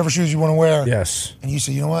shoes, whatever shoes you want to wear. yes. And you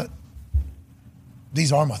say, you know what?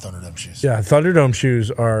 These are my ThunderDome shoes. Yeah, ThunderDome shoes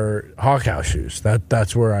are Hawk House shoes.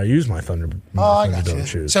 That's where I use my Oh, I got ThunderDome you.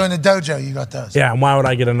 shoes. So in the dojo, you got those. Yeah, and why would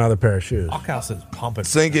I get another pair of shoes? Hawkhouse is pumping.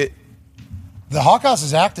 Sing it. The Hawk House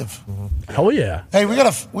is active. Oh yeah. Hey, we got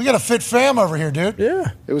a fit fam over here, dude.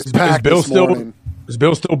 Yeah. It was packed Bill this morning. Is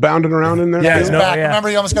Bill still bounding around in there? Yeah, He's no, back. yeah. Remember,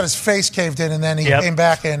 he almost got his face caved in, and then he came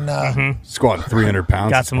back and Squatting 300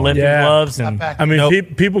 pounds. Got some lifting Yeah. gloves and back. I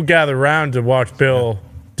mean, people gather around to watch Bill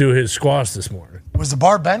do his squats this morning. Was the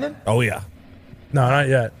bar bending? Oh yeah. No, not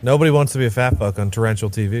yet. Nobody wants to be a fat fuck on torrential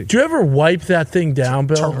TV. Do you ever wipe that thing down,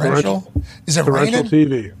 Bill? Torrential? Is it Torrential raining?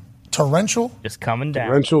 TV. Torrential? just coming down.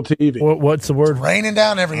 Torrential TV. What's the word? Raining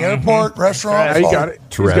down every airport, restaurant. Yeah, he got it.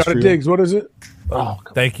 He's got it. Terrestrial. Diggs. What is it?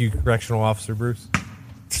 Thank you, correctional officer Bruce.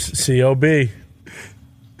 COB.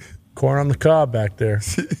 Corn on the cob back there.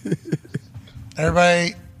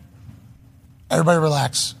 Everybody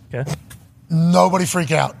relax. Okay. Nobody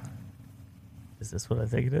freak out. Is this what I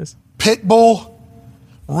think it is? Pitbull,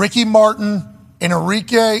 Ricky Martin, and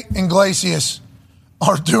Enrique Iglesias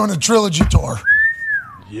are doing a trilogy tour.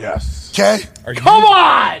 Yes. Okay? Come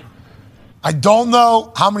on! I don't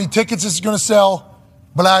know how many tickets this is going to sell,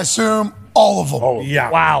 but I assume all of them. Oh, Yeah.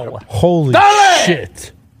 Wow. Holy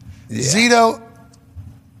shit. Zito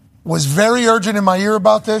was very urgent in my ear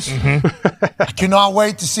about this. I cannot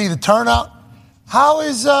wait to see the turnout. How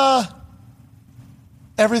is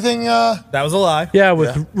everything? That was a lie. Yeah,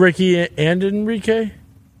 with Ricky and Enrique.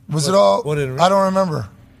 Was it all? what did it- I don't remember.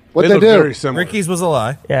 What They they look do? very similar. Ricky's was a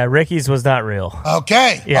lie. Yeah, Ricky's was not real.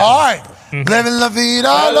 Okay. Yeah. All right. Living la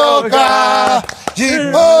vida loca.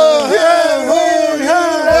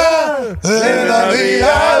 Living la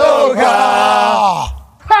vida loca.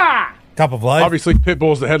 Cup of life. Obviously,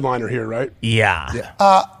 Pitbull's the headliner here, right? Yeah.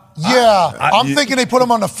 I'm thinking they put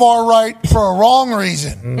him on the far right for a wrong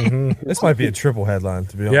reason. This might be a triple headline,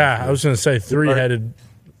 to be honest. Yeah, I was going to say three-headed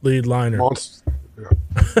lead liner.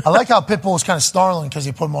 I like how Pitbull was kind of snarling because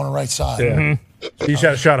he put him on the right side. Yeah. He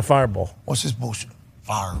shot a fireball. What's this bullshit?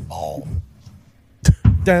 Fireball.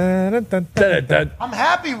 Dun, dun, dun, dun. I'm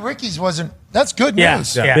happy Ricky's wasn't. That's good Yeah.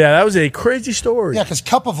 news. Yeah, that was a crazy story. Yeah, because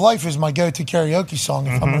Cup of Life is my go-to karaoke song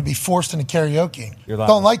if I'm going to be forced into karaokeing.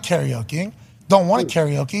 Don't like karaokeing. Don't want to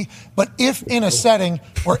karaoke. But if in a setting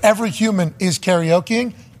where every human is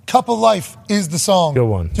karaokeing, Cup of Life is the song. Good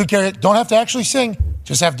one. To karaoke. Don't have to actually sing.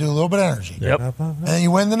 Just have to do a little bit of energy. Yep. And then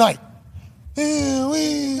you win the night. Here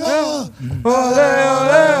we are.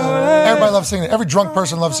 Everybody loves singing it. Every drunk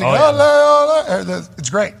person loves singing it. It's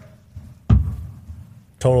great.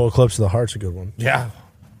 Total Eclipse of the Heart's a good one. Yeah.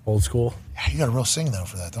 Old school. Yeah, you got a real sing, though,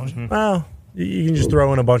 for that, don't you? Well, you can just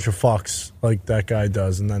throw in a bunch of fucks like that guy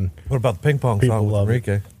does, and then What about the ping pong People song with love it.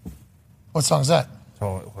 Enrique? What song is that?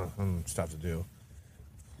 Oh, stuff to do.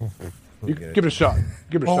 You give it a shot.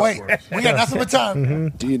 Give it a Well, shot. wait. for us. We got nothing but time.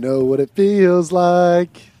 Do you know what it feels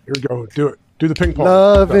like Here we go. Do it. Do the ping pong.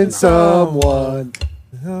 loving stuff. someone?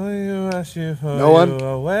 No No one?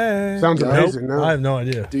 away. Sounds Nope. amazing. No? I have no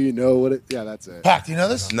idea. Do you know what it? Yeah, that's it. Pac, do you know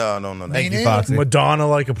this? No. Thank you, neither. Foxy. Madonna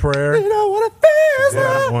like a prayer. You know what it feels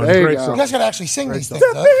like. One. There you Great go. song. You guys got to actually sing these things,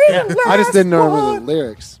 though. I just didn't know the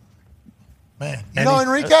lyrics. Man. You know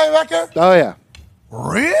Enrique back there? Oh yeah.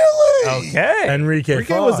 Really? Okay. Enrique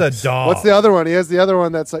Enrique was a Fox. dog. What's the other one? He has the other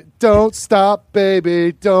one that's like, "Don't stop,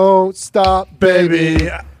 baby, don't stop, baby." baby.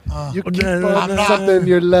 You keep I'm on not- something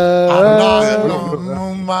your I'm not love. gonna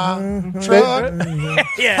move my truck.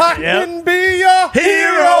 Yeah. Yep. be your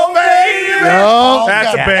hero, baby. No.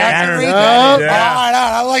 That's a Yeah, banger. Enrique. Yeah. All right,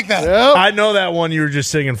 I like that. Yep. I know that one you were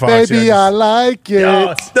just singing, Fox. Baby, I like it. Oh,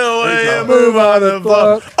 it's the way you move on the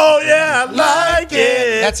floor. Oh, yeah, I like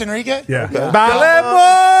it. That's Enrique? Yeah.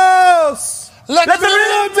 Bailemos. Let the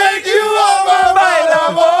rhythm take you over,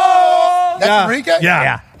 bailamos. That's Yeah. Enrique?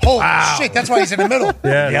 Yeah. Holy shit, that's why he's in the middle.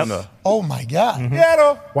 Yeah. Yep. Oh, my God.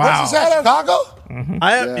 Wow. What's this at, Chicago?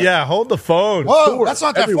 Yeah, hold the phone. Whoa, that's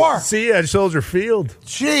not that far. See you at Soldier Field.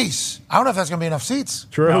 Jeez. I don't know if that's going to be enough seats.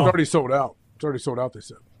 True. It's already sold out. It's already sold out, they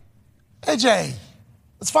said. Hey, Jay,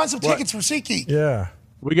 let's find some tickets for SeatGeek. Yeah.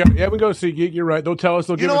 We go to SeatGeek. You're right. They'll tell us.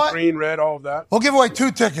 They'll give know us what? green, red, all of that. We'll give away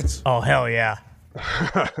 2 tickets. Oh, hell yeah.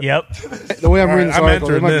 Yep. The way I'm reading this I'm article,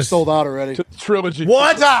 they entering might be this. sold out already. Trilogy.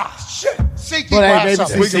 What? Shit. SeatGeek But will hey, have maybe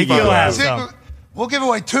something. SeatGeek will have some. We'll give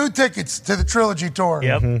away 2 tickets to the trilogy tour.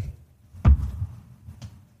 Yep.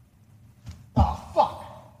 Oh, fuck.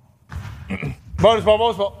 Bonus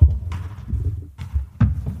ball.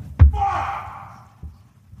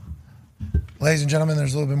 Ladies and gentlemen,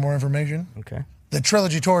 there's a little bit more information. Okay. The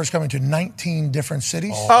trilogy tour is coming to 19 different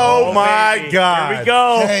cities. Oh, my God. Here we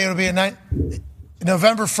go. Okay, it'll be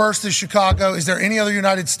November 1st is Chicago. Is there any other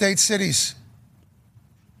United States cities?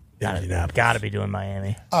 Gotta be doing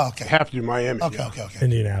Miami. Oh, okay. Have to do Miami. Okay, yeah. okay.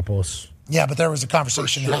 Indianapolis. Yeah, but there was a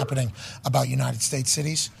conversation happening about United States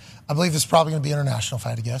cities. I believe this is probably going to be international, if I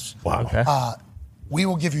had to guess. Wow. Okay. we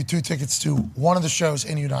will give you 2 tickets to one of the shows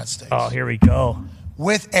in the United States. Oh, here we go.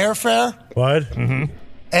 With airfare. What? Mm-hmm.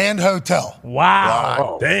 And hotel.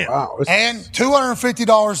 Wow. Damn. Wow. And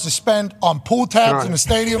 $250 to spend on pool tabs in the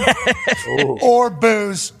stadium or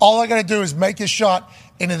booze. All I got to do is make a shot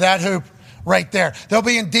into that hoop right there. They'll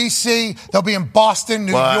be in D.C., they'll be in Boston,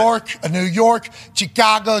 New York,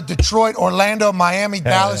 Chicago, Detroit, Orlando, Miami,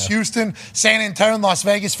 Dallas, Houston, San Antonio, Las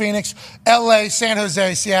Vegas, Phoenix, L.A., San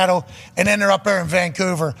Jose, Seattle, and then they're up there in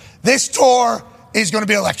Vancouver. This tour is going to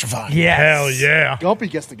be electrifying. Yes. Hell yeah. Gumpy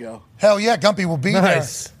gets to go. Hell yeah, Gumpy will be there.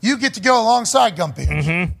 You get to go alongside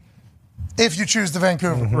Gumpy if you choose the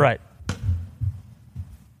Vancouver. Right.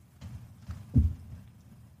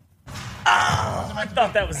 I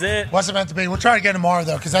thought that was it. Wasn't meant to be. We'll try to get tomorrow,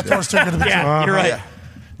 though, because that tour's too good to be true. You're right.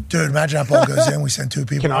 Dude, imagine that ball goes in. We send 2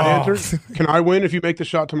 people. Can I enter? Can I win if you make the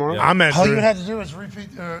shot tomorrow? I'm All you entering. had to do is repeat.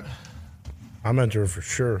 I'm entering for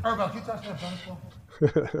sure. Herbo, can you touch that bonus ball?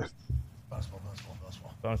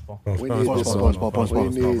 Bonus ball. We need this one. We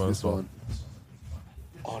need this one.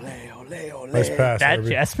 Nice pass. That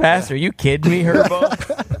Herbie. chest pass? Are you kidding me, Herbo?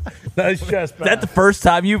 Nice chest Is pass. that the first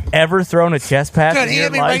time you've ever thrown a chest pass? Dude, in he your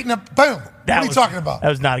hit me life? right in the boom. What are you talking about? That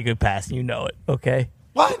was not a good pass, and you know it. Okay.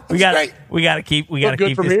 What? We got to keep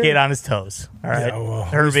this kid on his toes. All right, Yeah, well,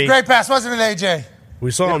 Herbie. Great pass, wasn't it, AJ?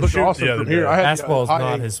 We saw him looked shoot awesome the other from here. day. I had Basketball is high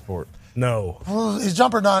not angle. his sport. No. Well, his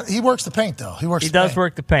jumper not. He works the paint though. He works. He the does paint.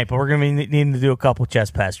 work the paint, but we're going to be needing to do a couple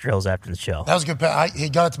chest pass drills after the show. That was a good pass. He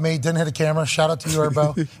got it to me. Didn't hit a camera. Shout out to you,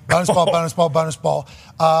 Herbo. Bonus ball, bonus ball, bonus ball.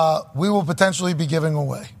 We will potentially be giving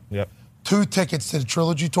away 2 tickets to the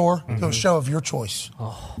Trilogy Tour to a show of your choice.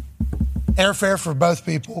 Airfare for both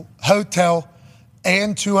people, hotel,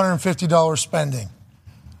 and $250 spending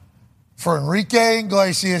for Enrique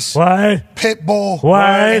Iglesias, What? Pitbull, What?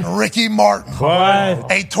 and Ricky Martin.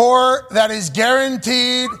 What? A tour that is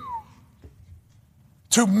guaranteed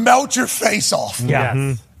to melt your face off.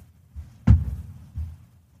 Yeah.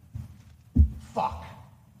 Fuck.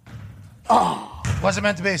 Oh, wasn't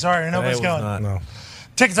meant to be. Sorry, nobody's It was going. not. No.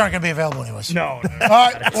 Tickets aren't going to be available anyways. No. All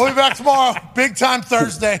right, we'll be back tomorrow. Big time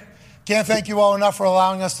Thursday. Can't thank you all enough for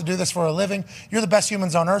allowing us to do this for a living. You're the best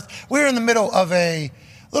humans on earth. We're in the middle of a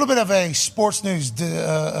little bit of a sports news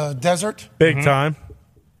desert. Big time.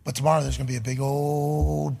 But tomorrow there's going to be a big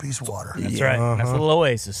old piece of water. That's right. That's a little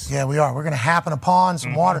oasis. Yeah, we are. We're going to happen upon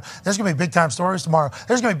some water. There's going to be big time stories tomorrow.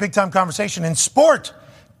 There's going to be big time conversation. And sport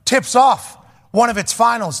tips off one of its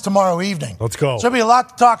finals tomorrow evening. Let's go. So there'll be a lot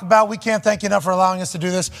to talk about. We can't thank you enough for allowing us to do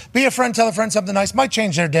this. Be a friend, tell a friend something nice. Might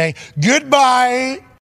change their day. Goodbye.